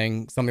messages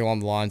saying something along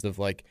the lines of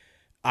like,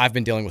 I've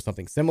been dealing with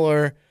something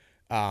similar.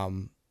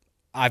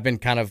 I've been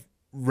kind of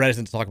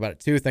reticent to talk about it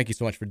too. Thank you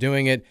so much for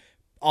doing it.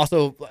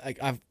 Also, like,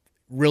 I've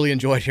really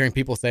enjoyed hearing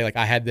people say, like,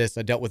 I had this,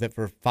 I dealt with it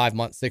for 5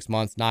 months, 6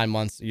 months, 9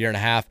 months, a year and a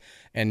half,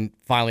 and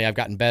finally I've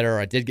gotten better, or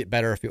I did get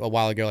better a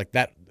while ago. Like,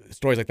 that,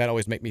 stories like that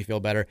always make me feel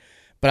better.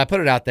 But I put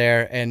it out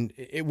there, and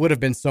it would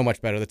have been so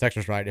much better, the text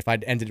was right, if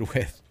I'd ended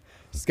with,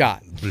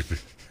 Scott,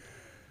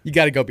 you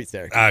got to go beat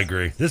Syracuse. I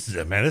agree. This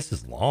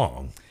is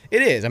long.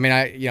 It is. I mean,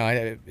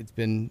 it's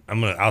been.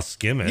 I'll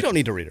skim it. You don't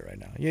need to read it right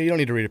now. You don't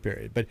need to read it,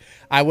 period. But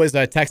I was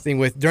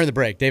texting during the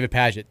break. David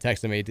Paget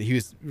texted me. He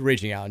was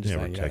reaching out and just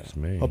saying, text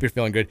me. Hope you're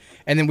feeling good.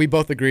 And then we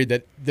both agreed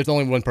that there's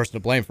only one person to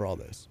blame for all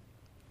this.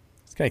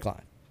 It's Kenny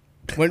Klein.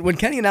 When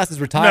Kenny announced his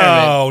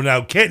retirement.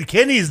 No.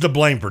 Kenny's to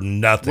blame for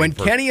nothing. When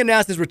Kenny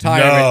announced his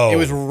retirement, it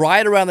was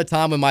right around the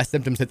time when my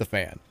symptoms hit the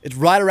fan. It's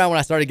right around when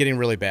I started getting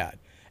really bad.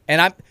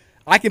 And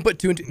I can put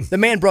two and two. The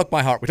man broke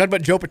my heart. We talked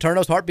about Joe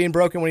Paterno's heart being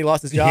broken when he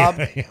lost his job.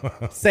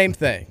 Yeah. Same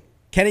thing.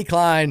 Kenny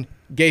Klein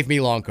gave me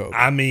long COVID.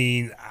 I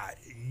mean,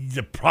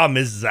 the problem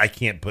is I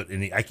can't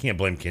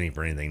blame Kenny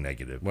for anything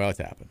negative. Well, it's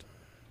happened.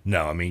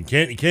 No, I mean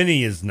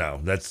Kenny is no.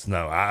 That's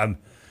no.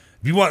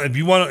 If you want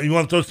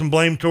to throw some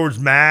blame towards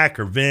Mac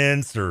or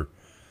Vince or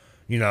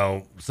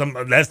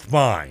that's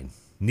fine.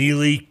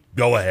 Neely,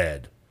 go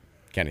ahead.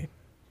 Kenny.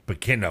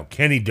 But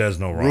Kenny does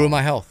no wrong. Ruined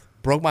my health.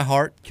 Broke my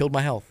heart. Killed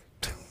my health.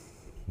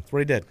 That's what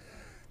he did.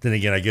 Then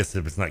again, I guess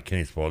if it's not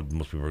Kenny's fault,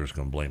 most people are just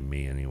going to blame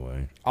me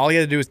anyway. All he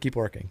had to do is keep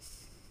working.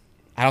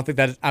 I don't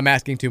think I'm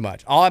asking too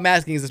much. All I'm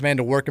asking is this man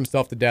to work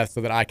himself to death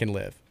so that I can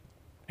live.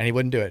 And he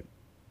wouldn't do it.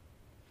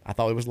 I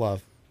thought it was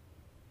love.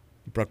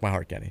 You broke my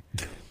heart, Kenny.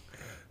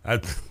 I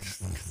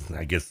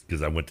guess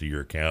because I went to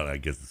your account, I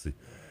guess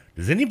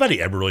Does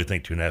anybody ever really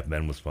think 2.5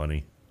 Men was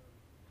funny?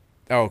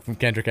 Oh, from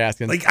Kendrick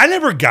Haskins. Like, I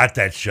never got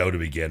that show to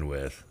begin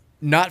with.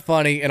 Not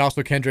funny, and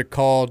also Kendrick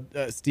called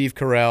Steve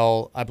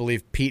Carell, I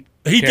believe, Pete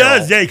He Carroll.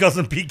 does, yeah. He calls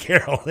him Pete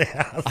Carroll.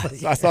 Yeah,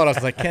 I saw it. I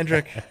was like,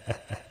 Kendrick,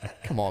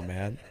 come on,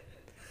 man.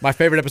 My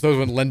favorite episode was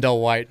when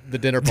Lindell White, the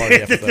dinner party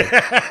episode.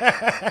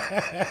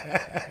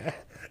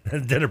 The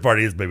dinner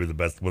party is maybe one of the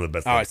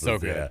best. Oh, it's so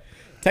episodes, good. yeah.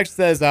 Text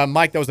says,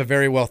 Mike, that was a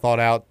very well thought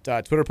out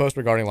Twitter post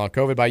regarding long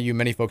COVID by you.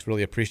 Many folks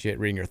really appreciate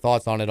reading your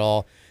thoughts on it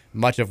all,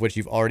 much of which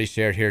you've already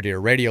shared here to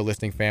your radio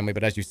listening family.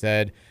 But as you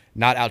said,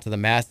 not out to the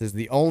masses.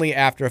 The only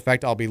after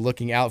effect I'll be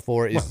looking out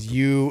for is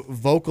you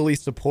vocally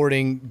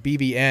supporting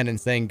BBN and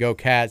saying go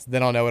Cats.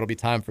 Then I'll know it'll be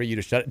time for you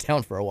to shut it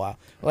down for a while.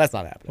 Well, that's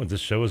not happening. What, this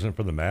show isn't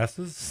for the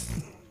masses?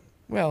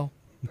 Well,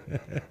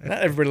 not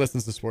everybody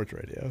listens to sports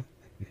radio.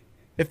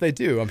 If they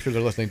do, I'm sure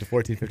they're listening to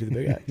 1450 The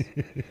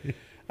Big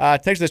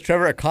X. Text says,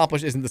 Trevor,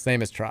 accomplish isn't the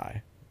same as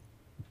try.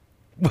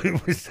 Wait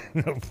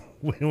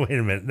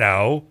a minute.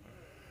 No.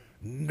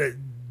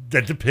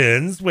 That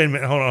depends. Wait a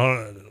minute. Hold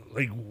on.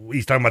 Like,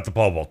 he's talking about the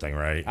pole vault thing,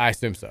 right? I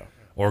assume so.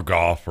 Or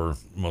golf, or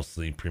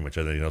mostly pretty much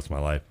everything else in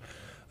my life.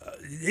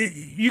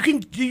 You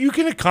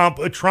can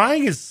accomplish.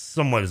 Trying is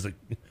somewhat as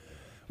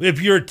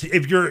if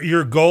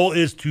your goal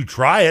is to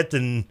try it,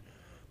 then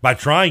by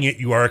trying it,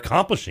 you are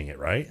accomplishing it,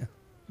 right?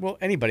 Well,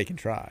 anybody can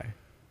try.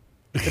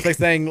 It's like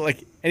saying,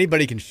 like,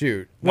 anybody can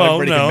shoot.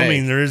 Well, no, I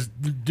mean, there is...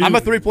 I'm a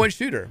three-point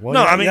shooter. Well,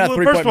 no, I mean, well,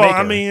 first of all, maker.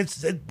 I mean,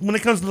 when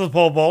it comes to the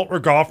pole vault or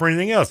golf or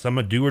anything else, I'm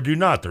a do or do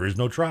not. There is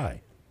no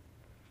try.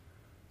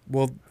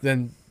 Well,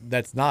 then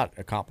that's not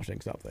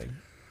accomplishing something,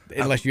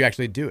 unless you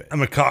actually do it.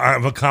 I'm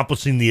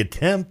accomplishing the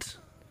attempt.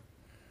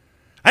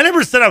 I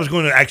never said I was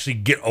going to actually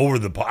get over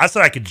the pole. I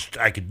said I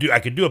could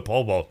do a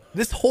pole vault.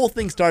 This whole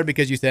thing started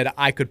because you said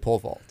I could pole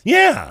vault.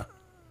 Yeah.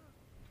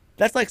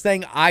 That's like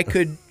saying I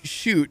could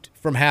shoot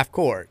from half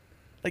court.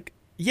 Like,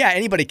 yeah,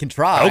 anybody can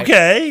try.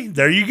 Okay,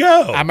 there you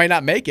go. I might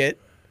not make it.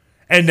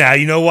 And now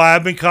you know why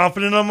I've been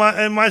confident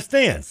in my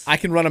stance. I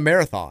can run a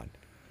marathon.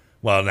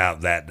 Well, now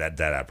that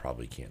I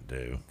probably can't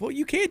do. Well,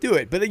 you can't do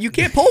it, but you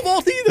can't pole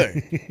vault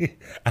either.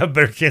 I have a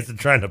better chance of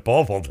trying to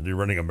pole vault than do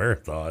running a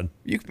marathon.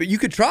 But you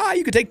could try.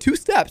 You could take 2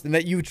 steps and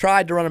that you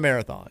tried to run a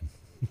marathon.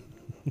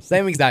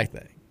 Same exact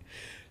thing.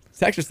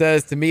 Texture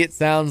says, to me, it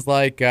sounds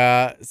like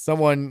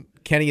someone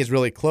Kenny is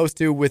really close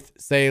to with,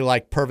 say,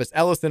 like Purvis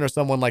Ellison or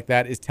someone like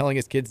that is telling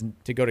his kids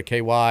to go to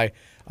KY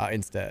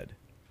instead.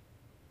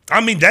 I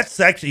mean, that's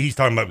actually, he's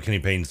talking about Kenny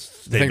Payne's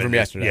statement. The thing from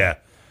yesterday. Yeah.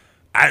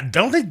 I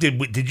don't think,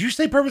 did you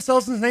say Purvis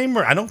Ellison's name?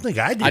 Or I don't think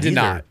I did. I did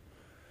not.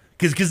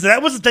 Because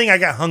that was the thing I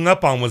got hung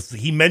up on, was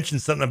he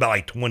mentioned something about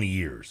like 20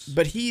 years.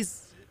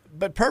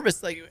 But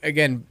Purvis, like,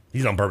 again,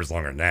 he's known Purvis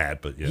longer than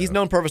that, but yeah. He's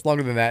known Purvis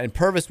longer than that, and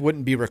Purvis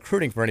wouldn't be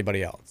recruiting for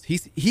anybody else.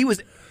 He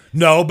was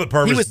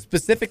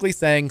specifically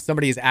saying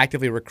somebody is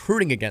actively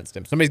recruiting against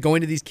him. Somebody's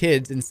going to these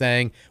kids and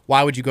saying,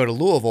 why would you go to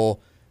Louisville?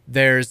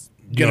 There's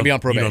going to be on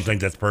probation. You don't think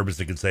that's Purvis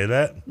that could say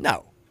that?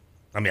 No.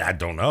 I mean, I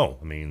don't know.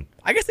 I mean,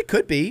 I guess it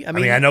could be. I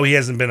mean, I know he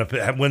hasn't been.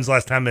 When's the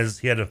last time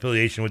he had an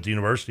affiliation with the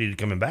university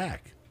coming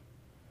back?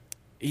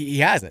 He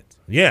hasn't.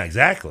 Yeah,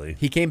 exactly.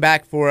 He came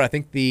back for, I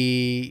think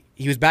he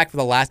was back for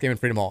the last game in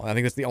Freedom Hall. I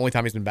think that's the only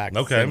time he's been back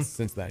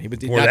since then. He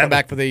did not come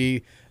back for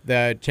the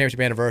championship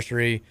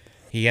anniversary.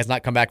 He has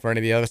not come back for any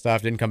of the other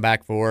stuff. Didn't come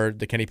back for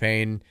the Kenny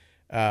Payne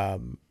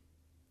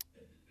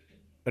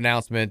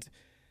announcement.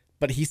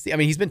 But he's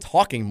been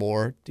talking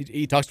more.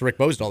 He talks to Rick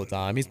Bosen all the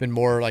time. He's been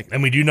more like...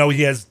 And we do know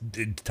he has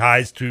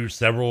ties to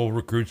several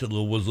recruits that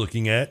Louisville was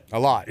looking at. A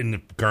lot.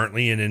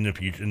 Currently and in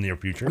the near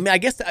future. I mean, I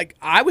guess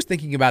I was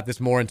thinking about this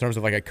more in terms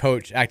of like a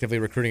coach actively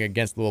recruiting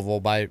against Louisville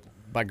by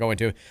going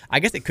to... I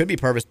guess it could be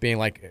Purvis being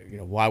like,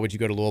 why would you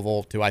go to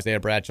Louisville to Isaiah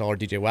Bradshaw or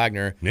DJ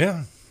Wagner?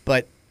 Yeah.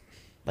 But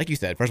like you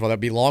said, first of all, that would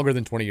be longer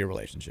than 20-year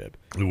relationship.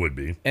 It would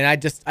be. And I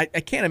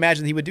can't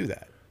imagine he would do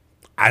that.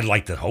 I'd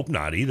like to hope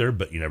not either,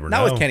 but you never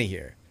know. Not with Kenny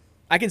here.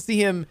 I can see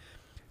him.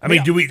 I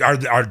mean,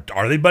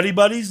 are they buddy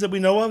buddies that we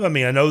know of? I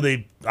mean, I know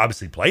they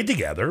obviously played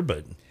together,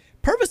 but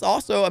Purvis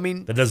also. I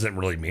mean, that doesn't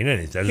really mean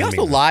anything. He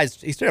also lies.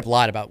 He straight up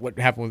lied about what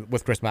happened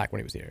with Chris Mack when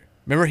he was here.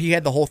 Remember, he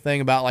had the whole thing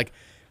about like,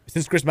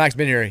 since Chris Mack's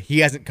been here, he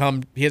hasn't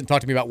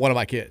talked to me about one of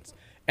my kids.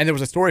 And there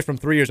was a story from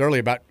 3 years earlier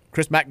about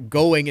Chris Mack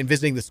going and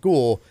visiting the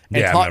school.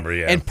 And I remember.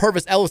 Yeah. And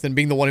Purvis Ellison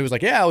being the one who was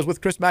like, "Yeah, I was with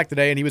Chris Mack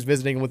today, and he was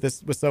visiting with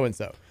so and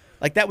so."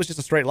 Like that was just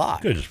a straight lie.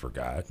 Could have just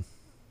forgot.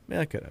 Yeah,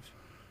 I could have.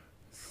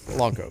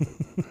 Long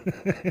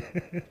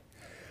COVID.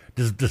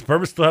 Does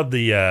Purvis still have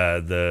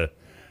the?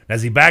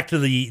 Is he back to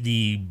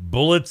the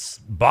Bullets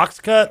box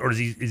cut, or is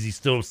he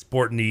still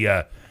sporting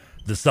the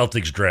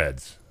Celtics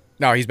dreads?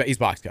 No, he's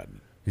box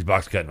cutting. He's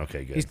box cutting.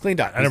 Okay, good. He's cleaned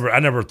up. I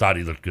never thought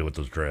he looked good with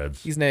those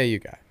dreads. He's an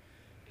AAU guy.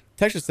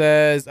 Texture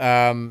says,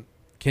 "Can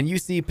you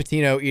see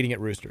Patino eating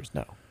at Roosters?"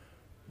 No.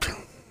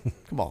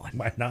 Come on.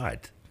 Why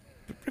not?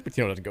 Rick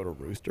Pitino doesn't go to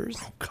Roosters.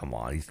 Oh, come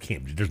on. He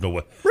can't. There's no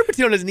way. Rick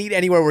Pitino doesn't eat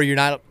anywhere where you're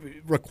not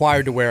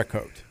required to wear a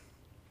coat.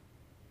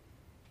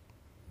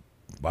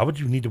 Why would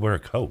you need to wear a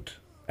coat?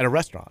 At a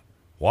restaurant.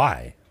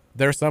 Why?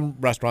 There are some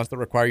restaurants that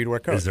require you to wear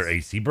coats. Is their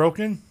AC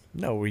broken?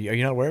 No, are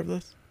you not aware of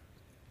this?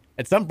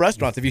 At some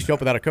restaurants, if you show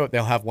up without a coat,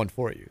 they'll have one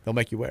for you. They'll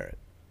make you wear it.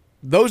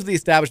 Those are the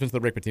establishments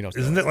that Rick Pitino.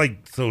 Isn't it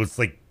like so? It's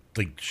like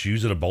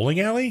shoes at a bowling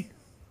alley.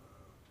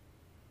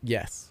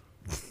 Yes,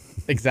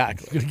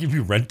 exactly. He's gonna give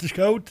you rent a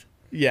coat.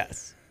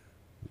 Yes,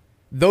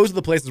 those are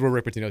the places where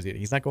Rick Pitino's eating.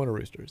 He's not going to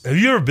Roosters. Have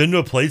you ever been to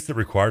a place that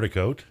required a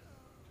coat?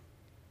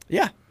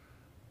 Yeah.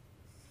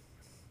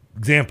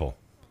 Example.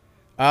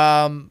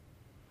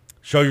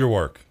 Show your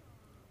work.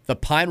 The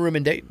Pine Room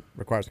in Dayton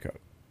requires a coat.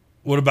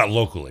 What about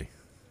locally?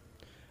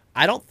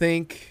 I don't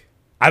think.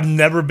 I've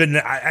never been.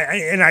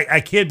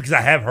 I kid because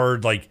I have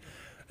heard like,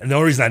 and the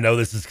only reason I know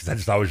this is because I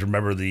just always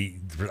remember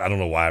I don't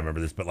know why I remember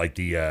this, but like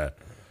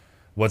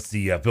what's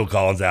the Phil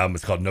Collins album?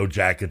 It's called No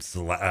Jackets.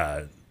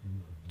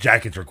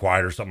 Jackets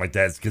Required or something like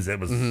that. It's because it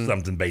was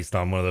something based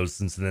on one of those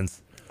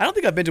incidents. I don't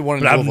think I've been to one.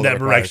 But I've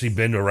never actually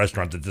been to a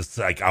restaurant that just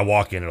like I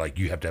walk in and like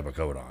you have to have a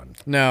coat on.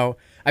 No,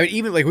 I mean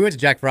even like we went to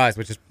Jack Fry's,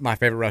 which is my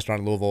favorite restaurant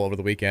in Louisville over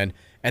the weekend,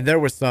 and there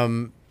was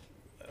some,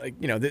 like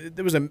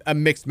there was a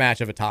mixed match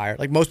of attire.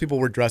 Like most people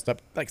were dressed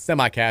up like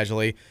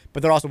semi-casually,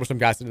 but there also were some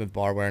guys sitting at the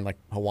bar wearing like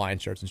Hawaiian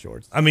shirts and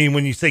shorts. I mean,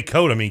 when you say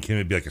coat, I mean can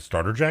it be like a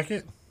starter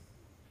jacket?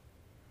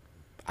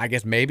 I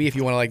guess maybe if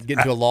you want to like get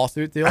into a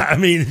lawsuit deal. I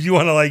mean, if you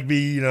want to like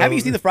be, Have you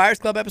seen the Friars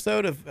Club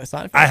episode of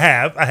Seinfeld? I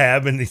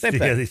have, and Same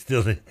they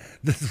still.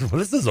 This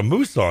is a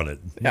moose on it.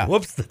 Yeah.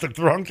 Whoops, they took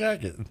the wrong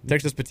jacket.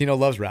 Texas Patino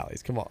loves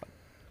rallies. Come on.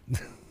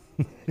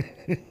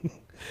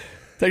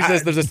 Texas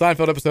says there's a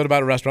Seinfeld episode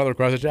about a restaurant that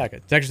requires a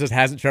jacket. Texas says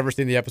hasn't Trevor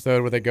seen the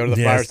episode where they go to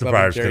the Friars Club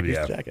and Jerry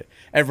Goose jacket?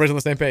 Everybody's on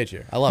the same page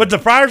here. I love it. But the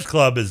Friars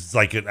Club is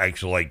like an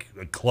actual like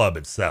a club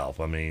itself.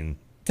 I mean.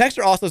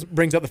 Texter also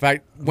brings up the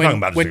fact talking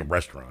about just like a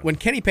restaurant. When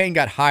Kenny Payne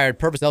got hired,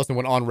 Purvis Ellison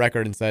went on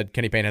record and said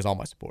Kenny Payne has all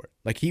my support.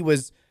 Like he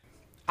was,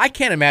 I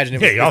can't imagine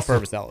it was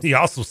Purvis Ellison. He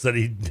also said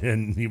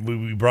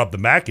we brought up the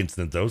Mack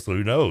incident though, so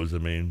who knows? I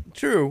mean,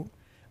 true.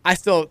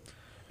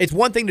 It's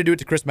one thing to do it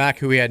to Chris Mack,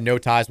 who he had no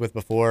ties with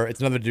before. It's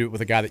another to do it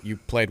with a guy that you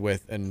played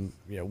with and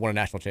won a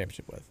national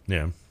championship with.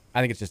 Yeah,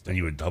 I think it's just. And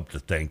you would hope to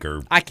think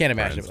or I can't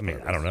imagine it was Purvis.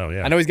 Purvis. I don't know.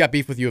 Yeah, I know he's got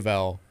beef with U of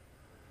L.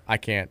 I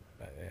can't.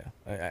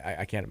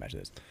 I can't imagine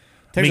this.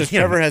 Texas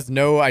Trevor has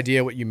no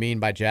idea what you mean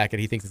by jacket.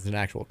 He thinks it's an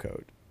actual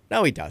coat.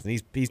 No, he doesn't.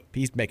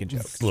 He's making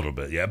jokes. It's a little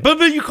bit, yeah. But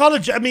you call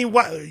it. I mean,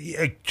 what?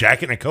 A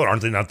jacket and a coat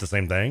aren't they not the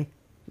same thing?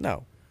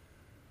 No.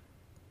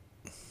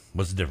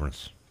 What's the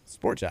difference?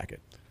 Sport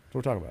jacket. That's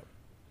what we're talking about.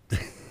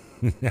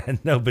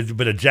 No,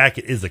 but a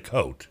jacket is a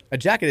coat. A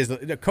jacket is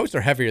coats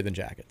are heavier than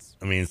jackets.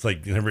 I mean, it's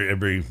like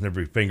every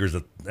finger's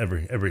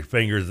every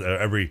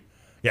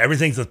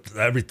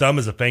thumb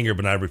is a finger,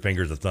 but not every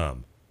finger is a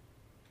thumb.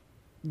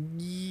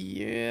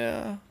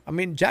 Yeah. I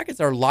mean,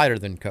 jackets are lighter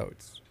than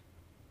coats.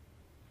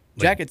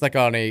 Jacket's like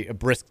on a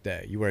brisk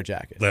day, you wear a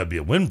jacket. That'd be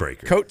a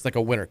windbreaker. Coat's like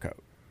a winter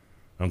coat.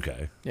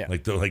 Okay. Yeah.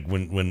 Like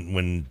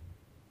when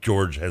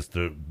George has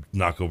to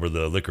knock over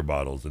the liquor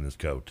bottles in his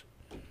coat.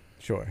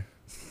 Sure.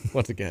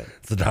 Once again.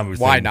 Saddam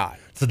Hussein. Why not?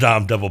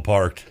 Saddam double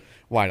parked.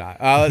 Why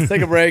not? Let's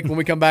take a break. When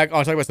we come back,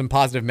 I'll talk about some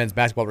positive men's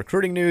basketball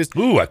recruiting news.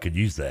 Ooh, I could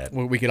use that.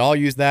 We could all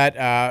use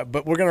that.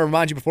 But we're going to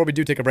remind you before we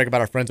do take a break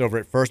about our friends over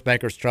at First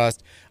Bankers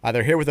Trust.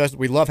 They're here with us.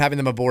 We love having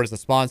them aboard as a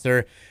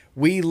sponsor.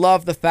 We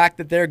love the fact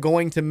that they're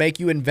going to make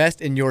you invest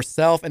in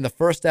yourself. And the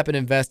first step in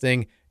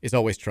investing is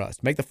always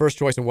trust. Make the first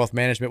choice in wealth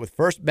management with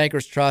First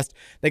Bankers Trust.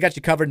 They got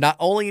you covered not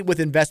only with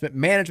investment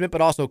management, but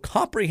also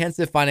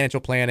comprehensive financial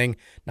planning,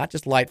 not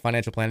just light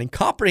financial planning,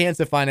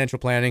 comprehensive financial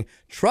planning,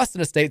 trust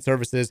and estate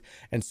services,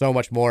 and so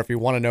much more. If you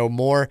want to know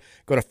more,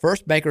 go to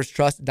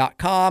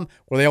firstbankerstrust.com,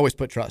 where they always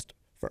put trust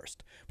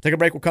first. We'll take a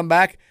break. We'll come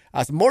back.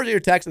 Some more to your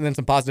text and then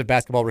some positive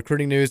basketball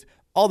recruiting news.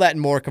 All that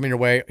and more coming your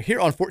way here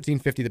on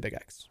 1450 The Big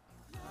X.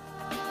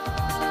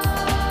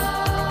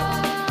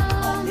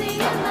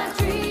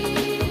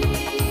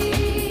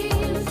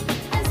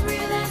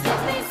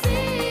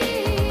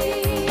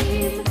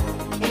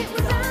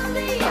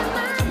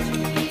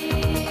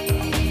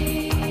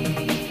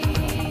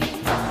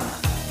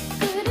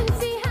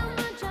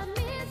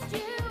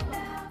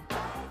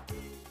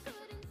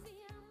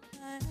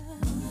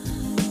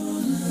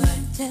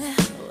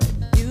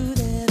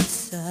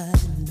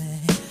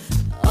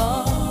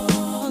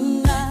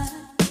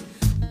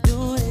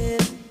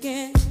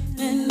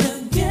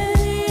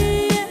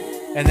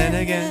 And then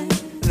again,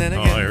 and then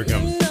again. Oh, here it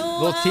comes.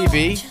 Little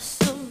TV.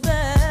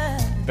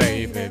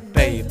 Baby,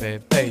 baby,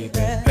 baby,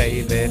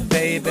 baby,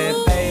 baby,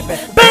 baby,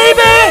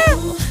 baby.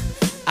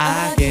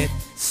 I get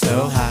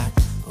so hot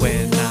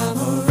when I'm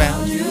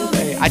around you,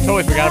 baby. I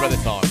totally forgot about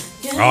this song.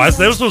 Oh,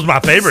 this was my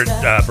favorite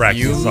practice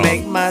you song. You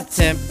make my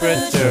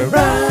temperature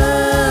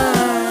rise.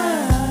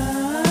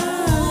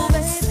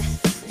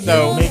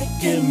 So,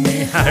 making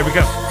me high. Here we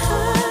go.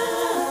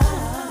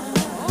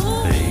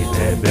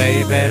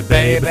 Baby,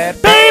 baby,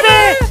 baby.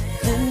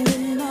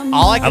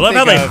 I love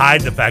how they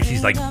hide the fact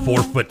she's like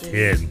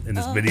 4'10" in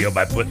this video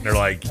by putting her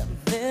like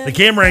the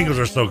camera angles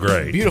are so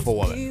great. Beautiful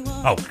woman.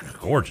 Oh,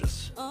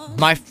 gorgeous.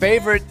 My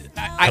favorite.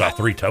 I got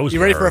 3 toes.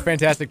 You ready for a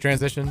fantastic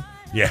transition?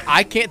 Yeah.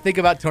 I can't think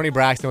about Tony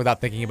Braxton without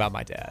thinking about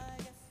my dad.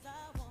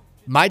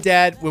 My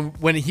dad,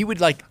 when he would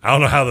like, I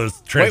don't know how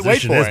this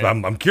transition is, but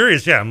I'm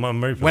curious. Yeah,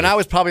 I'm ready for when this. I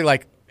was probably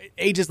like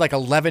ages like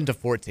 11 to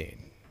 14,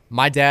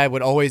 my dad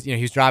would always,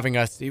 he was driving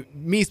us,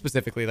 me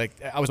specifically, like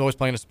I was always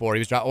playing a sport. He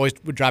was always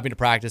would drive me to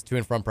practice, to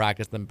and from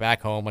practice, then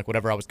back home, like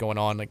whatever I was going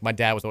on. Like my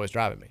dad was always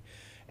driving me.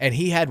 And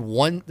he had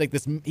one, like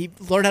this, he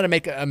learned how to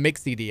make a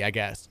mix CD, I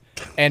guess,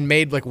 and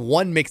made like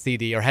one mix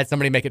CD or had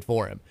somebody make it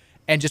for him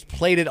and just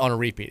played it on a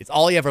repeat. It's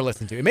all he ever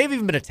listened to. It may have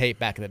even been a tape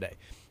back in the day,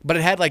 but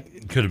it had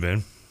like. Could have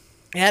been.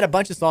 It had a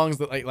bunch of songs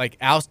that like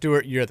Al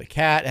Stewart, You're the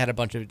Cat. It had a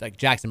bunch of like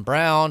Jackson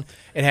Brown.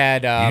 It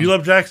had. You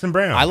love Jackson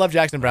Brown. I love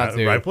Jackson Brown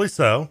too. Rightfully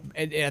so.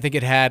 And I think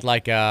it had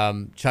like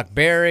Chuck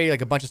Berry,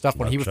 like a bunch of stuff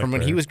when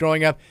he was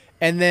growing up.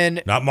 And then.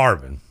 Not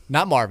Marvin,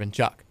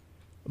 Chuck.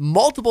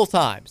 Multiple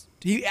times.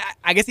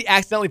 I guess he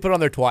accidentally put it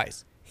on there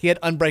twice. He had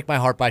Unbreak My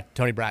Heart by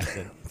Tony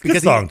Braxton.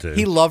 Good song, too.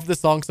 He loved the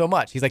song so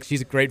much. He's like, she's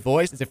a great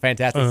voice. It's a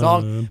fantastic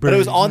song. But it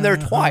was on there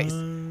twice.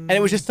 And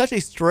it was just such a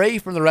stray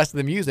from the rest of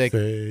the music.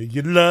 Say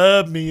you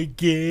love me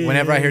again.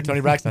 Whenever I hear Tony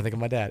Braxton, I think of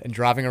my dad. And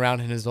driving around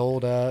in his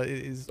old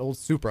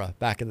Supra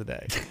back in the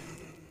day.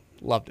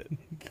 Loved it.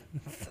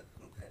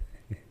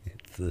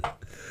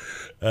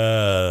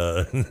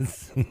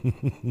 It's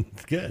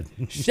good.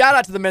 Shout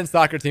out to the men's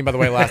soccer team, by the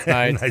way, last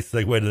night. Nice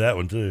segue to that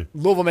one, too.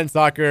 Louisville men's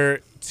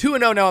soccer,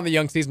 2-0 now in the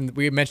young season.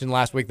 We mentioned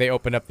last week they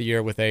opened up the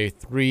year with a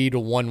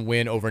 3-1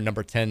 win over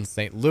number 10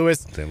 St. Louis.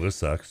 St. Louis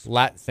sucks.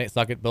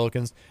 Suck it,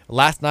 Billikens.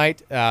 Last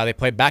night, they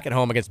played back at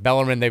home against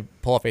Bellarmine. They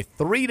pull off a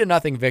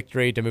 3-0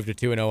 victory to move to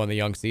 2-0 in the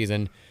young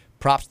season.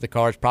 Props to the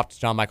Cards. Props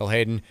to John Michael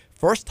Hayden.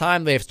 First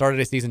time they have started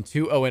a season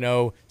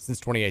 2-0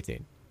 since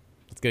 2018.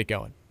 Let's get it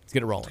going. Let's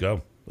get it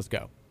rolling. Let's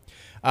go.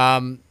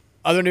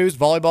 Other news,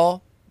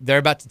 volleyball. They're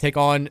about to take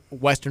on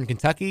Western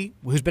Kentucky,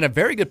 who's been a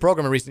very good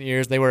program in recent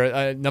years. They were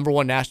a number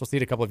one national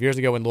seed a couple of years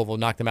ago when Louisville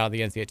knocked them out of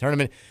the NCAA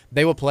tournament.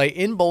 They will play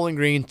in Bowling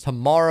Green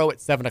tomorrow at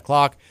 7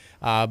 o'clock.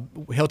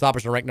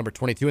 Hilltoppers are ranked number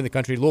 22 in the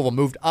country. Louisville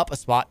moved up a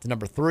spot to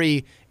number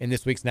 3 in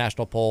this week's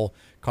national poll.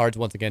 Cards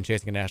once again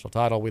chasing a national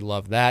title. We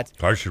love that.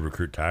 Cards should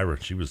recruit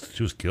Tyra. She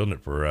was killing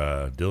it for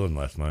Dylan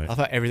last night. I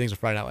thought everything's a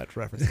Friday Night Lights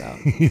reference now.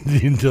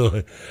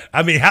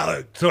 I mean,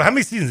 how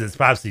many seasons? It's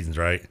 5 seasons,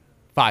 right?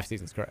 5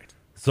 seasons, correct.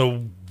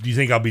 So do you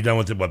think I'll be done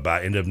with it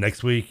by end of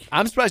next week?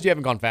 I'm surprised you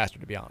haven't gone faster,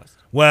 to be honest.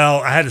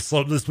 Well, I had to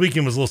slow. This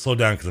weekend was a little slowed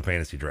down because of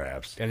fantasy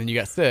drafts, and then you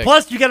got sick.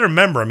 Plus, you got to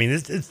remember, I mean,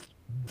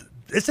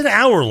 it's an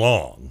hour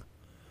long.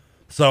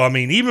 So I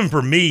mean, even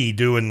for me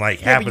doing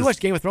like half. But you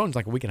watched Game of Thrones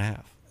like a week and a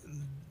half.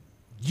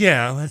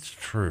 Yeah, that's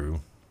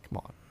true. Come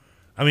on.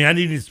 I mean, I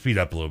need to speed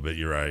up a little bit.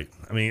 You're right.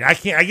 I mean, I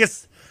can't. I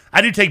guess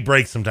I do take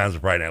breaks sometimes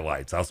with Friday Night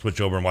Lights. I'll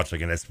switch over and watch like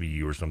an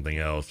SVU or something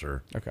else,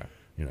 or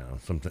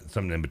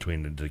something in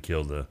between to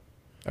kill the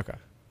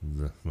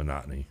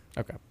monotony.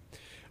 Okay.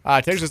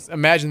 Texas,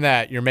 imagine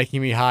that. You're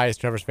Making Me High is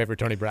Trevor's favorite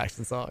Tony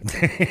Braxton song.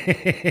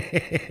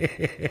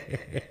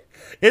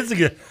 It's a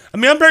good. I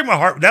mean, Unbreak My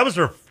Heart. That was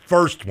her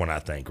first one, I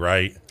think.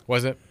 Right?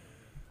 Was it?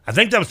 I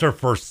think that was her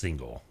first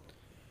single.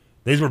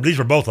 These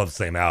were both on the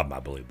same album, I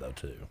believe, though.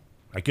 Too.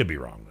 I could be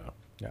wrong though.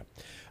 Yeah.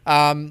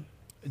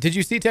 Did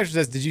you see? Texas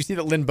says, did you see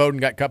that Lynn Bowden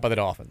got cut by the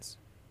Dolphins?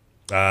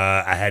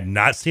 I had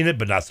not seen it,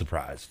 but not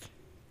surprised.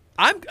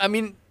 I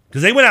mean.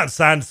 Because they went out and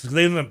signed. I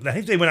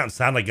think they went out and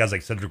signed like guys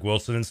like Cedric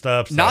Wilson and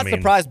stuff. So, not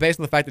surprised based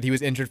on the fact that he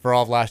was injured for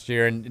all of last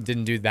year and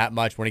didn't do that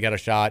much when he got a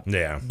shot.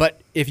 Yeah.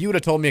 But if you would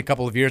have told me a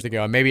couple of years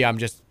ago, and maybe I'm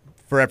just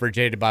forever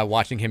jaded by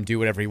watching him do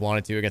whatever he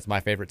wanted to against my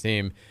favorite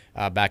team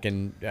back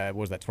in, what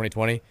was that,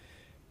 2020?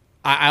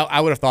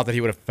 I would have thought that he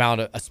would have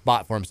found a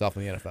spot for himself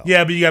in the NFL.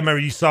 Yeah, but you got to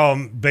remember, you saw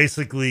him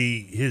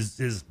basically,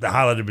 the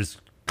highlight of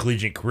his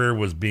collegiate career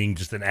was being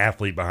just an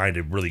athlete behind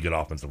a really good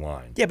offensive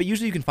line. Yeah, but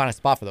usually you can find a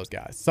spot for those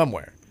guys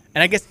somewhere.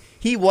 And I guess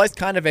he was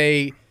kind of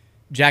a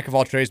jack of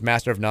all trades,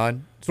 master of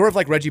none. Sort of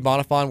like Reggie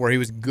Bonifant, where he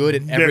was good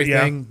at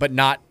everything, but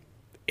not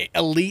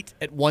elite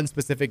at one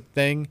specific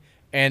thing.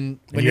 And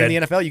when you're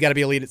in the NFL, you got to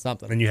be elite at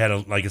something. And you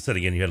had, like I said,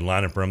 again, you had a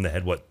lineup for him that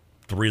had,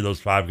 3 of those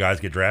 5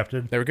 guys get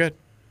drafted? They were good.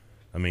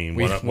 I mean,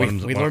 we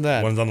learned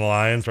that. One's on the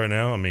Lions right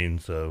now. I mean,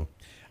 so.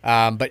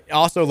 But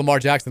also, Lamar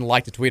Jackson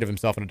liked a tweet of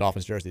himself in a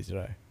Dolphins jersey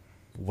today.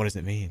 What does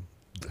it mean?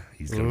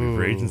 He's going to be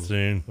free agent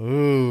soon.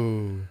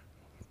 Ooh.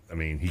 I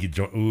mean, he could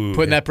join.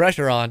 Putting that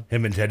pressure on.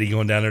 Him and Teddy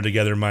going down there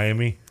together in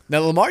Miami. Now,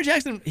 Lamar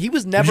Jackson, he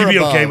was never. Would you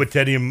be okay with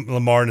Teddy and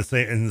Lamar on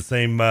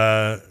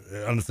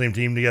the same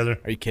team together?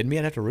 Are you kidding me?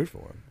 I'd have to root for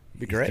him.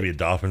 It'd be great. To be a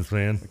Dolphins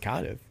fan,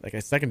 kind of like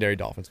a secondary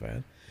Dolphins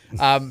fan.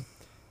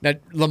 Now,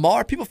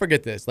 Lamar, people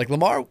forget this. Like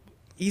Lamar,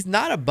 he's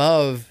not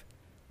above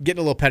getting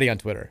a little petty on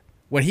Twitter.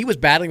 When he was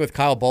battling with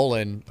Kyle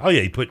Bolin. Oh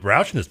yeah, he put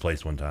Roush in his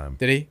place one time.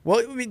 Did he?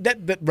 Well, I mean,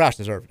 but Roush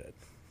deserved it.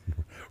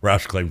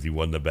 Roush claims he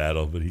won the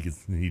battle, but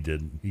he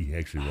didn't. He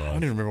actually lost. I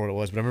don't even remember what it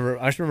was, but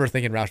I just remember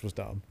thinking Roush was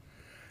dumb.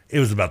 It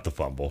was about the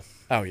fumble.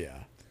 Oh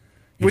yeah,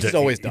 which is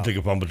always dumb. He took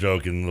a fumble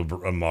joke, and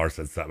Lamar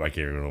said something. I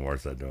can't remember what Lamar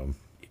said to him.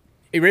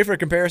 Are you ready for a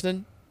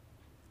comparison?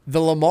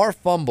 The Lamar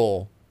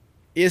fumble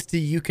is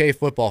to UK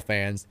football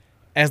fans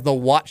as the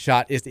Watt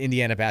shot is to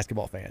Indiana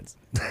basketball fans.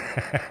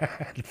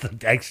 It's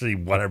actually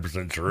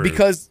 100% true.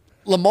 Because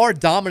Lamar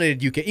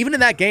dominated UK. Even in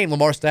that game,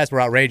 Lamar's stats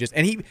were outrageous.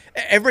 And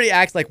everybody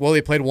acts like, well,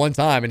 he played one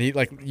time and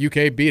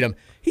UK beat him.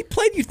 He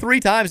played you 3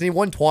 times and he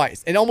won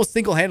twice and almost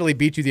single-handedly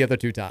beat you the other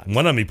 2 times.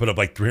 One of them, he put up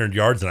like 300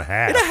 yards and a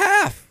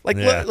half. And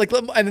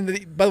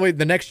then by the way,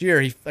 the next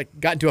year he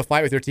got into a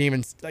fight with your team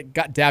and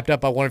got dapped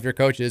up by one of your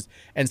coaches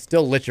and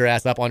still lit your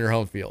ass up on your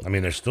home field. I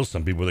mean, there's still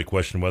some people that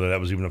question whether that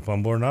was even a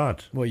fumble or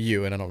not. Well,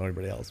 you and I don't know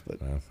anybody else, but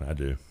I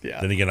do.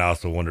 Yeah. Then again, I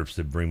also wonder if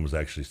Sid Bream was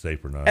actually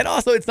safe or not. And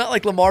also, it's not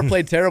like Lamar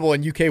played terrible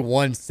and UK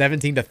won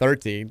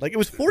 17-13. Like it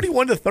was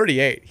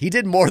 41-38. He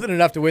did more than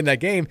enough to win that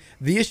game.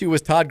 The issue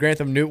was Todd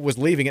Grantham was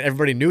leaving, and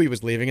everybody knew he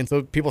was leaving, and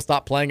so people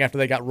stopped playing after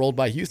they got rolled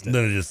by Houston.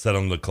 Then they just set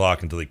on the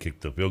clock until they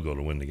kicked the field goal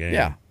to win the game.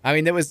 Yeah. I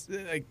mean, don't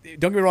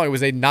get me wrong, it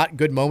was a not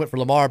good moment for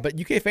Lamar, but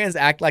UK fans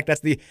act like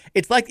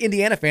it's like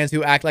Indiana fans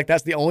who act like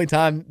that's the only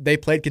time they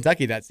played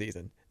Kentucky that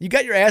season. You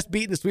got your ass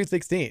beat in the Sweet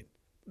 16.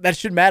 That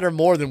should matter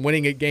more than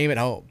winning a game at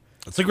home.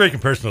 It's a great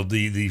comparison of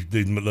the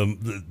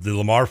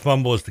Lamar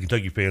fumble is to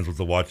Kentucky fans what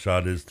the Watt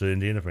shot is to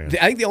Indiana fans.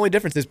 I think the only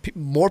difference is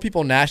more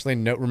people nationally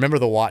remember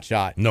the Watt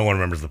shot. No one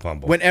remembers the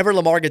fumble. Whenever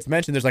Lamar gets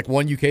mentioned, there's like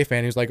one UK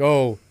fan who's like,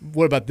 oh,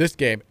 what about this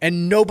game?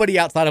 And nobody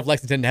outside of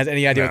Lexington has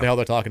any idea what the hell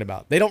they're talking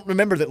about. They don't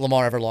remember that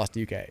Lamar ever lost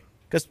to UK.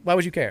 Because why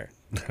would you care?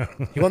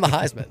 He won the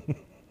Heisman.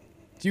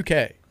 It's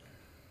UK.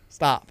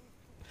 Stop.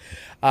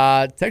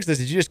 Text us,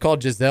 did you just call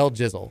Giselle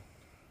Jizzle?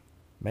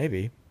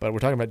 Maybe, but we're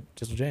talking about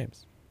Jizzle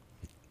James.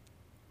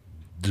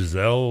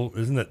 Giselle,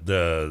 isn't it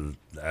the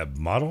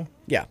model?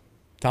 Yeah,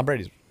 Tom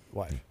Brady's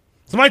wife.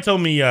 Somebody told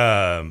me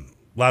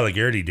Lila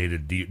Garrity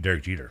dated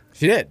Derek Jeter.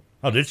 She did.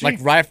 Oh, did she? Like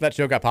right after that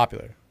show got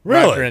popular.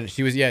 Really? Right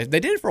after, they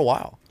did it for a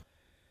while.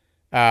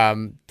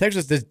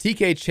 Texas, does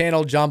TK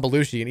channel John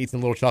Belushi and eat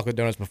some little chocolate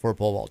donuts before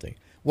pole vaulting?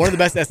 One of the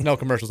best SNL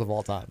commercials of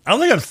all time. I don't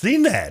think I've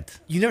seen that.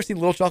 You never seen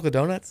Little Chocolate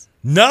Donuts?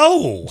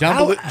 No. John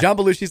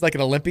Belushi's like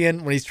an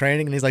Olympian when he's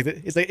training, and he's like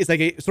it's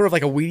like a sort of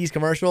like a Wheaties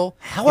commercial.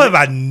 How have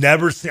I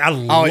never seen? I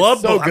love.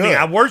 It's so good. I mean,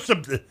 I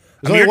worship. There's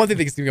only one thing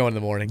that gets me going in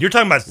the morning. You're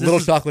talking about Little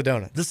Chocolate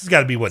Donuts. This has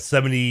got to be what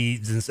 70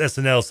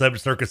 SNL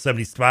circa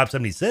 75,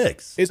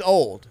 76. It's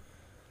old.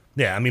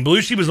 Yeah, I mean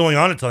Belushi was only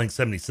on it till I think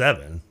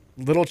 77.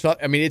 Little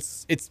Chocolate. I mean,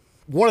 it's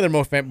one of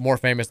their more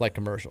famous like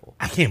commercial.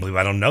 I can't believe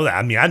I don't know that.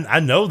 I mean, I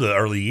know the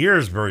early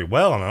years very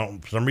well,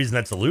 and for some reason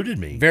that's eluded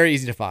me. Very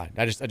easy to find.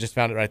 I just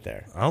found it right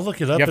there. I'll look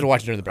it up. You have to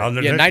watch it during the break.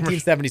 Yeah,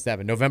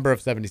 1977, November of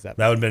 77.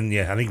 That would have been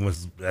I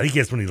think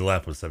that's when he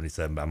left was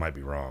 77, but I might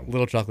be wrong.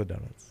 Little Chocolate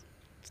Donuts.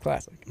 It's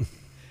classic.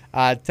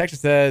 Texas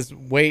says,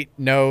 wait,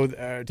 no.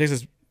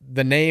 Texas,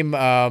 the name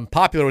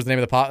Popular was the name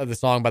of the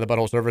song by the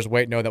Butthole Surfers.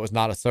 Wait, no, that was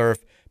not a surf.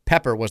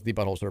 Pepper was the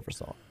Butthole Surfers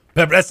song.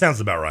 Pepper, that sounds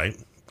about right.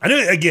 I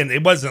knew, again,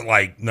 it wasn't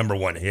like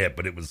 #1 hit,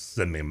 but it was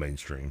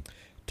semi-mainstream.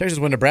 Texas,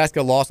 when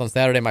Nebraska lost on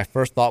Saturday, my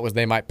first thought was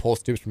they might pull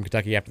Stoops from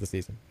Kentucky after the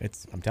season.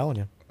 I'm telling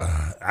you.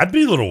 I'd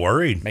be a little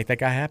worried. Make that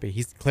guy happy.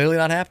 He's clearly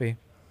not happy.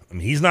 I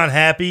mean, he's not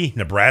happy.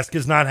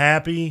 Nebraska's not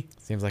happy.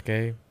 Seems like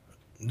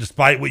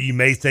Despite what you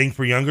may think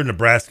for younger,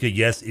 Nebraska,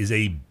 yes, is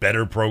a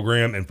better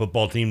program and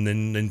football team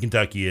than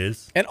Kentucky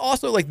is. And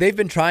also, like, they've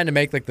been trying to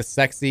make, like, the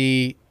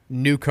sexy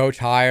new coach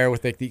hire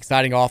with like the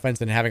exciting offense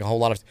and having a whole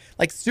lot of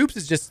like Stoops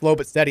is just slow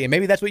but steady, and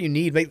maybe that's what you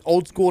need. Like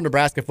old school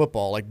Nebraska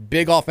football, like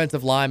big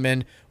offensive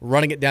linemen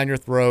running it down your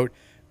throat,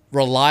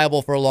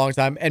 reliable for a long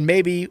time, and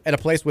maybe at a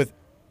place with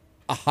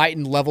a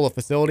heightened level of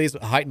facilities,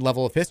 a heightened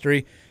level of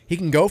history, he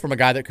can go from a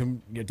guy that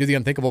can do the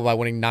unthinkable by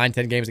winning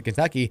 9-10 games at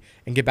Kentucky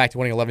and get back to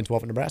winning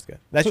 11-12 in Nebraska.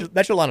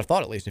 That's your line of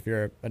thought, at least, if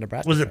you're a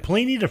Nebraska Was fan. it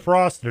Pliny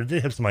DeFrost, or did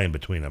they have somebody in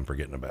between I'm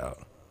forgetting about?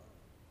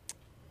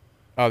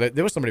 Oh,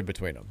 there was somebody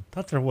between them. I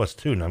thought there was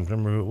too, and I don't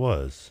remember who it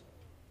was.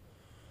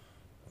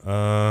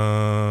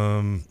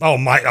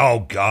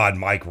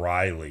 Mike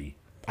Riley.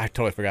 I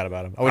totally forgot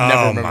about him. I would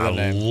never remember the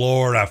name. Oh, my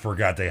Lord, I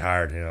forgot they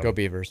hired him. Go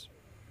Beavers.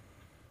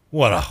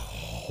 What a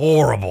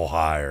horrible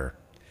hire.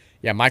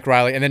 Yeah, Mike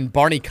Riley. And then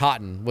Barney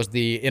Cotton was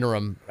the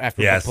interim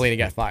after Pelini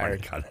got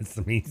fired.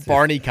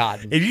 Barney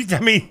Cotton.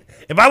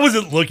 If I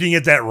wasn't looking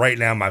at that right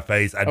now in my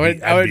face, you're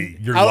lying. I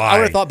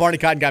would have thought Barney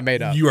Cotton got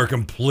made up. You are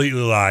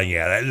completely lying.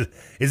 Yeah.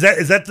 Is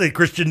that the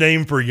Christian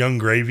name for Young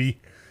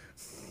Gravy?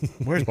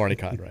 Where's Barney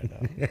Cotton right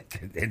now?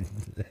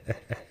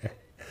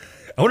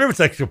 I wonder if it's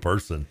an actual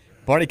person.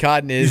 Barney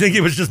Cotton is... You think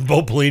it was just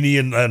Bo Pelini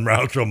and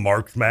Groucho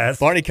Marx mask?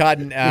 Barney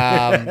Cotton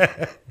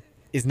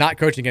is not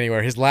coaching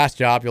anywhere. His last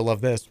job, you'll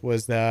love this,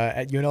 was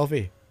at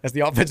UNLV as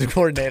the offensive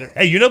coordinator.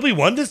 Hey, UNLV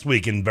won this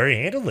weekend very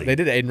handily. They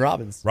did. Aiden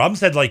Robbins.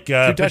 Robbins had like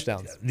 2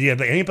 touchdowns. Yeah,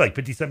 he had like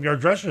 50-something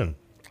yards rushing.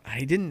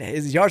 He didn't.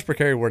 His yards per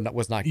carry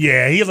was not good.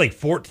 Yeah, he had like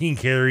 14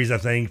 carries, I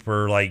think,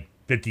 for like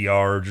 50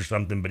 yards or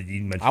something. But he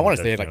didn't mention. I want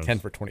to say he had like 10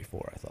 for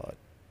 24. I thought,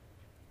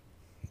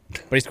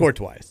 but he scored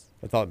twice.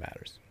 That's all that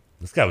matters.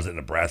 This guy was at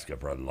Nebraska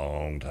for a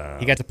long time.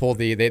 He got to pull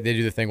they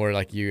do the thing where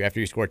like after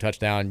you score a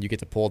touchdown, you get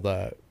to pull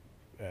the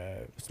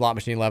slot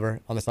machine lever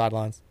on the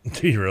sidelines.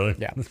 Do you really?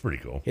 Yeah. That's pretty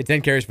cool. He had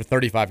 10 carries for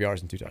 35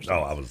 yards and 2 touchdowns.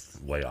 Oh, I was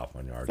way off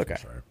on yards. It's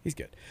okay. He's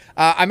good.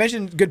 I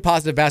mentioned good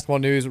positive basketball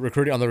news on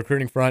the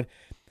recruiting front.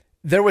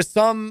 There was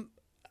some,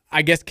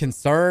 I guess,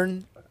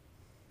 concern.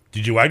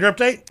 DJ Wagner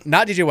update?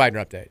 Not DJ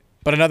Wagner update.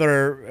 But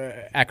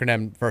another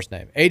acronym first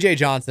name. A.J.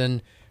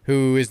 Johnson,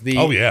 who is the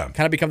kind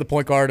of become the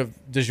point guard of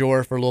du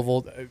jour for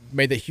Louisville,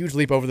 made the huge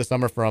leap over the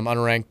summer from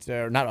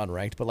unranked, not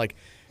unranked, but like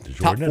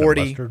top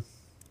 40.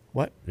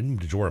 What? Isn't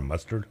du jour a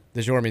mustard?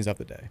 Du jour means of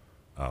the day.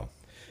 Oh.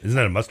 Isn't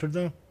that a mustard,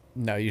 though?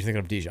 No, you're thinking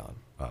of Dijon.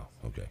 Oh,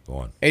 okay. Go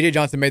on. A.J.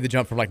 Johnson made the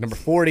jump from like number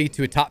 40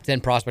 to a top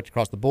 10 prospect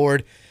across the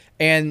board.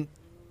 And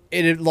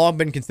it had long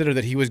been considered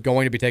that he was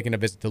going to be taking a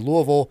visit to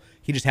Louisville.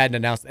 He just hadn't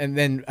announced. And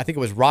then I think it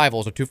was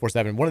Rivals or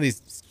 247. One of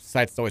these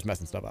sites is always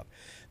messing stuff up.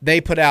 They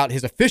put out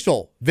his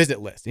official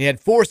visit list. He had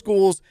 4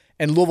 schools,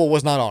 and Louisville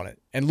was not on it.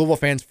 And Louisville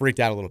fans freaked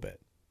out a little bit.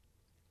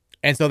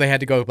 And so they had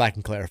to go back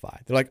and clarify.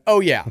 They're like,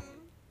 oh, yeah,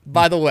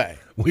 by the way.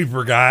 We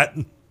forgot.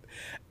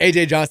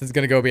 A.J. Johnson's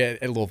going to go be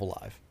at Louisville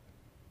Live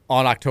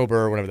on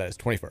October, whatever that is,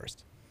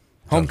 21st.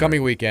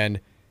 Homecoming weekend.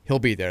 He'll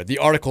be there. The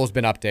article has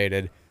been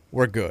updated.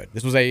 We're good.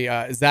 This was a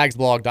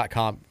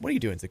zagsblog.com. What are you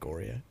doing,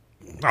 Zagoria?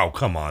 Oh,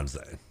 come on,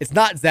 Zag. It's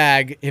not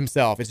Zag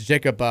himself. It's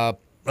Jacob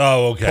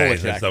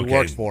Polachek, who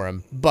works for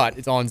him. But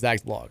it's on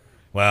Zag's blog.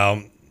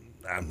 Well,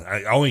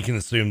 I only can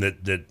assume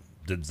that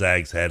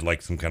Zags had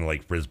like some kind of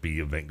like Frisbee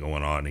event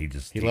going on. He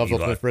loves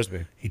ultimate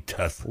Frisbee. He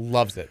does.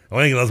 Loves it. The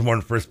only thing he loves more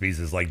than Frisbees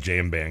is like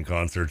jam band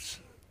concerts.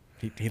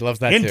 He loves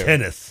that and too. And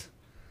tennis.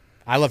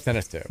 I love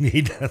tennis too.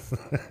 He does.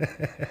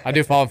 I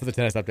do follow him for the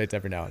tennis updates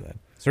every now and then.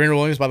 Serena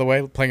Williams, by the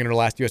way, playing in her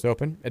last U.S.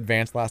 Open,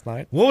 advanced last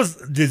night.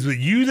 Was it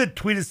you that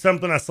tweeted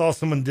something? I saw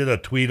someone did a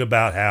tweet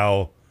about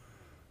how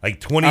like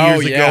 20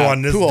 years ago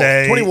on this Pujols,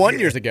 day. 21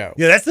 years ago.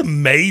 Yeah, that's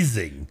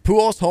amazing.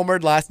 Pujols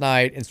homered last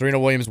night, and Serena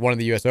Williams won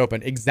the U.S.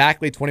 Open.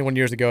 Exactly 21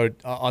 years ago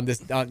on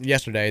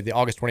yesterday, the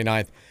August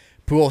 29th,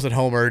 Pujols had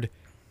homered,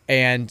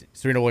 and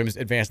Serena Williams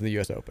advanced in the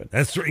U.S. Open.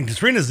 And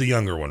Serena's the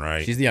younger one,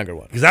 right? She's the younger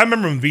one. Because I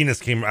remember when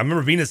Venus came. I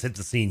remember Venus hit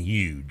the scene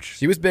huge.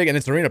 She was big, and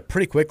then Serena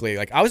pretty quickly.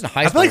 Like I was in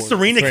high I school. feel like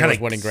Serena kind of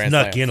snuck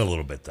slams. in a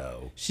little bit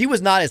though. She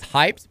was not as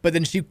hyped, but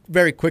then she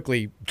very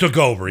quickly took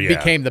over. Yeah,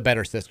 became the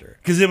better sister.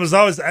 Because it was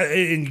always,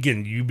 and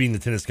again, you being the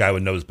tennis guy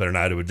would know this better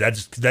than I do.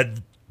 That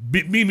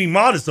me being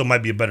modest though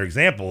might be a better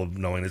example of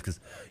knowing this.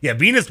 Because yeah,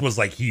 Venus was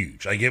like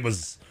huge. Like it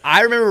was.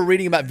 I remember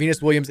reading about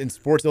Venus Williams in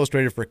Sports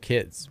Illustrated for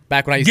kids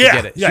back when I used to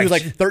get it. She was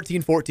like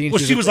 13, 14. Well,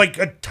 she was like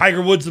a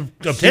Tiger Woods of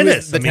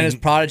tennis. The tennis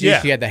prodigy. Yeah.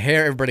 She had the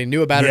hair. Everybody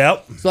knew about her.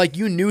 Yep. So like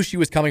you knew she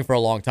was coming for a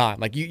long time.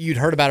 Like you'd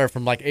heard about her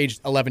from like age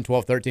 11,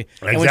 12, 13.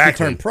 Exactly. And when she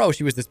turned pro,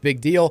 she was this big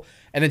deal.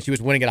 And then she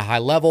was winning at a high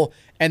level.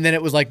 And then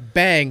it was like,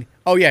 bang.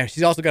 Oh, yeah,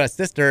 she's also got a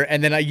sister.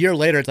 And then a year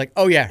later, it's like,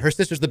 oh, yeah, her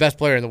sister's the best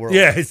player in the world.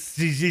 Yeah,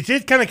 she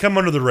did kind of come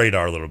under the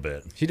radar a little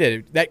bit. She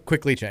did. That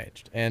quickly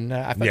changed. And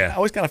I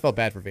always kind of felt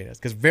bad for Venus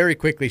because very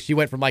quickly she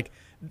went from like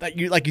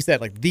you said,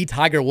 like the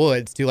Tiger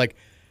Woods to like,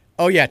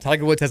 oh, yeah,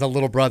 Tiger Woods has a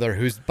little brother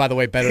who's, by the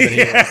way, better than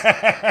he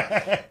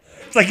is.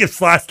 It's like if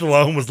Sly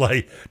Stallone was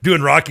like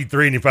doing Rocky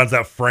 3 and he finds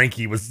out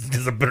Frankie was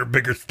just a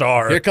bigger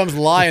star. Here comes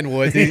Lion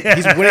Woods. He's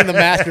winning the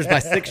Masters by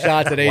 6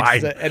 shots at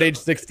age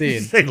 16. Did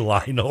you say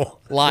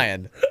Lionel?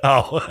 Lion.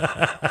 Oh,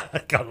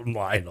 I got him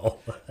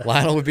Lionel.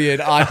 Lionel would be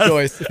an odd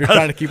choice if you're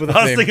trying to keep with the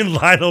theme. I was thinking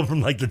Lionel from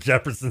like the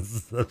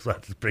Jeffersons. That's what I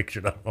just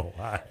pictured. I don't know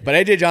why. But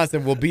A.J.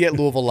 Johnson will be at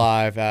Louisville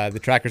Live. The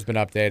tracker's been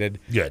updated.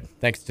 Good.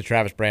 Thanks to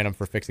Travis Branham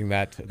for fixing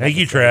that. Thank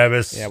you,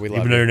 Travis. Yeah, we love it.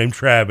 Even though your name's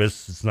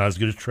Travis, it's not as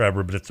good as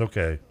Trevor, but it's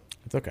okay.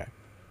 It's okay.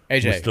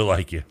 AJ, we still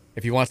like you.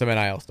 If you want some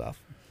NIL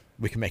stuff,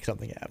 we can make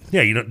something happen.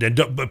 Yeah, you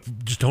don't but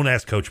just don't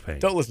ask Coach Payne.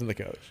 Don't listen to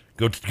the coach.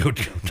 Go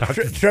talk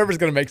to Trevor's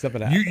going to make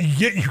something happen.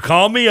 You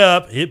call me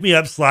up, hit me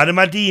up, slide in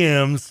my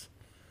DMs.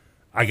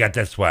 I got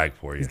that swag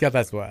for you. He's got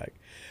that swag.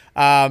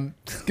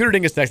 Scooter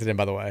Dingus texted him,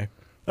 by the way.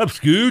 Up,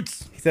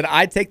 Scoots. He said,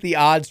 I'd take the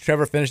odds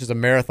Trevor finishes a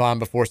marathon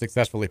before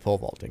successfully pole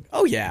vaulting.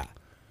 Oh, yeah.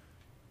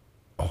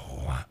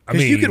 Oh,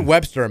 Because you could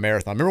Webster a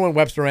marathon. Remember when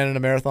Webster ran in a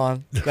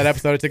marathon? That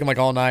episode, it took him like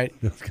all night.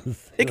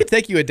 It could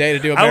take you a day to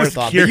do a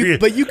marathon,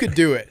 but you could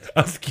do it.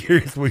 I was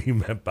curious what you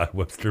meant by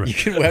Webster. You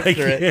can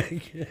Webster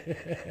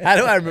it. How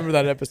do I remember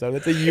that episode?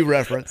 That's a you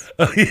reference.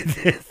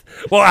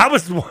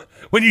 Well,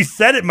 when you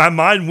said it, my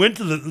mind went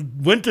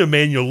to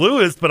Emmanuel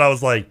Lewis, but I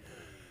was like,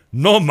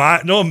 no,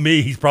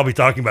 me. He's probably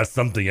talking about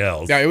something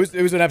else. Yeah, it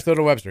was an episode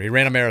of Webster. He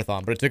ran a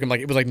marathon, but it took him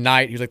it was like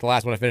night. He was like the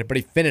last one to finish, but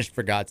he finished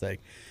for God's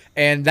sake.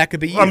 And that could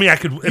be you. I mean,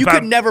 You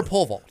could never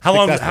pole vault.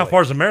 How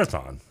far is a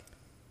marathon?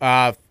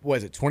 What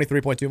is it?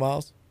 23.2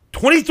 miles.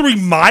 23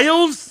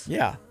 miles?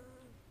 Yeah.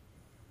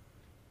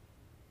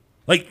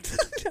 Like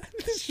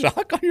the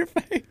shock on your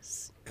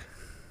face.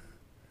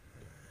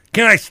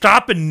 Can I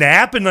stop and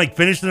nap and like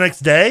finish the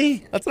next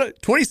day? That's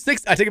what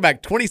 26. I take it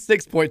back.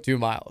 26.2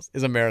 miles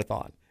is a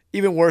marathon.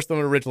 Even worse than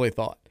I originally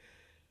thought.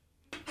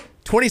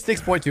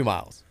 26.2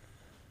 miles.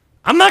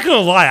 I'm not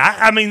gonna lie.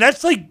 I mean,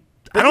 that's like.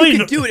 But you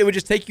could do it. It would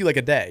just take you like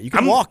a day. You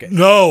could walk it.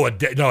 No, a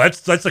day. No,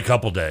 that's a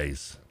couple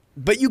days.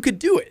 But you could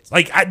do it.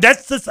 Like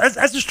that's just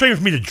strange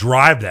for me to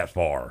drive that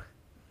far.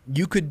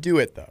 You could do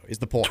it though. Is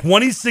the point?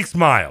 26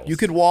 miles. You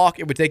could walk.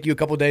 It would take you a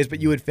couple days,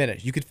 but you would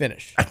finish. You could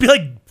finish. I'd be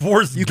like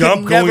Forrest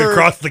Gump going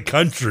across the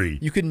country.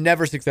 You could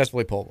never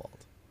successfully pole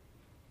vault.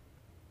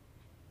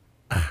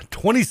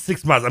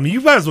 26 miles. I mean,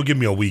 you might as well give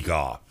me a week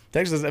off.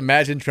 Texas says,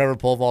 imagine Trevor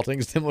pole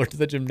vaulting similar to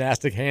the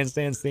gymnastic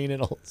handstand scene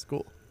in old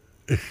school.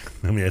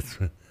 I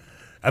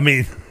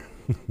mean,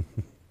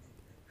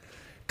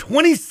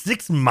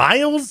 26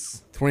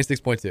 miles?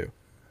 26.2.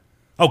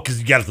 Oh,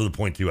 because you got it to the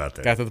point two out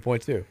there. Got to the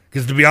point two.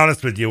 Because to be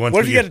honest with you, what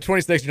if you get to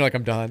 26 and you're like,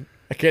 I'm done.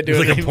 I can't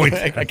do it anymore.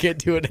 I can't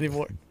do it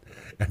anymore.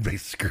 I'd be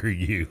screw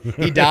you.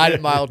 He died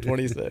at mile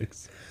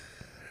 26.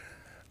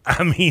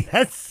 I mean,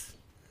 that's...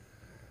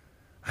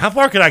 How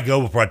far could I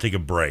go before I take a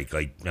break?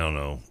 Like, I don't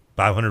know,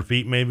 500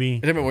 feet maybe?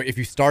 If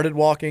you started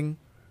walking,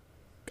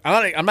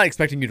 I'm not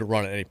expecting you to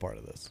run at any part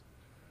of this.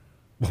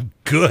 Well,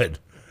 good.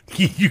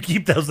 You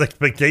keep those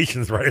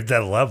expectations right at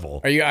that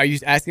level. Are you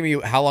asking me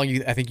how long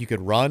I think you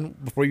could run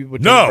before you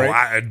would take No,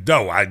 a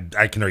break?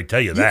 I can already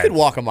tell you that. You could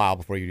walk a mile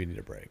before you need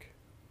a break.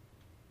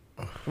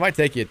 It might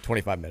take you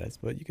 25 minutes,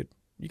 but you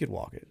could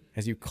walk it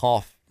as you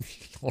cough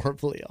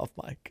horribly off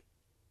mic.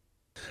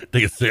 I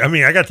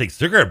got to take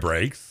cigarette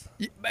breaks.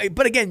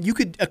 But again, you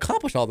could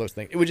accomplish all those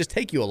things. It would just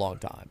take you a long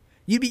time.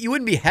 You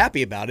wouldn't be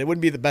happy about it. It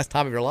wouldn't be the best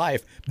time of your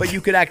life, but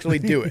you could actually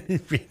do it.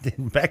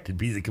 In fact, it'd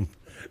be the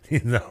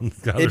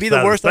it'd be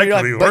the worst time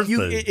of your life. But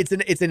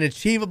it's an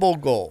achievable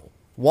goal.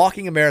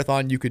 Walking a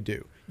marathon, you could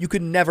do. You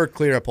could never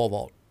clear a pole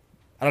vault.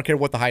 I don't care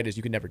what the height is.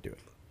 You could never do it.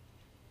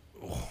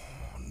 Oh,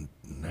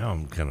 now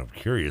I'm kind of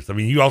curious. I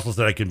mean, you also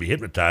said I couldn't be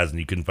hypnotized, and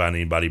you couldn't find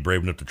anybody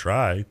brave enough to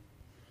try.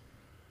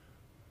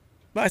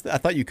 But I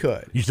thought you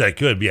could. You said I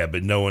could, yeah,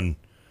 but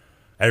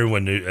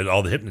everyone knew, and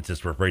all the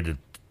hypnotists were afraid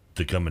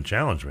to come and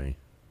challenge me.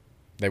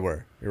 They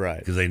were. You're right.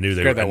 Because they knew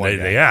they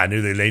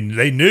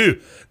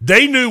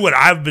knew what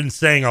I've been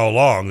saying all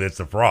along. That's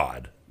a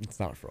fraud. It's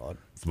not a fraud.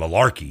 It's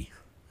malarkey.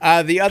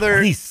 The other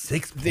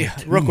 26.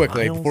 Real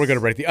quickly before we go to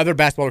break, the other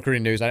basketball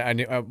recruiting news. I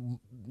knew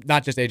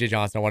not just AJ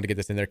Johnson. I wanted to get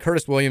this in there.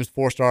 Curtis Williams,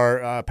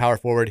 4-star power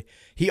forward.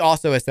 He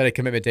also has set a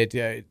commitment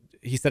date.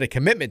 He set a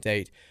commitment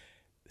date.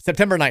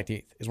 September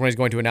 19th is when he's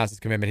going to announce his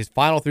commitment. His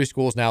final 3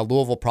 schools now,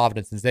 Louisville,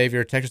 Providence, and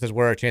Xavier. Texas says,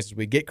 where are our chances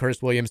we get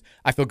Curtis Williams?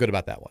 I feel good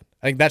about that one.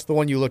 I think that's the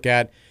one you look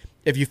at.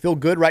 If you feel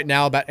good right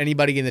now about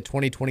anybody in the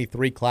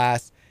 2023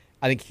 class,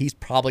 I think he's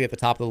probably at the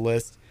top of the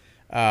list.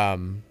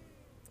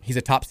 He's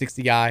a top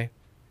 60 guy.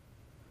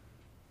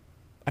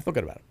 I feel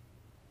good about him.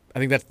 I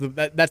think that's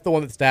the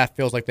one that the staff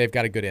feels like they've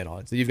got a good in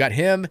on. So you've got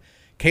him,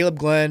 Caleb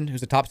Glenn,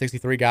 who's a top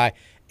 63 guy.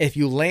 If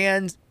you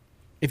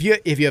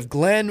have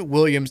Glenn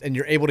Williams and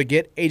you're able to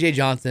get AJ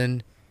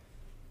Johnson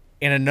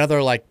and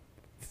another like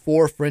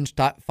 4 fringe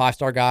top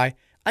 5-star guy,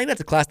 I think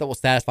that's a class that will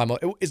satisfy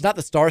most. It's not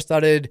the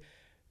star-studded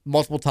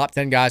multiple top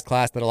 10 guys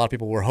class that a lot of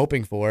people were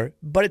hoping for,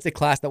 but it's a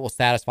class that will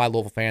satisfy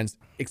Louisville fans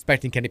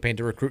expecting Kenny Payne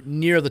to recruit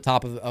near the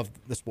top of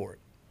the sport.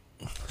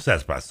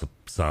 Satisfy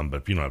some,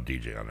 but if you don't have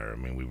DJ on there, I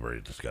mean, we've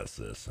already discussed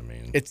this. I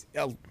mean, it's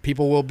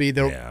people will be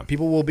there. Yeah.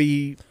 People will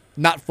be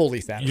not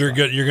fully satisfied. You're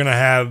good. You're gonna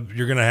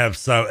have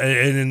some,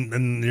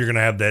 and you're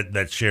gonna have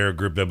that share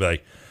group that'll be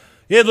like,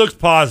 yeah, it looks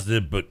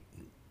positive, but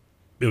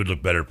it would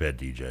look better if it had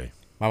DJ.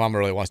 My mom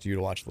really wants you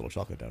to watch Little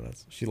Chocolate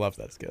Donuts. She loves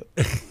that skit.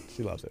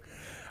 She loves it.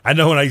 I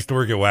know when I used to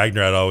work at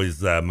Wagner, I'd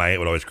always my aunt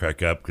would always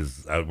crack up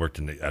because I'd work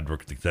at the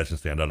concession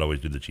stand. I'd always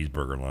do the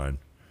cheeseburger line.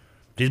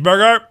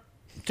 Cheeseburger.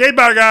 All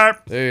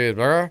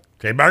right,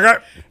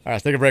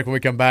 let's take a break. When we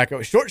come back,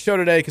 a short show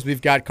today because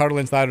we've got Cardinal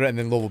Insider and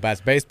then Louisville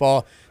Bats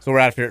baseball. So we're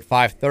out of here at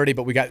 5:30.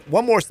 But we got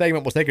one more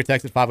segment. We'll take your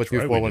text at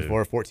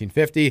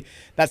 502-414-1450.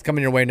 That's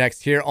coming your way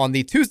next here on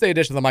the Tuesday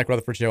edition of the Mike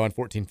Rutherford Show on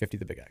 1450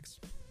 The Big X.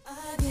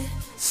 I get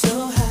so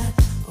hot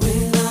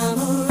when I'm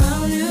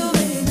around you,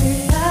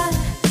 baby. I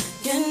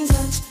can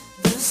touch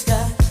the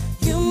sky.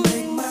 You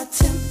make my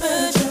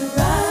temperature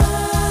rise.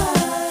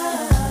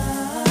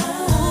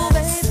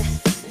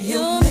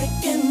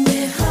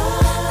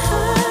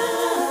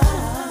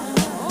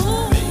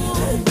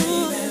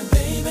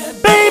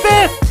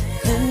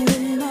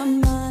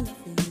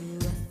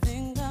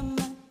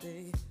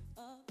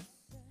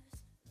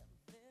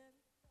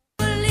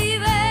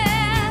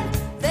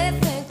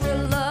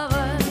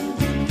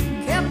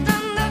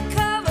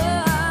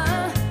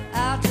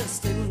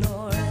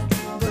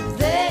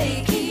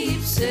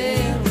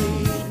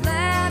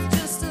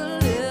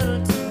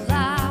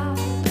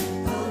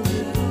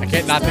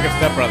 Not think of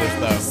Step Brothers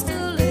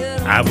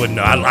though. I wouldn't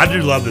know. I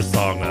do love this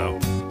song though.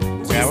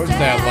 Yeah, I wouldn't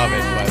say I love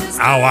it,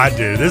 but I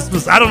do.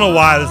 I don't know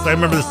why. I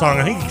remember this song.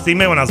 I think he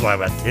made when I was like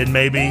about 10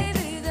 maybe.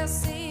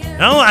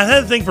 No, I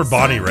had a thing for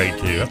Bonnie Raitt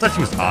too. I thought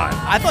she was hot.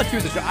 I thought she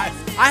was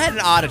I had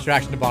an odd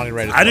attraction to Bonnie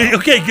Raitt. I did.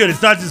 Okay, good.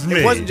 It's not just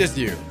me. It wasn't just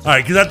you. All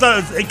right, because I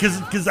thought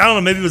because I don't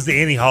know. Maybe it was the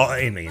Annie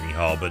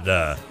Hall, but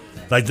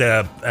like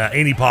the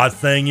Annie Potts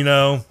thing, you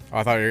know. Oh,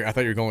 I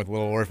thought you were going with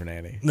Little Orphan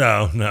Annie.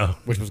 No.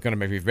 Which was going to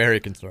make me very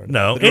concerned.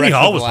 No, Annie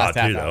Hall was hot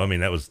too, though. I mean,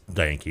 that was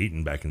Diane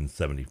Keaton back in the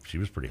 70s. She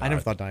was pretty hot. I never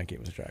thought Diane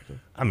Keaton was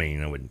attractive. I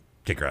mean, I wouldn't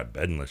kick her out of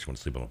bed unless she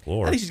wants to sleep on the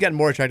floor. I think she's gotten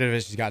more attractive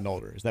as she's gotten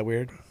older. Is that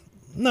weird?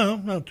 No,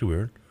 not too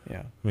weird.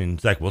 Yeah. I mean,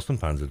 Zach Wilson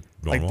finds it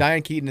normal. Like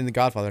Diane Keaton in The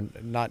Godfather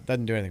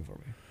doesn't do anything for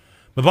me.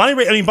 But Bonnie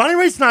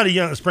Raitt's not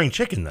a spring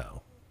chicken,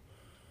 though.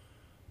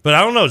 But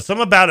I don't know.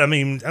 Something about it, I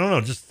mean, I don't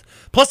know. Just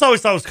plus, I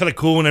always thought it was kind of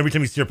cool. And every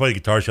time you see her play the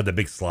guitar, she had that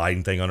big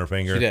sliding thing on her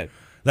finger. She did.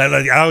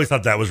 I always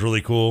thought that was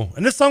really cool.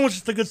 And this song was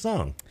just a good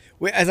song.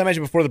 As I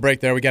mentioned before the break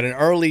there, we got an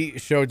early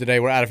show today.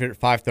 We're out of here at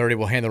 5:30.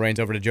 We'll hand the reins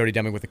over to Jody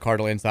Deming with the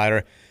Cardinal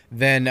Insider.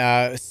 Then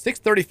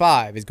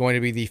 6:35 is going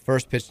to be the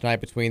first pitch tonight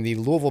between the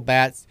Louisville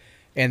Bats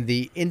and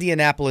the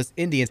Indianapolis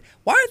Indians.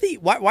 Why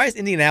is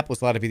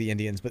Indianapolis allowed to be the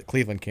Indians, but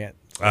Cleveland can't?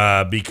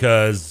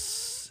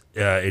 Because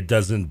it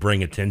doesn't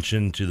bring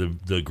attention to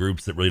the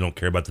groups that really don't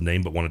care about the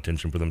name but want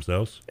attention for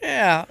themselves.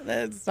 Yeah,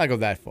 let's not go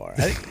that far.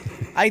 I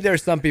think there are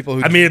some people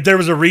who... I mean, if there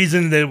was a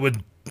reason that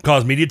would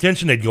cause media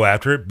attention, they'd go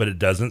after it, but it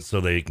doesn't, so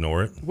they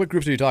ignore it. What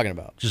groups are you talking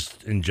about?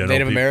 Just in general.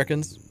 Native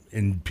Americans?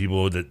 And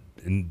people that,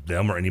 in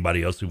them or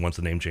anybody else who wants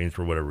the name changed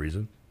for whatever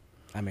reason.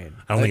 I mean...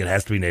 I don't think it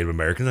has to be Native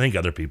Americans. I think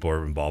other people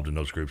are involved in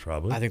those groups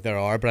probably. I think there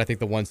are, but I think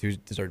the ones who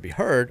deserve to be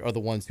heard are the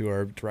ones who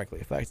are directly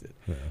affected.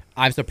 Yeah.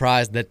 I'm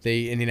surprised that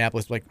the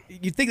Indianapolis...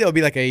 You'd think that would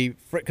be like a...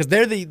 Because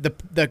they're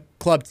the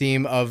club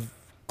team of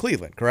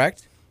Cleveland,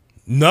 correct?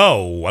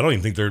 No, I don't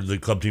even think they're the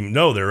club team.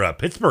 No, they're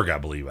Pittsburgh, I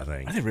believe, I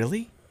think. Are they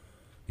really?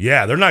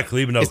 Yeah, they're not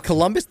Cleveland. No. Is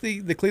Columbus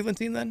the Cleveland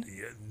team then?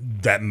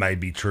 That might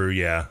be true,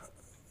 yeah.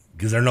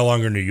 Because they're no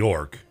longer New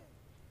York.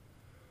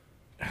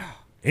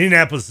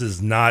 Indianapolis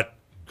is not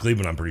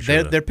Cleveland, I'm pretty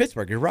sure. They're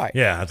Pittsburgh, you're right.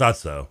 Yeah, I thought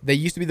so. They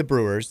used to be the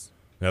Brewers.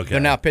 Okay. They're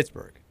now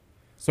Pittsburgh.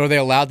 So are they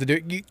allowed to do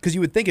it? Because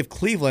you would think if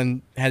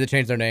Cleveland had to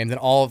change their name, then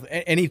all of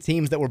any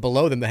teams that were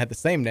below them that had the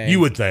same name, you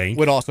would think,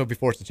 would also be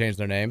forced to change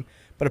their name.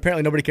 But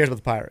apparently nobody cares about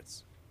the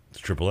Pirates. It's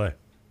AAA.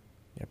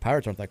 Yeah,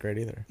 Pirates aren't that great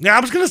either. Yeah, I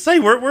was gonna say,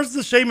 where's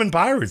the Shaman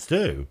Pirates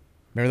too?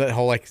 Remember that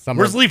whole summer?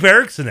 Where's Leif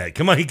Erikson at?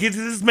 Come on, he gets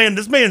this man.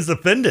 This man's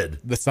offended.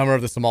 The summer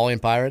of the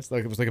Somalian Pirates.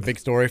 It was like a big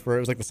story for. It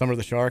was like the summer of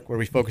the shark, where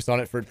we focused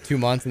on it for 2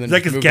 months and then is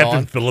that because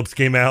Captain Phillips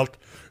came out?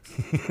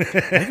 I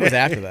think it was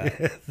after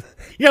that.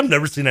 Yeah, I've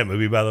never seen that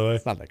movie, by the way.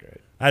 It's not that great.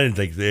 I didn't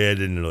think that. I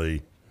didn't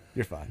really.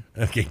 You're fine.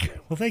 Okay,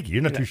 good. Well, thank you.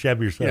 You're not too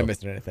shabby yourself. You're not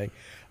missing anything.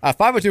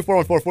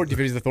 502-414-1450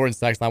 is the Thornton's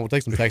text line. We'll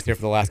take some text here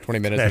for the last 20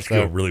 minutes or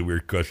so. A really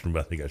weird question, but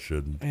I think I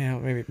shouldn't. Yeah,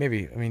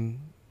 maybe. I mean,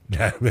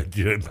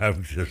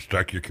 do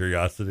struck your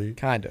curiosity?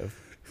 Kind of.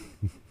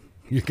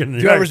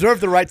 Do I reserve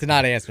the right to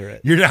not answer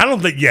it? I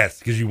don't think yes,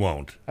 because you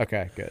won't.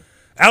 Okay, good.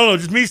 I don't know.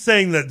 Just me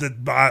saying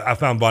that I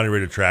found Bonnie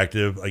Raitt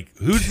attractive. Like,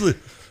 who's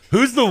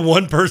the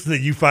one person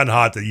that you find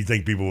hot that you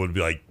think people would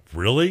be like,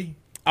 really?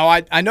 Oh,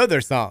 I know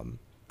there's some.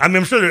 I mean,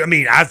 I'm sure.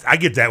 I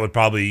get that with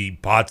probably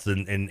Potts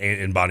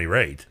and Bonnie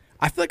Raitt.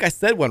 I feel like I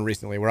said one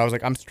recently where I was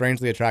like, I'm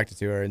strangely attracted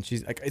to her, and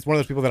she's like, it's one of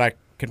those people that I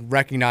can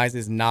recognize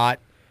is not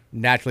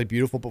naturally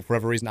beautiful, but for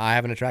whatever reason I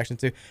have an attraction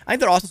to. I think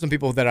there are also some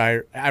people that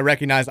I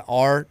recognize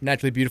are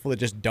naturally beautiful that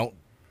just don't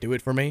do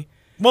it for me.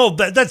 Well,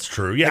 that's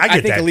true. Yeah, I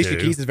think Alicia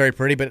Keys is very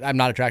pretty, but I'm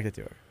not attracted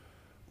to her.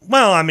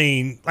 Well, I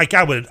mean, like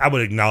I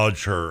would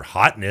acknowledge her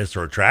hotness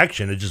or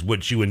attraction. It just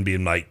she wouldn't be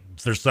in like.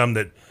 There's some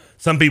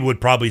people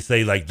would probably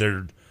say like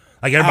they're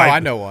like everybody. Oh, I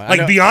know one. Like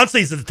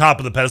Beyonce's at the top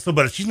of the pedestal,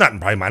 but she's not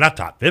probably not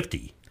top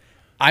 50.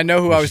 I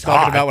know who I was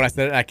talking about when I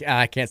said it, and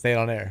I can't say it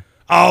on air.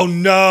 Oh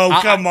no!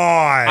 Come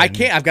on! I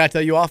can't. I've got to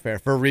tell you off air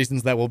for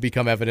reasons that will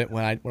become evident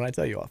when I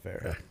tell you off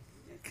air.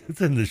 It's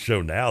in the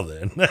show now.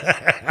 Then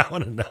I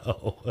want to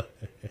know.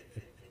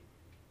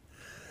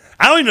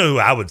 I don't even know who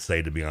I would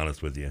say, to be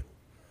honest with you.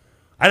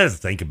 I'd have to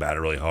think about it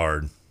really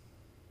hard.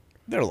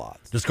 There are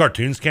lots. Does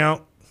cartoons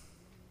count?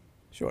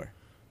 Sure.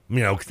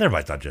 Because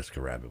everybody thought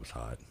Jessica Rabbit was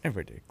hot.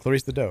 Everybody did.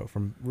 Clarice the Doe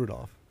from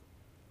Rudolph.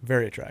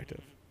 Very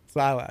attractive. It's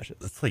eyelashes.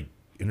 That's like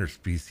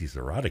interspecies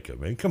erotica,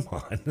 man. Come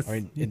on. I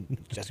mean,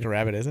 Jessica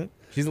Rabbit isn't.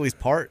 She's at least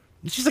part.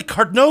 She's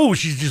a no,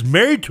 she's just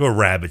married to a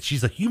rabbit.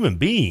 She's a human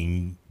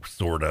being,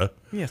 sorta.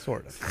 Yeah,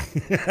 sort of.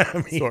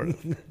 Sort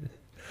of.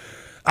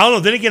 I don't know.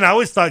 Then again, I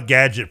always thought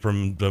Gadget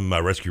from the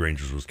Rescue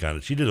Rangers was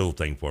she did a little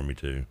thing for me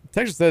too.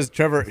 Texas says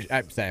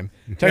Sam.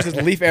 Texas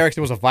says Leif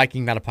Erikson was a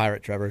Viking, not a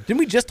pirate. Trevor, didn't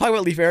we just talk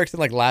about Leif Erikson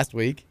like last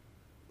week?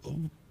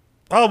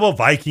 Oh, well,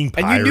 Viking,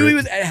 pirate. And you knew he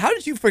was. How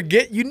did you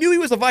forget? You knew he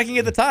was a Viking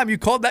at the time. You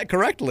called that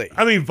correctly.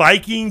 I mean,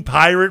 Viking,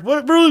 pirate.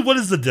 What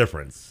is the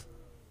difference?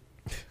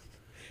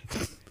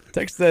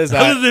 Texas says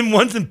other than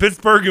one's in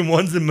Pittsburgh and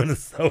one's in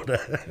Minnesota.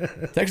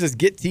 Texas says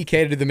get TK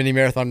to do the mini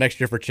marathon next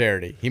year for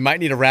charity. He might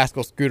need a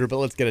rascal scooter, but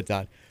let's get it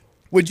done.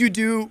 Would you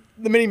do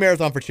the mini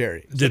marathon for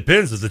charity?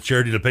 Depends. Is the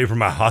charity to pay for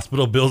my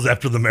hospital bills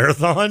after the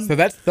marathon? So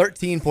that's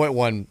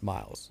 13.1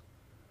 miles.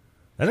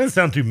 That doesn't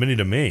sound too many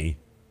to me.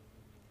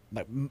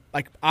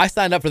 Like I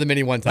signed up for the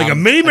mini one time. Like a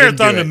mini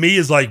marathon to me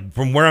is like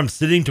from where I'm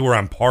sitting to where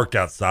I'm parked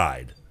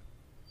outside.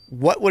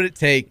 What would it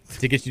take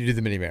to get you to do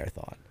the mini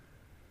marathon?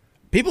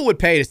 People would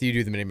pay to see you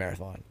do the mini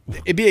marathon.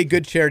 It'd be a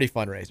good charity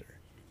fundraiser.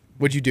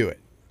 Would you do it?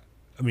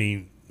 I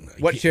mean,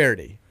 what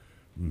charity?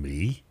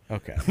 Me.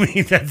 Okay. I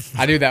mean,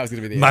 I knew that was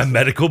going to be the my answer.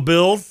 medical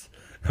bills.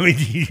 I mean,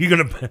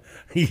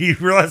 you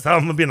realize how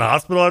I'm going to be in the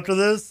hospital after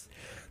this?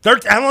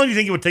 How long do you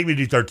think it would take me to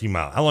do 13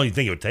 miles? How long do you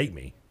think it would take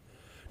me?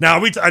 Now,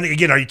 are you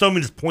throwing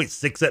me this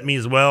 0.6 at me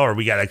as well, or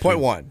we got actually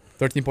 0.1,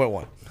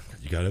 13.1?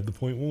 You got to have the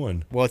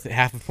 0.1. Well, it's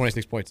half of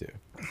 26.2.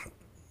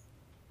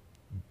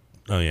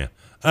 Oh yeah.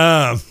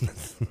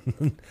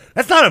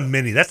 That's not a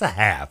mini. That's a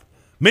half.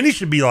 Mini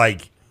should be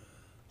like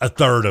a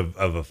third of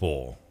a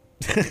full.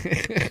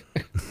 I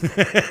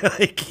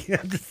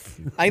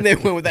think they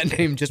went with that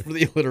name just for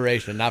the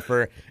alliteration, not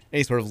for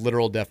any sort of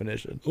literal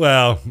definition.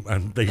 Well,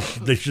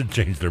 they should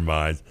change their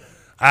minds.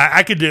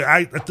 I could do.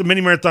 The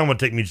mini marathon would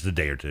take me just a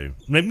day or two.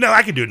 No,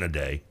 I could do it in a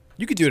day.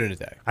 You could do it in a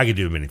day. I could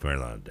do a mini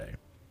marathon in a day.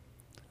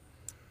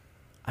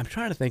 I'm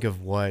trying to think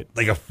of what.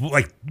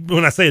 Like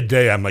when I say a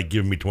day, I'm like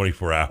giving me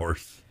 24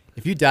 hours.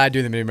 If you died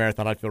doing the mini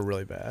marathon, I'd feel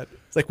really bad.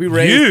 It's like we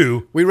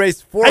raised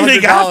 $400. I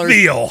think I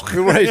feel.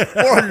 We raised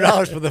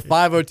 $400 for the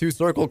 502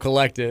 Circle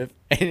Collective,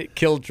 and it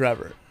killed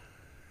Trevor.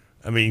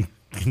 I mean,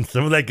 can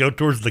some of that go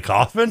towards the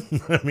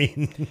coffin? I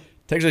mean,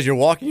 Texas, you're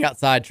walking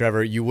outside,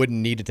 Trevor. You wouldn't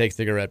need to take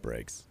cigarette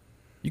breaks.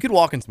 You could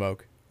walk and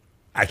smoke.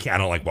 I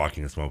don't like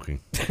walking and smoking.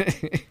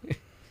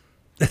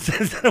 That's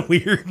kind of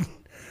weird.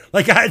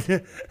 Like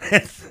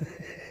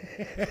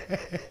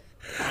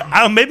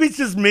maybe it's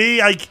just me.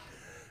 Like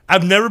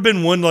I've never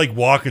been one to like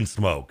walk and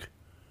smoke.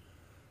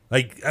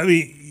 Like I'll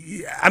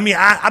be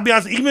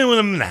honest. Even when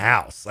I'm in the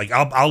house, like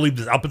I'll leave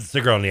this. I'll put the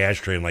cigarette on the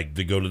ashtray and like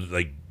to go to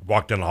like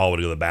walk down the hallway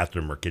to go to the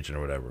bathroom or kitchen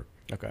or whatever.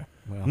 Okay.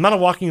 Well. I'm not a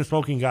walking and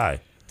smoking guy.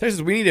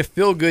 Texas, we need a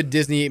feel-good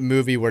Disney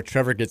movie where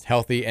Trevor gets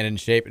healthy and in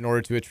shape in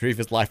order to achieve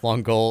his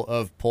lifelong goal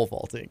of pole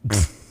vaulting.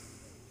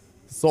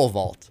 Soul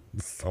Vault.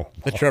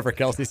 The Trevor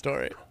Kelsey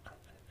story.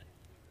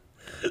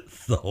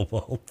 Soul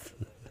Vault.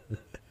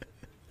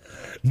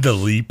 The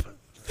Leap.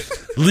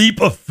 Leap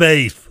of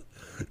Faith.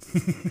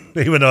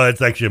 Even though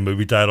it's actually a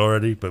movie title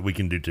already, but we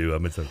can do two of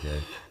them. It's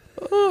okay.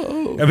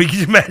 Oh. I mean, can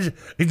you imagine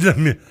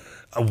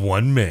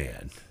one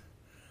man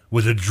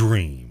with a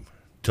dream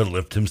to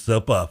lift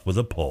himself up with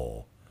a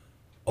pole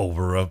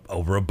over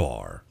a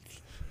bar.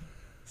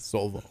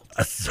 Soul Vault.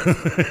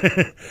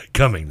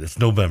 Coming this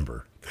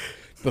November.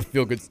 The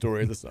feel-good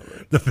story of the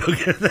summer.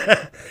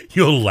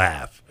 You'll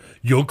laugh.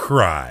 You'll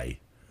cry.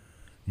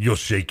 You'll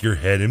shake your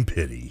head in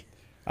pity.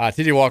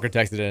 TJ Walker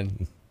texted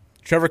in,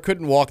 Trevor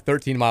couldn't walk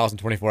 13 miles in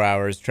 24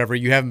 hours. Trevor,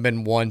 you haven't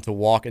been one to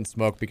walk and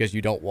smoke because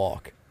you don't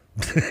walk.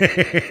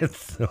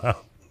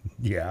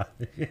 Yeah.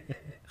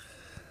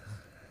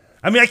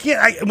 I mean, I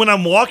can't. When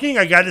I'm walking,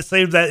 I got to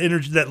save that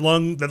energy, that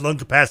lung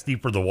capacity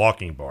for the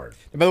walking part.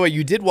 And by the way,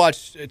 you did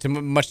watch,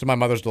 much to my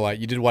mother's delight,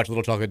 you did watch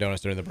Little Chocolate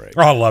Donuts during the break.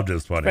 Oh, I loved it. It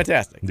was funny.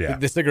 Fantastic. Yeah.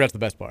 The cigarette's the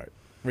best part.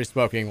 Where he's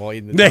smoking while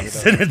eating the He's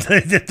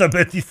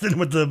sitting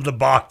with the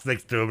box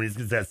next to him, and he's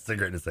got that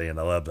cigarette in his hand.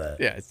 I love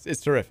that. Yeah,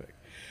 it's terrific.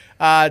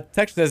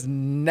 Text says,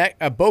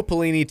 Bo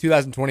Pelini,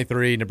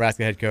 2023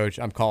 Nebraska head coach.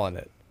 I'm calling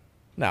it.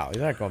 No,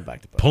 he's not going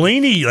back to Bo.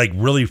 Pelini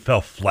really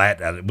fell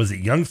flat at it. Was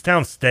it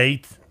Youngstown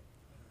State?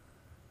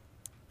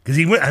 Because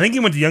I think he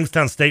went to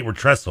Youngstown State where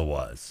Tressel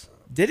was.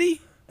 Did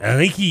he? And I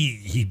think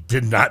he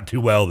did not do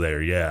well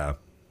there. Yeah.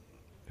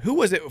 Who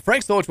was it?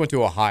 Frank Solich went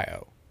to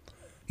Ohio.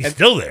 He's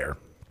still there.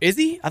 Is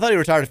he? I thought he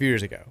retired a few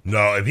years ago.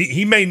 No, if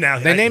he may now.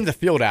 They named the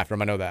field after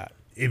him. I know that.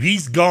 If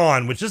he's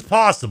gone, which is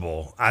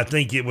possible, I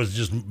think it was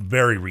just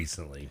very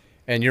recently.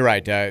 And you're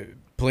right.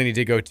 Pelini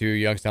did go to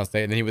Youngstown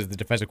State, and then he was the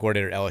defensive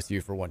coordinator at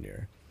LSU for 1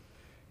 year.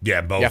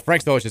 Yeah, both. Yeah,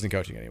 Frank Solich isn't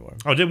coaching anymore.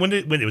 Oh, when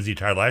was he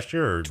retired last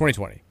year? Or?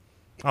 2020.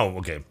 Oh,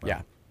 okay.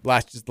 Yeah, the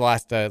last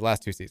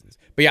 2 seasons.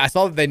 But yeah, I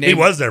saw that they named. He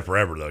was there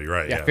forever, though. You're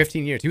right. Yeah,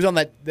 15 years. He was on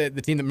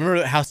the team.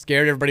 Remember how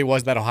scared everybody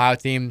was that Ohio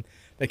team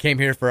that came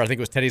here for, I think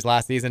it was Teddy's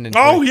last season.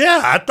 Oh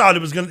yeah, I thought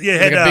it was gonna. Yeah,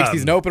 like a big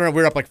season opener.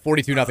 We were up like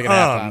 42-0 at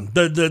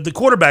halftime. The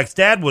quarterback's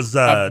dad was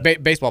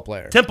baseball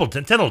player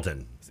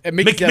Tindleton.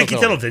 Mickey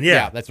Tindleton,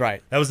 yeah. That's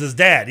right. That was his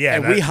dad, yeah.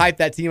 And we hyped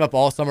that team up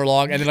all summer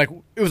long, and then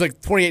it was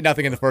like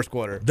 28-0 in the first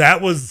quarter. I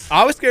was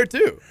scared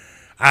too.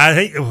 I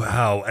think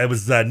it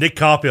was Nick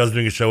Coffey. I was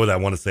doing a show with, I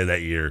want to say,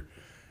 that year,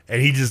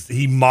 and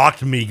he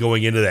mocked me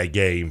going into that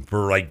game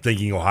for like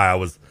thinking Ohio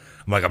was.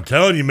 I'm like, I'm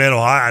telling you, man,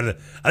 Ohio. And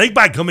I think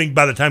by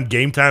the time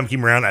game time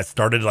came around, I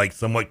started to like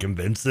somewhat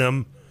convince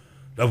him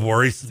of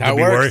worries to be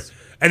worried.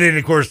 And then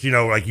of course,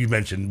 like you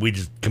mentioned, we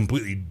just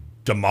completely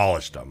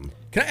demolished them.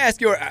 Can I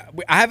ask you? I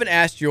haven't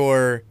asked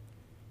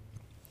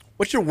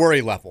what's your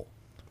worry level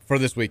for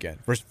this weekend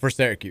for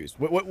Syracuse?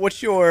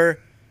 What's your?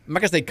 I'm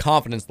not gonna say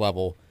confidence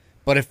level,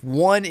 but if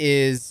one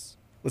is,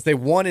 let's say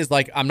one is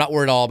like, I'm not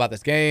worried at all about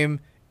this game.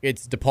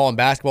 It's DePaul in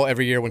basketball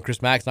every year when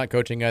Chris Mack's not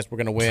coaching us. We're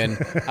gonna win.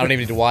 I don't even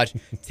need to watch.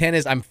 10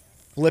 is I'm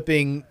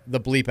flipping the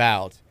bleep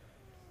out.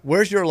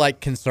 Where's your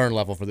concern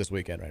level for this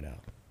weekend right now?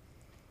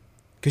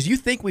 Because you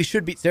think we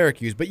should beat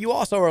Syracuse, but you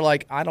also are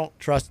like, I don't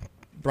trust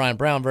Brian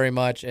Brown very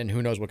much, and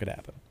who knows what could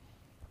happen.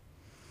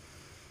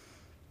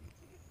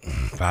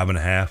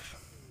 5.5,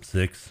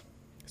 6.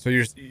 So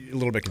you're a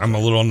little bit concerned.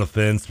 I'm a little on the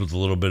fence with a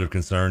little bit of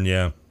concern,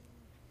 yeah.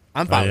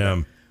 I'm fine with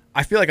that.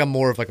 I feel like I'm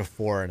more of like a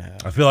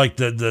 4.5. I feel like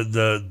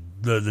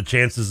the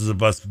chances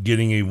of us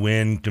getting a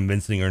win,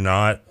 convincing or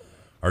not,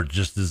 are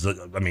just as,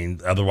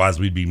 otherwise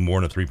we'd be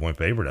more than a 3-point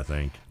favorite, I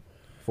think.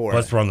 4.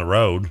 Plus we're on the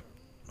road.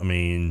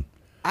 And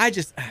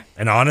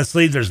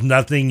honestly, there's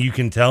nothing you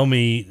can tell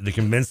me to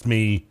convince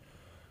me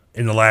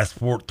in the last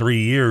 3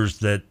 years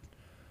that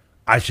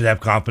I should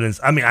have confidence.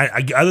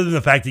 I other than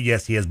the fact that,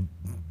 yes, he has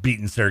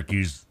beaten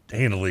Syracuse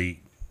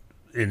handily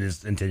in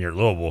his tenure at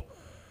Louisville,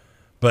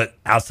 But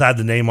outside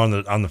the name on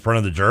the front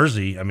of the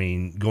jersey, I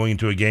mean, going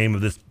into a game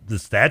of this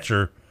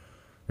stature,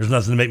 there's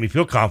nothing to make me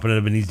feel confident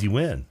of an easy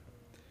win.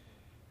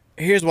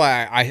 Here's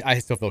why I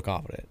still feel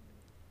confident.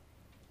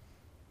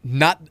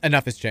 Not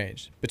enough has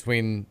changed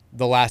between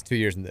the last 2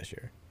 years and this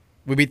year.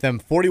 We beat them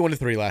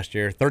 41-3 last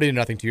year,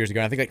 30-0 2 years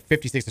ago, and I think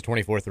like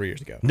 56-24 3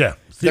 years ago. Yeah.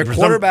 Their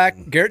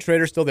quarterback, Garrett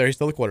Schrader's still there. He's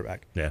still the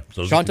quarterback. Yeah.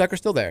 So Sean Tucker's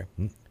still there.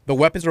 The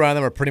weapons around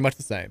them are pretty much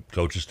the same.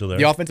 Coach is still there.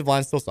 The offensive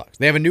line still sucks.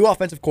 They have a new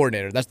offensive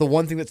coordinator. That's the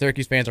one thing that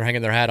Syracuse fans are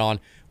hanging their hat on.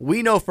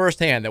 We know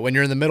firsthand that when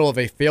you're in the middle of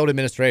a failed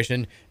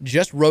administration,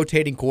 just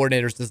rotating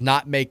coordinators does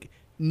not make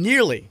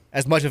nearly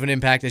as much of an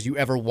impact as you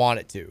ever want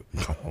it to.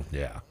 Oh,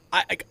 yeah.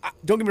 I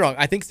don't get me wrong.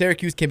 I think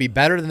Syracuse can be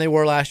better than they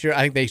were last year.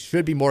 I think they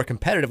should be more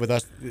competitive with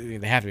us.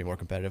 They have to be more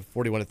competitive.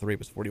 41-3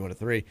 was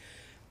 41-3.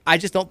 I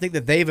just don't think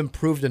that they've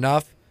improved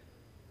enough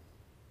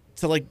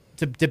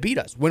to beat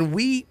us. When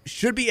we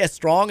should be as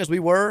strong as we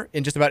were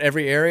in just about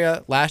every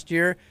area last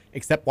year,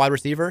 except wide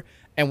receiver,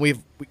 and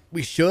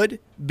we should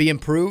be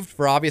improved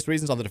for obvious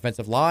reasons on the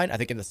defensive line. I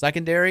think in the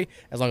secondary,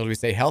 as long as we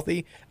stay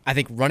healthy. I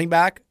think running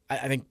back,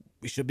 I think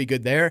we should be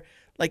good there.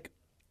 Like,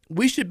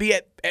 we should be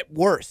at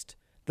worst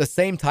the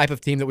same type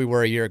of team that we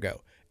were a year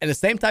ago. And the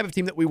same type of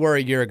team that we were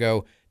a year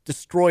ago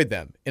destroyed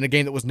them in a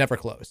game that was never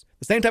close.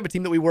 The same type of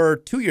team that we were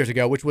 2 years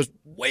ago, which was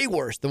way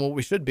worse than what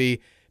we should be,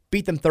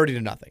 beat them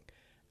 30-0.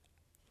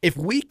 If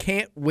we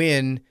can't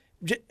win,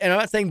 and I'm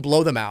not saying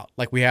blow them out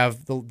like we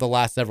have the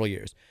last several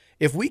years.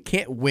 If we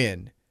can't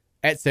win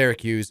at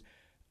Syracuse,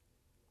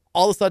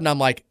 all of a sudden I'm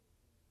like,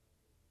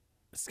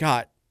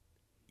 Scott,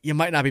 you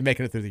might not be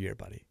making it through the year,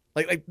 buddy.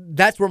 Like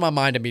that's where my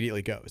mind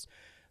immediately goes.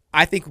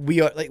 I think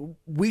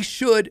we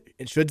should,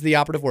 and should's the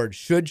operative word,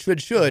 should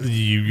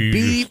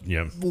be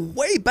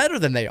way better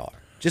than they are,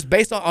 just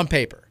based on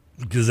paper.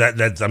 Because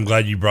that's I'm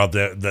glad you brought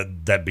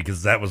that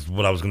because that was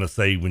what I was going to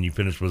say when you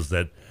finished, was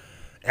that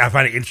I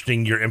find it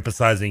interesting you're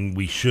emphasizing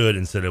we should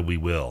instead of we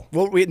will.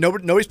 Well,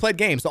 nobody's played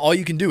games, so all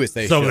you can do is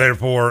say so. Should.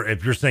 Therefore,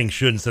 if you're saying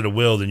should instead of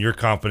will, then your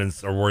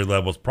confidence or worry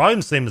level is probably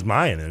the same as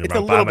mine. And it's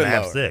about a little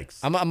 5.5, bit 6.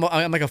 I'm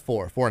like a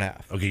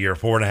 4.5. Okay, you're a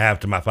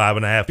 4.5 to my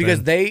 5.5.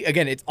 Because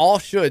it's all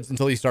shoulds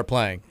until you start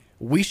playing.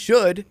 We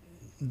should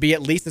be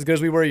at least as good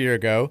as we were a year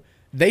ago.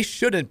 They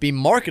shouldn't be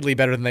markedly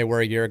better than they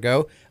were a year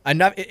ago.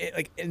 Enough,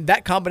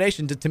 that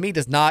combination to me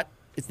it's not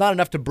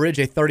enough to bridge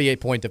a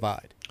 38-point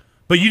divide.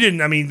 But you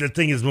didn't. I mean, the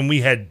thing is, when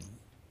we had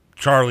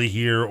Charlie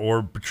here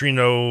or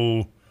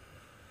Petrino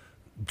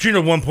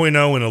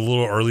 1.0 and a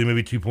little early,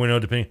 maybe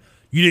 2.0, depending.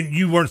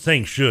 You weren't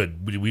saying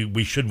should.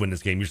 We should win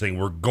this game. You're saying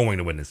we're going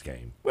to win this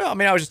game. Well, I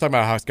mean, I was just talking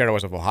about how scared I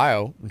was of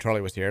Ohio when Charlie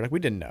was here. Like, we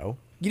didn't know.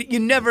 You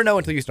never know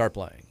until you start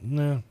playing.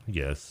 No, I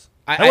guess.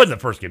 That wasn't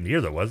the first game of the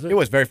year, though, was it? It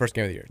was very first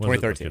game of the year,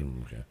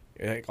 2013.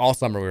 Okay. All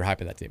summer we were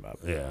hyping that team up.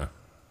 Yeah.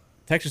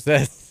 Texture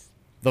says,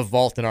 the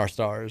vault in our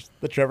stars.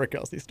 The Trevor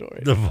Kelsey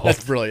story. The vault,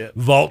 that's brilliant.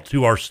 Vault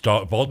to our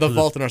star. Vault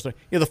in our stars.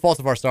 Yeah, the Fault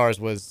of Our Stars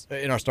was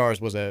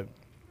a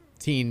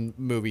teen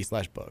movie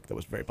 / book that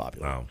was very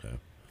popular. Oh, okay.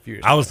 A few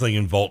years I was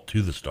thinking Vault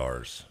to the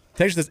Stars.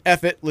 Texture says,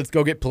 F it, let's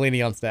go get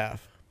Pelini on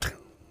staff. I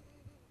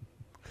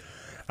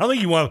don't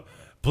think you want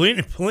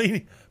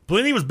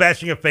Pelini was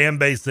bashing a fan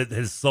base that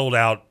has sold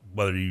out,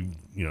 whether you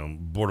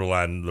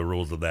borderline the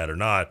rules of that or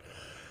not,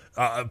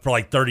 for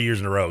like 30 years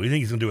in a row. You think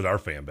he's going to do with our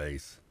fan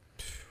base?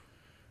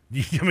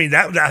 I mean,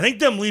 I think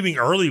them leaving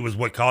early was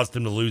what caused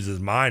him to lose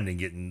his mind and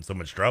get in so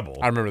much trouble.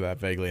 I remember that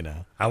vaguely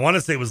now. I want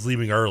to say it was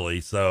leaving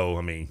early, so,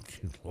 I mean,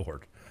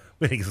 Lord,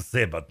 what do you think he's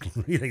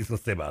going to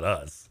say about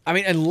us? I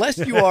mean, unless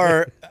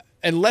you're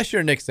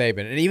Nick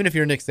Saban, and even if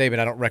you're Nick Saban,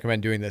 I don't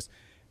recommend doing this.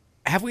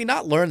 Have we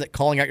not learned that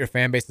calling out your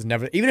fan base is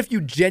never, even if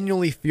you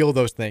genuinely feel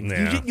those things,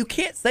 you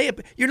can't say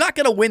it. You're not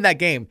going to win that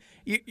game.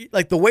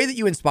 Like the way that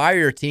you inspire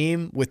your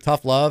team with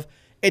tough love,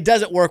 it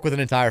doesn't work with an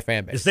entire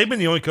fan base. Is Saban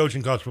the only coach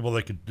in college football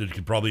that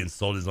could probably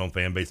insult his own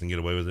fan base and get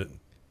away with it?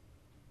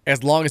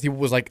 As long as he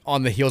was like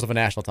on the heels of a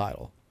national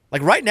title.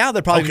 Like right now,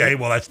 they're probably okay.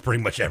 Well, that's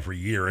pretty much every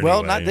year. Anyway.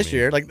 Well, not this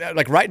year.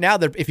 Like right now,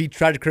 if he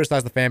tried to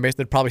criticize the fan base,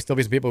 there'd probably still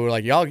be some people who were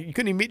like, "Y'all, you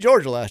couldn't even beat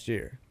Georgia last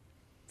year."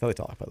 That's how they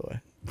talk, by the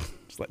way.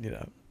 Just letting you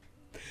know.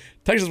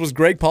 Texas was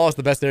Greg Paulus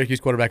the best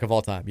Syracuse quarterback of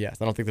all time. Yes,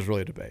 I don't think there's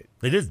really a debate.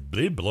 They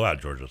did blow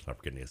out Georgia. Let's not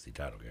forget the SEC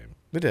title game.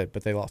 They did,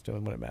 but they lost to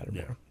him when it mattered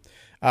more.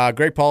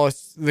 Greg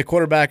Paulus, the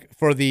quarterback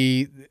for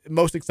the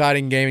most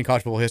exciting game in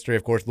college football history,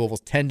 of course,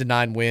 Louisville's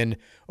 10-9 win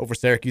over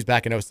Syracuse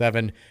back in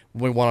 2007.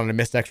 We won on a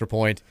missed extra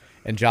point,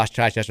 and Josh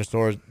Chichester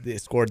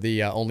scored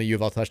the only U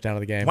of L touchdown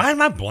of the game. Why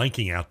am I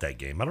blanking out that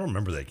game? I don't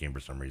remember that game for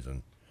some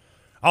reason.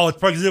 Oh, it's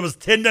because it was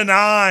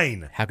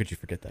 10-9. How could you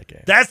forget that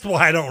game? That's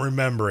why I don't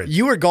remember it.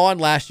 You were gone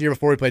last year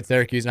before we played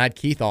Syracuse, and I had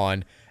Keith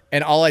on.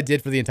 And all I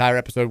did for the entire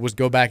episode was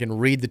go back and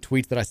read the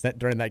tweets that I sent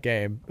during that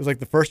game. It was like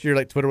the first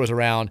year Twitter was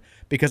around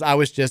because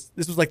this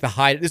was like the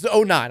height. This is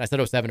 09. I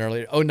said 07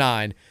 earlier.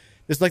 09.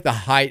 This is like the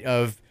height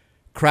of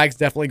Craig's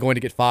definitely going to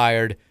get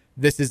fired.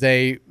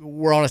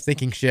 We're on a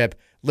sinking ship.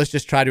 Let's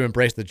just try to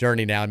embrace the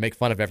journey now and make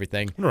fun of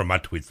everything. I wonder what my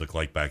tweets look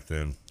like back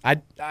then.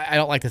 I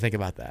don't like to think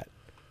about that.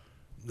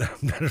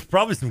 There's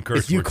probably some curse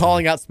It's you words.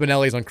 calling out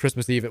Spinelli's on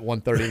Christmas Eve at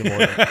 1:30 in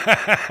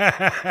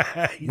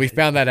the morning. We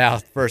found that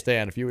out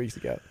firsthand a few weeks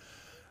ago.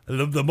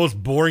 The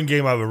most boring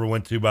game I've ever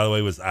went to, by the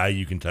way, was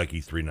IU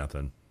Kentucky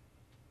 3-0.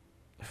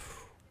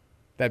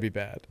 That'd be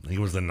bad. I think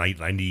it was the night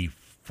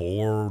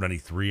 94,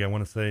 93, I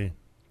want to say.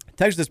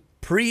 Texas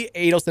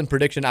pre-Adelson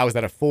prediction, I was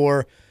at a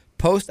 4.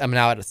 Post, I'm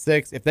now at a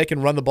 6. If they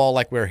can run the ball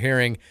like we're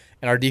hearing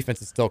and our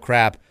defense is still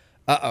crap,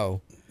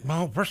 uh-oh.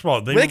 Well, first of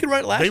all, They could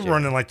run it last They year. were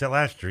running like that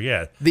last year,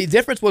 yeah. The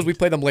difference was we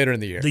played them later in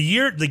the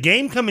year. The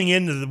game coming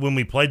in when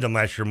we played them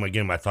last year,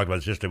 again, I talked about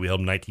this yesterday, we held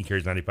them 19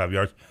 carries, 95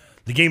 yards.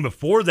 The game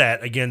before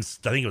that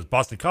against, I think it was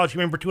Boston College, you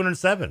remember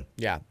 207.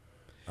 Yeah.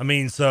 I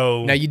mean,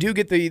 so. Now you do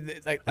get the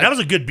that was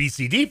a good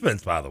BC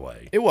defense, by the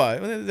way. It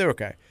was. They're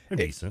okay. They're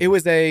decent. It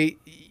was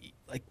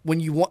when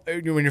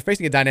you're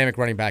facing a dynamic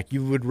running back,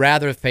 you would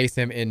rather face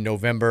him in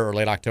November or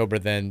late October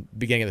than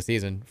beginning of the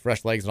season,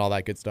 fresh legs and all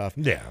that good stuff.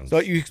 Yeah. So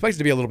you expect it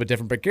to be a little bit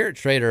different. But Garrett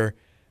Schrader,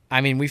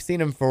 I mean, we've seen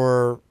him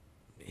for.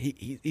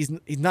 He's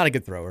not a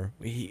good thrower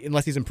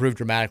unless he's improved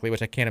dramatically,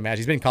 which I can't imagine.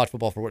 He's been in college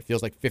football for what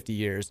feels like 50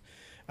 years.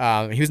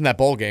 He was in that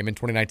bowl game in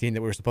 2019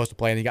 that we were supposed to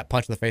play, and he got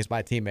punched in the face by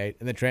a teammate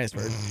and then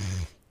transferred.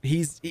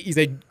 He's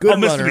a good runner.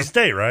 Mississippi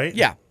State, right?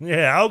 Yeah.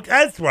 Yeah,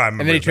 that's why I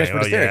remember. And then he his name.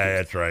 transferred to Syracuse. Yeah,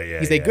 that's right. Yeah,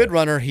 he's a good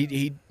runner.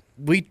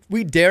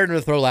 We dared him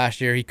to throw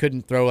last year. He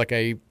couldn't throw like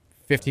a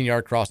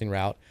 15-yard crossing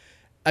route.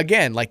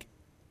 Again, like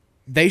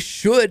they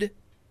should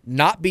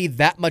not be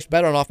that much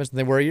better on offense than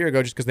they were a year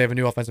ago just because they have a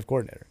new offensive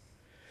coordinator.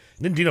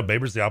 Didn't Dino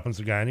Babers the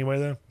offensive guy anyway,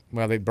 though?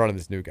 Well, they brought in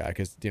this new guy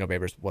because Dino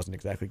Babers wasn't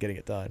exactly getting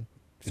it done.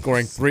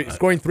 Scoring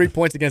 3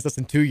 points against us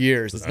in 2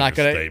 years. It's not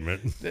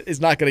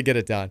gonna get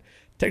it done.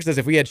 Texas says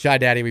if we had Shy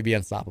Daddy, we'd be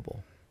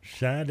unstoppable.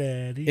 Shy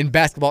Daddy. In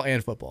basketball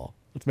and football.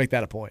 Let's make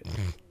that a point.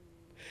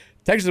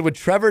 Texas says, would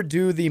Trevor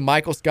do the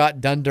Michael Scott,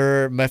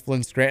 Dunder,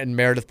 Mifflin, Scranton,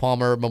 Meredith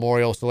Palmer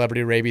Memorial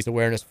Celebrity Rabies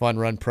Awareness Fun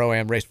Run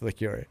Pro-Am Race for the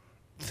Cure?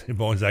 As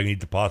long as I can eat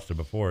the pasta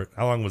before it.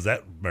 How long was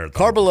that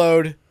marathon?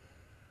 Carbolode.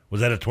 Was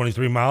that a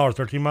 23-mile or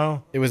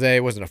 13-mile? It was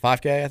was it a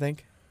 5K, I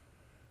think?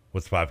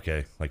 What's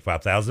 5K? Like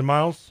 5,000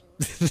 miles?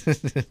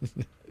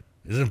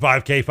 Isn't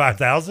 5K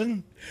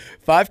 5,000?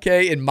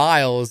 5K in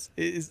miles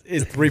is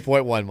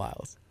 3.1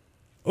 miles.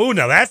 Oh,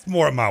 now that's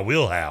more of my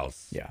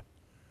wheelhouse. Yeah.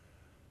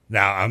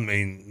 Now, I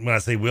mean, when I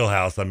say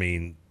wheelhouse, I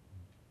mean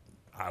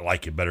I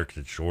like it better because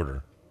it's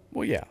shorter.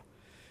 Well, yeah.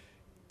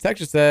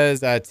 Texas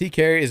says T.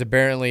 Carey is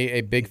apparently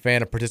a big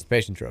fan of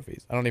participation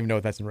trophies. I don't even know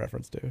what that's in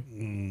reference to.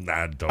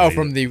 I don't. Oh,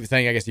 from the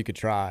thing I guess you could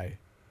try.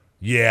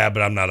 Yeah,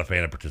 but I'm not a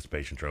fan of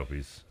participation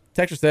trophies.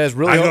 Texas says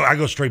really. I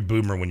go straight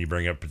boomer when you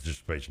bring up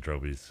participation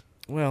trophies.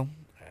 Well,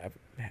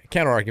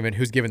 counter argument: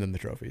 who's giving them the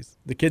trophies?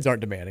 The kids aren't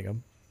demanding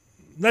them.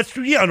 That's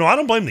true. Yeah, no, I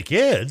don't blame the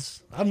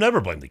kids. I've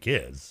never blamed the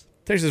kids.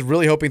 Texas is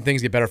really hoping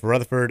things get better for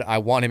Rutherford. I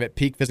want him at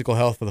peak physical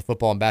health for the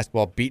football and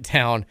basketball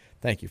beatdown.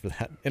 Thank you for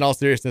that. In all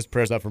seriousness,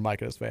 prayers up for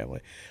Mike and his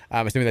family.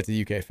 I'm assuming that's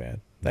a UK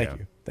fan. Thank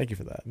you. Thank you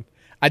for that.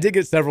 I did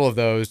get several of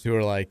those who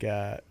are like,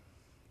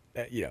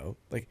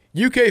 like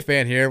UK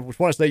fan here, which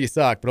want to say you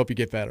suck, but hope you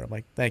get better. I'm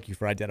like, thank you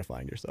for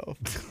identifying yourself.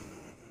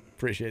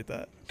 Appreciate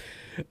that.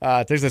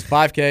 Texas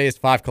 5K is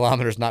 5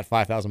 kilometers, not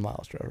 5,000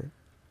 miles, Trevor.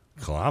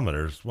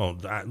 Kilometers? Well,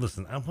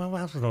 listen, I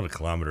also know what a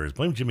kilometer is.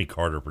 Blame Jimmy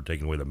Carter for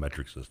taking away the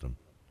metric system.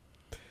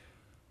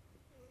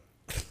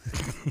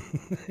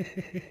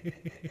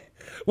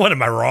 What,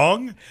 am I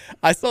wrong?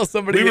 I saw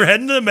somebody. We were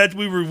heading to the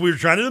we were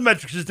trying to do the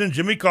metric system.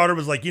 Jimmy Carter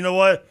was like, you know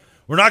what?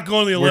 We're not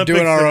going to the Olympics.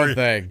 We're doing our own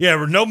thing. Yeah,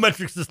 we're no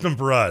metric system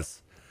for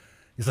us.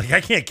 He's like, I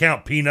can't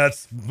count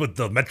peanuts with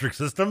the metric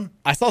system.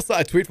 I saw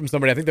a tweet from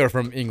somebody. I think they were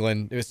from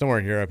England. It was somewhere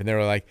in Europe, and they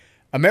were like,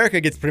 America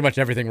gets pretty much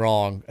everything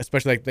wrong,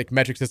 especially like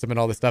metric system and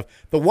all this stuff.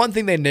 The one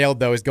thing they nailed,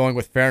 though, is going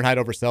with Fahrenheit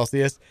over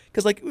Celsius.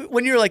 Because like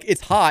when you're like,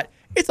 it's hot,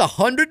 it's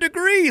 100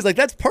 degrees. Like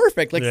that's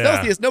perfect. Like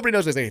Celsius, nobody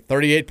knows. They say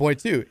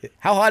 38.2.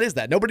 How hot is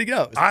that? Nobody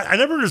knows. I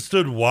never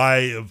understood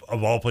why,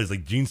 of all places,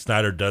 like Gene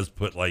Snyder does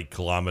put like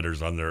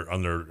kilometers on their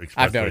expressway.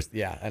 I've noticed.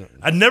 Yeah,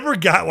 I never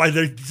got why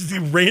they're just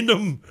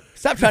random.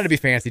 Stop trying to be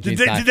fancy, Gene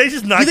Snyder. Did they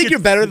just not? You think you're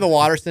better than the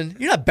Watterson?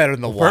 You're not better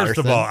than the Watterson. First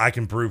of all, I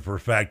can prove for a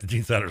fact that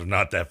Gene Snyder's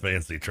not that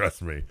fancy.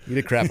 Trust me. You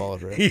did crap all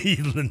over it.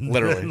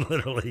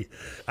 Literally.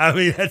 I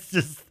mean, that's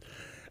just.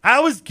 I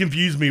always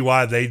confused me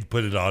why they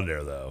put it on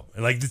there though,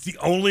 and like it's the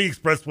only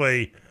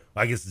expressway.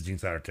 I guess the Gene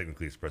Snyder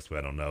technically expressway.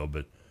 I don't know,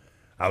 but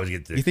I always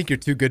get. You think you're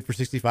too good for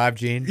 65,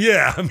 Gene?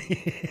 Yeah, I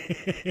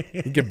mean,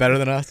 you get better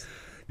than us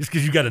just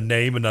because you got a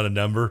name and not a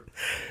number.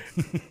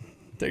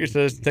 Take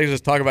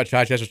us talk about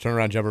Chichester's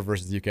turnaround jumper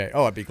versus the UK.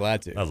 Oh, I'd be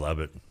glad to. I love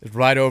it. It's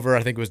right over.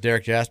 I think it was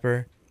Derek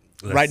Jasper,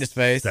 right in his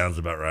face. Sounds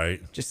about right.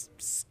 Just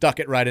stuck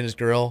it right in his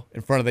grill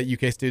in front of that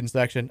UK student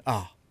section.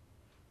 Oh,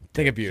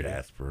 think of beauty.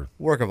 Jasper,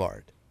 work of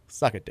art.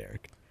 Suck it,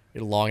 Derek.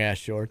 Your long ass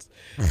shorts.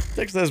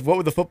 Text says, "What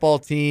would the football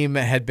team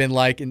had been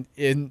like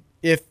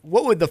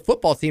what would the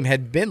football team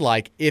had been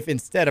like if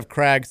instead of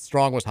Craig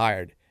Strong was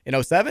hired in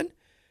 07?"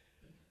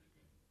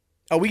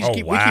 Oh, we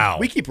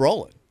keep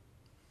rolling.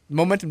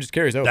 Momentum just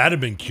carries over. That'd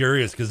have been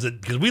curious because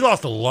we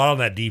lost a lot on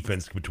that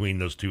defense between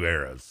those two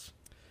eras.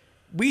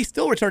 We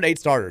still returned 8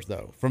 starters,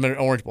 though, from an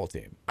Orange Bowl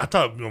team. I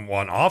thought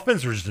on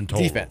offense or just in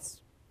total?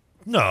 Defense.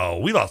 No,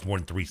 we lost more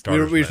than 3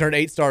 starters. We returned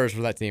 8 starters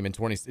for that team in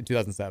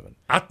 2007.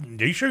 Are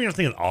you sure you're not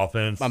thinking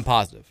offense? I'm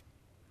positive.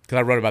 Because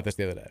I wrote about this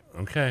the other day.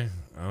 Okay.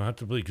 I'll have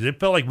to believe. Because it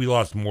felt like we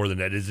lost more than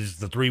that. Is this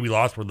the 3 we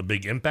lost were the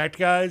big impact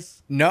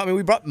guys? No, I mean,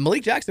 we brought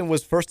Malik Jackson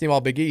was first team All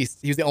Big East.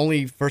 He was the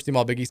only first team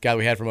All Big East guy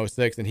we had from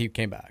 06, and he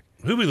came back.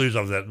 Who did we lose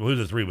off that? Who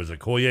the 3 was it?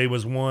 Collier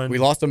was one. We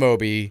lost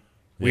Amobi.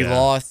 We Yeah.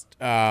 lost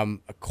a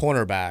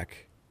cornerback.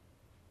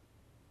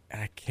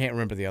 And I can't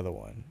remember the other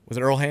one. Was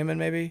it Earl Hammond,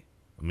 maybe?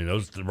 I mean,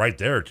 those right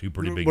there are 2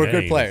 pretty big We're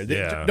names. good players.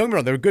 Yeah. Don't get me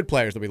wrong, they were good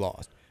players that we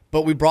lost.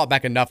 But we brought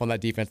back enough on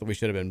that defense that we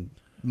should have been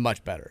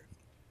much better.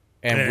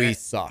 And we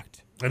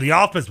sucked. And the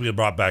offense, we had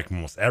brought back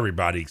almost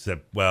everybody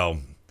except, well,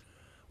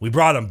 we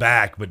brought them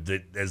back, but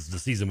as the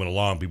season went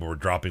along, people were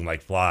dropping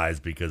like flies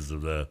because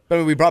of the.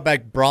 But we brought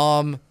back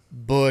Brom,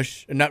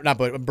 Bush, not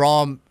Bush,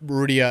 Brom,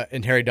 Rudia,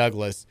 and Harry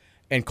Douglas,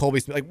 and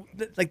Colby Smith.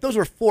 Like those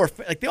were 4.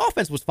 Like the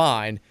offense was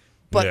fine,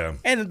 but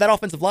and that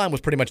offensive line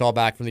was pretty much all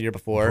back from the year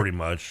before. Pretty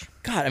much.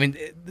 God, I mean,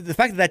 the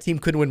fact that team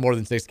couldn't win more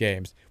than 6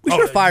 games, we should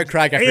have fired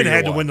Craig after and year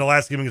had to one. win the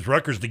last game against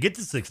Rutgers to get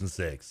to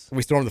 6-6.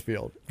 We stormed the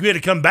field. We had to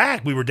come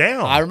back. We were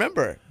down. I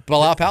remember.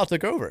 Bilal Powell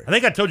took over. I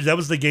think I told you that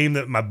was the game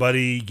that my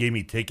buddy gave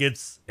me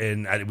tickets,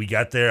 and we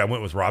got there. I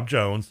went with Rob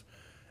Jones,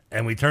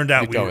 and we turned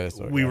out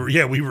we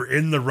were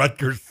in the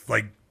Rutgers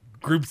like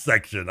group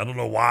section. I don't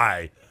know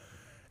why.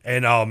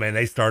 And oh man,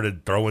 they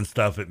started throwing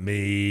stuff at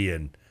me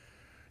and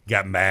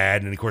got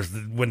mad. And of course,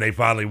 when they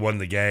finally won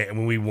the game, and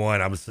when we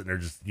won, I was sitting there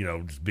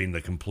just being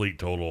the complete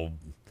total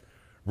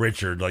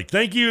Richard. Like,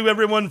 thank you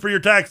everyone for your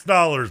tax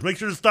dollars. Make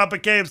sure to stop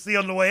at KFC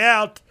on the way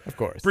out. Of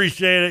course,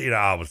 appreciate it.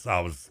 I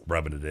was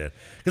rubbing it in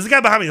because the guy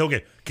behind me,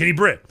 okay, Kenny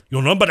Britt. You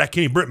don't know about that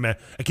Kenny Britt, man.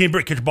 That Kenny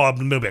Britt catch the ball up in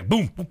the middle back,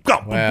 boom, boom,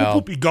 gone, boom,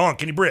 boom, boom, he gone.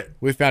 Kenny Britt.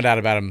 We found out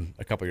about him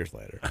a couple years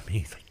later. I mean,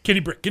 he's like,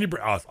 Kenny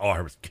Britt. All I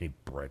heard was Kenny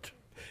Britt.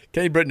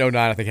 Kenny Britt in 09,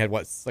 I think,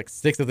 had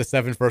 6 of the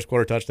 7 first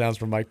quarter touchdowns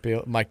from Mike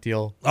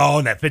Teal. Oh,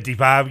 in that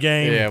 55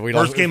 game? Yeah, we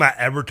first game I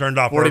ever turned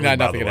off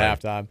 49-0 at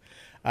halftime.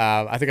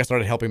 I think I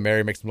started helping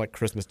Mary make some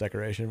Christmas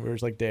decoration. We were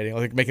just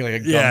dating, making a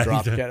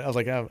gumdrop. I was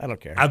like, I don't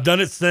care. I've done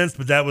it since,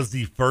 but that was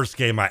the first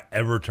game I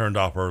ever turned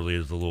off early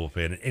as a Louisville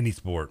fan in any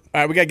sport.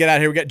 All right, we got to get out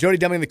of here. We got Jody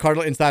Deming, the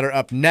Cardinal Insider,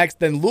 up next.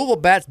 Then Louisville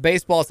Bats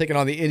baseball is taking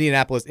on the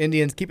Indianapolis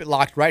Indians. Keep it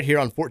locked right here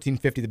on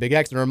 1450 The Big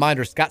X. And a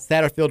reminder, Scott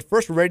Satterfield,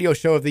 first radio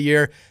show of the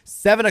year,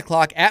 7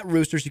 o'clock at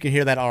Roosters. You can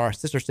hear that on our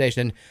sister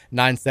station,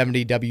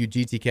 970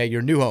 WGTK,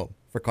 your new home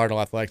for Cardinal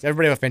Athletics.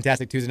 Everybody have a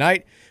fantastic Tuesday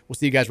night. We'll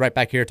see you guys right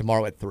back here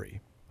tomorrow at 3.